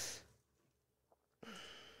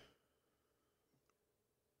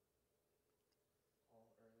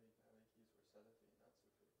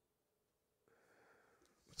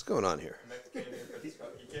 What's going on here? He came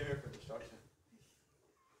here for destruction.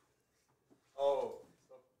 Oh.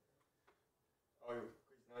 Oh, now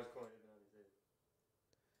he's calling it out.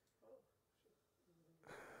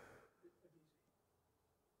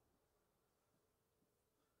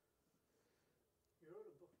 You wrote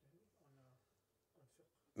a book, didn't you? On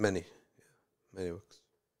fiqh. Many books.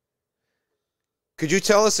 Could you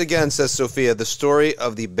tell us again, says Sophia, the story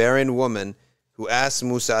of the barren woman who asked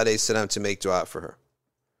Musa alayhi salam to make dua for her?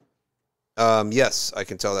 Yes, I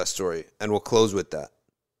can tell that story, and we'll close with that.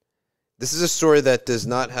 This is a story that does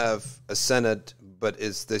not have a sanad, but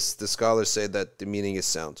the scholars say that the meaning is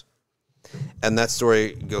sound. And that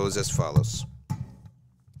story goes as follows.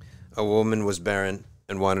 A woman was barren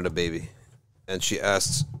and wanted a baby, and she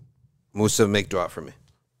asked Musa, make dua for me.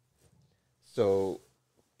 So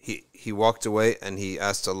he walked away and he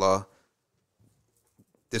asked Allah,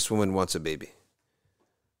 this woman wants a baby.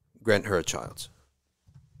 Grant her a child.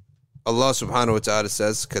 Allah subhanahu wa ta'ala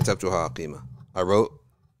says, Katabtuha aqima. I wrote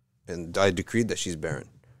and I decreed that she's barren.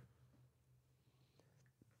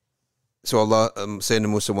 So Allah, Sayyidina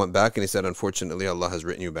Musa went back and he said, unfortunately, Allah has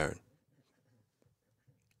written you barren.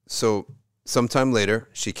 So sometime later,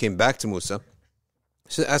 she came back to Musa.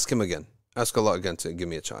 She said, ask him again. Ask Allah again to give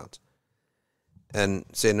me a child. And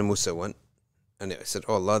Sayyidina Musa went and he said,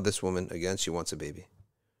 oh Allah, this woman, again, she wants a baby.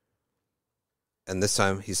 And this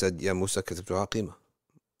time he said, Ya Musa, Katabtuha aqima.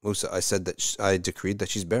 Musa, I said that I decreed that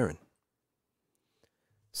she's barren.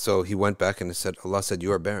 So he went back and he said, Allah said,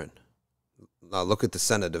 you are barren. Now look at the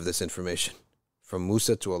sanad of this information. From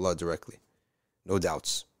Musa to Allah directly. No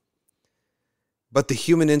doubts. But the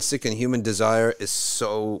human instinct and human desire is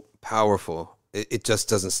so powerful. It just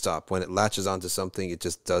doesn't stop. When it latches onto something, it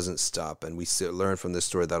just doesn't stop. And we learn from this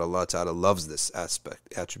story that Allah Ta'ala loves this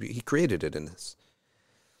attribute. He created it in us.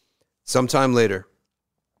 Sometime later,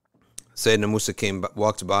 Sayyidina Musa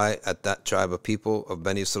walked by at that tribe of people of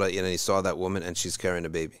Bani Israel, and he saw that woman and she's carrying a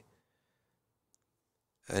baby.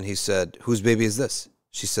 And he said, whose baby is this?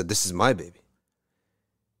 She said, this is my baby.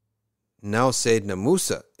 Now Sayyidina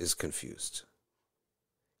Musa is confused.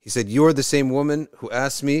 He said, you are the same woman who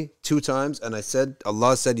asked me 2 times and I said,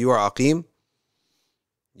 Allah said you are aqim?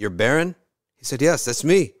 You're barren? He said, yes, that's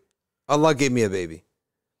me. Allah gave me a baby.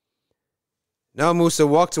 Now Musa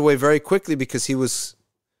walked away very quickly because he was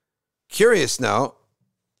curious now.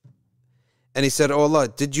 And he said, oh Allah,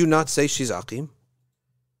 did you not say she's aqim?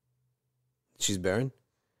 She's barren?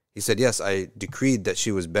 He said, yes, I decreed that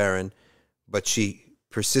she was barren, but she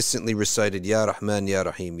persistently recited, Ya Rahman, Ya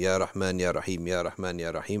Rahim, Ya Rahman, Ya Rahim, Ya Rahman, Ya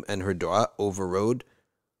Rahim, and her dua overrode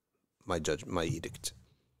my edict.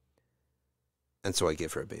 And so I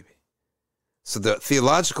gave her a baby. So the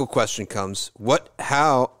theological question comes,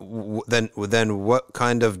 then what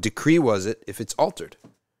kind of decree was it if it's altered?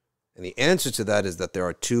 And the answer to that is that there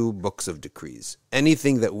are two books of decrees.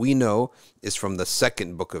 Anything that we know is from the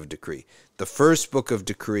second book of decree. The first book of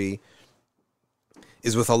decree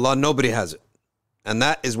is with Allah, nobody has it. And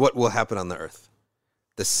that is what will happen on the earth.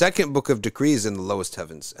 The second book of decree is in the lowest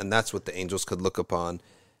heavens, and that's what the angels could look upon,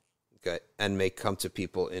 okay, and may come to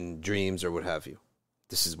people in dreams or what have you.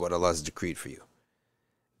 This is what Allah has decreed for you.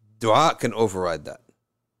 Dua can override that.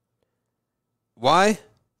 Why?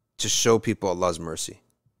 To show people Allah's mercy.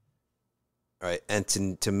 Right? And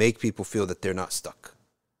to make people feel that they're not stuck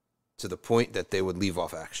to the point that they would leave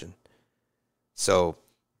off action. So,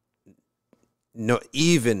 no,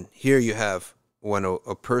 even here you have when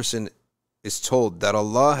a person is told that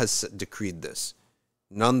Allah has decreed this,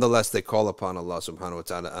 nonetheless they call upon Allah subhanahu wa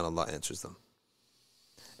ta'ala and Allah answers them.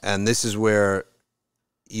 And this is where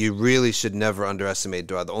you really should never underestimate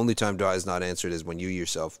dua. The only time dua is not answered is when you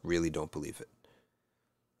yourself really don't believe it.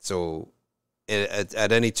 So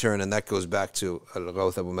at any turn, and that goes back to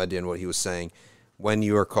Al-Ghawth Abu Madian, what he was saying, when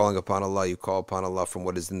you are calling upon Allah, you call upon Allah from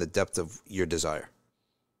what is in the depth of your desire.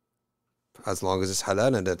 As long as it's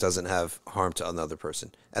halal and it doesn't have harm to another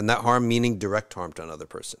person. And that harm meaning direct harm to another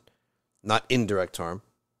person, not indirect harm.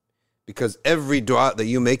 Because every dua that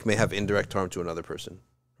you make may have indirect harm to another person,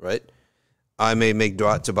 right? I may make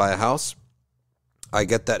dua to buy a house. I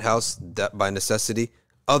get that house that by necessity.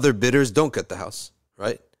 Other bidders don't get the house,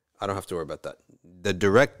 right? I don't have to worry about that. The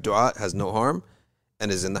direct dua has no harm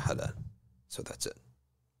and is in the halal. So that's it.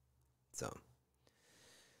 So,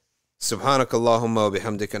 سبحانك اللهم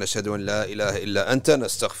وبحمدك نشهد أن لا إله إلا أنت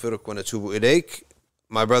نستغفرك ونتوب إليك.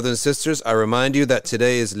 My brothers and sisters, I remind you that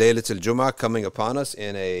today is Laylatul Jum'ah coming upon us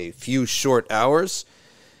in a few short hours.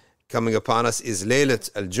 Coming upon us is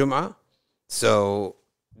Laylat al-Jum'ah. So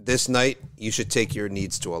this night, you should take your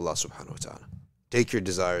needs to Allah subhanahu wa ta'ala. Take your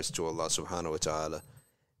desires to Allah subhanahu wa ta'ala.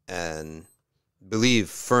 And believe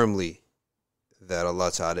firmly that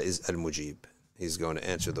Allah ta'ala is al-Mujib. He's going to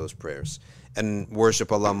answer those prayers. And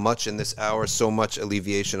worship Allah much in this hour. So much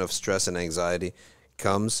alleviation of stress and anxiety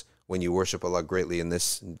comes when you worship Allah greatly in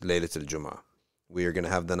this Laylatul Jum'ah. We are going to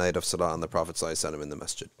have the night of Salah on the Prophet ﷺ in the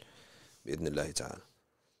masjid. Bi-idhnillahi ta'ala.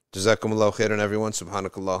 جزاكم الله خيرا everyone.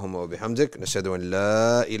 سبحانك اللهم وبحمدك نشهد أن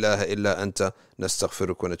لا إله إلا أنت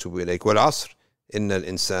نستغفرك ونتوب إليك. والعصر إن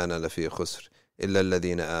الإنسان لفي خسر إلا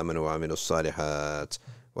الذين آمنوا وعملوا الصالحات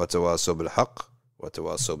وتواصوا بالحق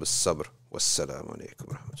وتواصوا بالصبر والسلام عليكم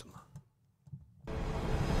ورحمة الله.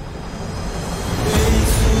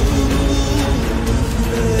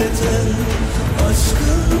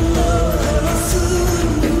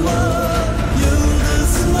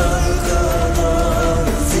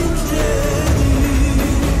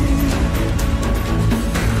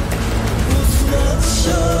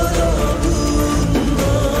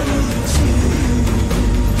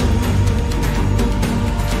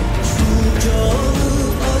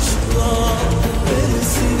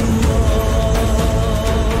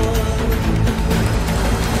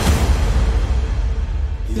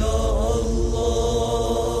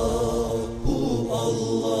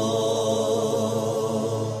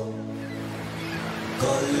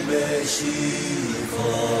 Kalbe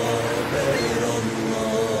şifa